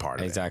get to be a part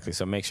of it. Exactly.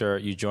 So make sure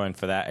you join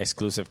for that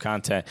exclusive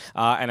content.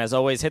 And as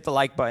always, hit the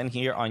like button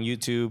here on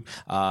YouTube.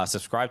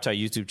 Subscribe to our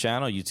YouTube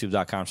channel,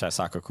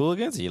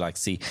 youtube.com/soccercooligans. If you like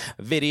to see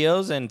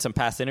videos and some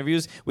past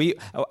interviews.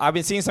 I've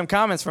been seeing some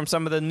comments from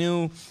some of the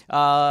new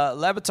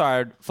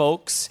Levitard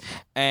folks.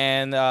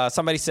 And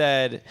somebody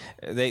said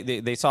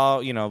they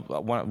saw,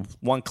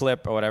 one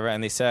clip or whatever,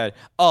 and they said,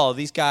 oh,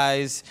 these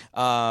guys,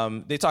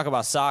 they talk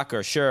about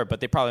soccer, sure, but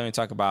they probably only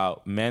talk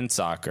about men's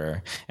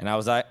soccer. And I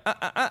was like,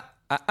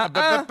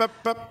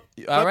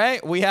 all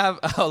right, we have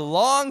a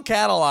long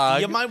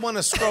catalog. You might want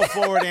to scroll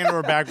forward and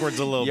or backwards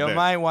a little bit. You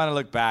might want to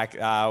look back.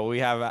 We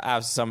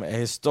have some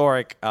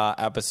historic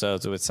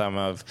episodes with some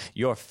of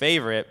your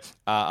favorite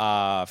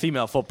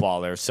female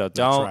footballers. So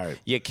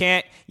you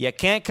can't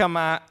come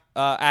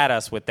at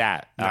us with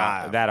that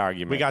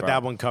argument. We got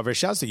that one covered.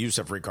 Shouts to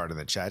Yusuf Ricard in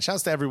the chat.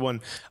 Shouts to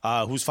everyone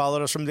who's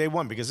followed us from day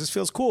one because this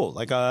feels cool.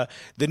 Like the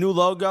new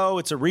logo,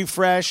 it's a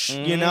refresh.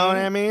 Mm-hmm. You know what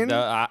I mean?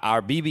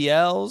 Our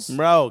BBLs,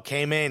 bro,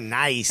 came in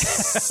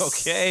nice.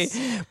 Okay,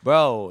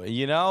 bro.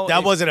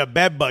 That wasn't a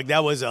bed bug.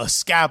 That was a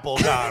scalpel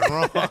gone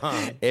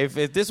wrong.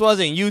 If this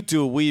wasn't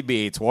YouTube, we'd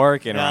be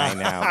twerking right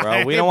now,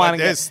 bro. We don't want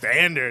to get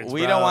standards.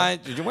 We don't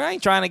want. We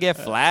ain't trying to get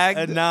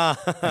flagged. Nah,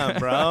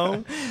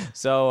 bro.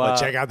 So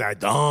check out that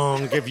dong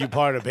if you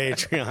part of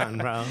Patreon,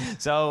 bro.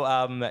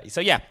 So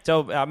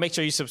make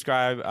sure you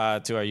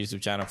subscribe to our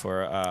YouTube channel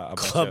for a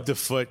Club the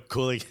Foot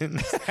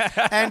Cooligans.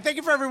 And thank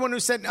you for everyone who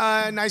sent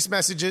nice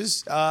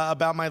messages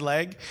about my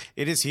leg.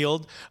 It is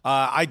healed.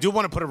 I do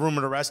want to put a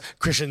rumor to rest.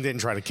 Christian didn't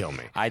try to kill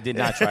me. I did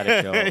not try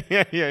to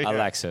kill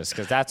Alexis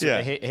because that's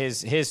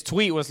his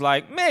tweet was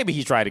like, maybe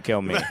he tried to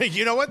kill me.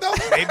 You know what though?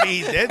 Maybe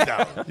he did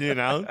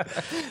though.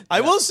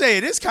 I will say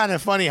it is kind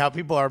of funny how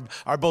people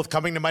are both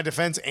coming to my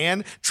defense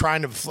and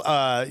trying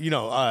to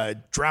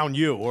drown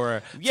you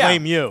or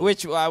flame you.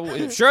 Which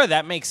sure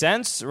that makes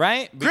sense,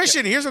 right?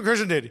 Christian, here's what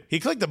Christian did. He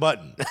clicked the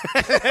button,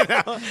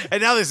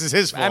 and now this is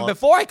his fault. And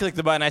before I clicked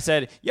the button, I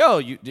said, "Yo,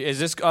 is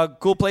this a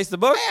cool place to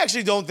book?" I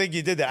actually don't think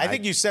you did that. I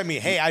think you sent me,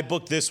 "Hey, I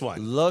booked this one."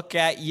 Look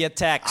at your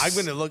text. I'm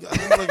gonna look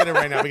at it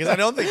right now because I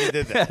don't think you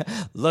did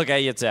that. Look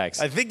at your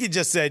text. I think you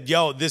just said,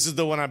 "Yo, this is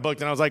the one I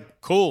booked," and I was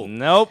like, "Cool."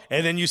 Nope.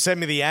 And then you sent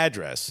me the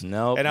address.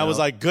 Nope. And I was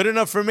like, "Good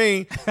enough for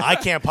me. I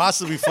can't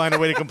possibly find a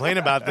way to complain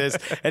about this."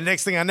 And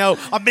next thing thing I know,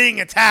 I'm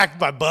being attacked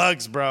by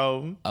bugs,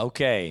 bro.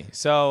 Okay.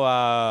 So,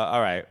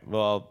 all right.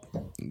 Well,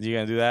 you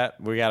going to do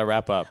that? We got to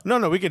wrap up.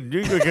 No, we could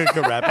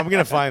wrap. I'm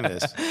going to find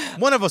this.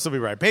 One of us will be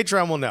right.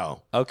 Patreon will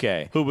know.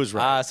 Okay. Who was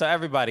right. So,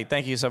 everybody,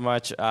 thank you so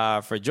much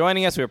for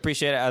joining us. We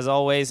appreciate it, as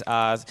always.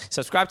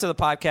 Subscribe to the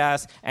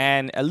podcast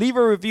and leave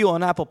a review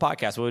on Apple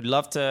Podcasts. We would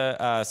love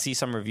to see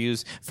some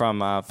reviews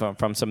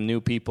from some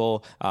new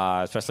people,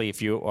 especially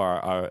if you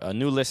are a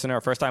new listener,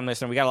 a first-time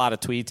listener. We got a lot of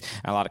tweets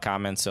and a lot of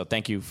comments, so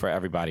thank you for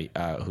everybody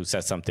who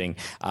said something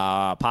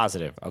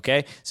positive,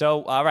 okay?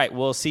 So, all right,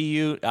 we'll see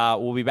you.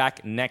 We'll be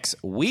back next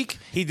week.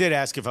 He did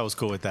ask if I was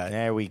cool with that.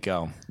 There we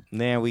go.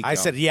 I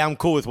said, yeah, I'm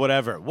cool with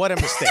whatever. What a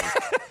mistake.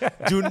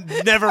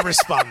 Never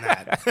respond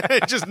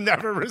that. Just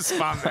never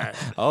respond that.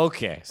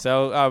 Okay,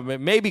 so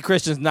maybe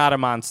Christian's not a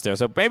monster.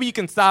 So maybe you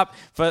can stop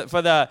for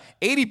the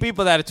 80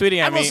 people that are tweeting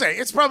at me. I will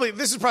say,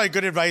 this is probably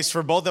good advice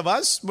for both of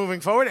us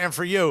moving forward and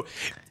for you.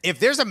 If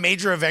there's a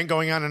major event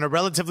going on in a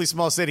relatively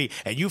small city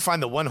and you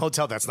find the one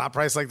hotel that's not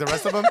priced like the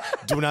rest of them,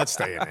 do not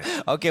stay in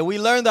it. Okay, we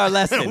learned our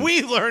lesson.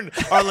 We learned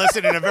our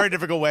lesson in a very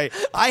difficult way.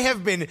 I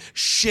have been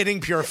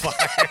shitting pure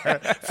fire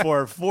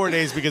for 4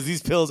 days because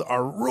these pills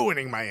are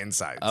ruining my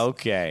insides.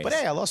 Okay. But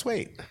hey, I lost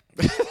weight.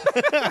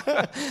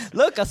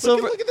 Look at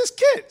this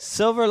kit.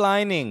 Silver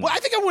lining. Well, I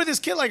think I wore this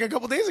kit like a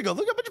couple days ago.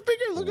 Look how much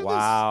bigger. Look at this.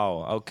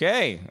 Wow.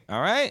 Okay.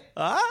 All right.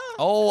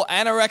 Oh,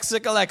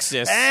 anorexic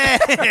Alexis.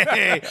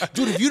 Hey.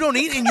 Dude, if you don't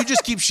eat and you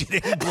just keep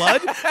shitting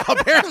blood,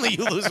 apparently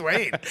you lose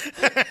weight.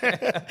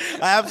 I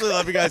absolutely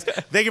love you guys.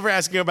 Thank you for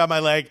asking about my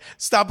leg.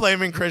 Stop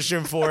blaming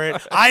Christian for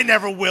it. I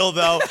never will,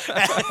 though.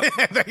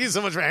 Thank you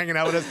so much for hanging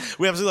out with us.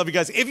 We absolutely love you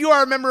guys. If you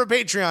are a member of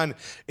Patreon,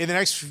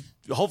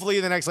 hopefully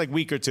in the next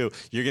week or two,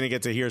 you're going to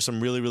get to hear some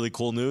really, really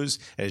cool news.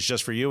 And it's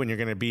just for you, and you're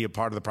going to be a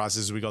part of the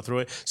process as we go through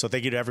it. So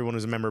thank you to everyone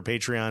who's a member of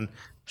Patreon.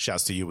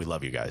 Shouts to you. We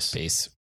love you guys. Peace.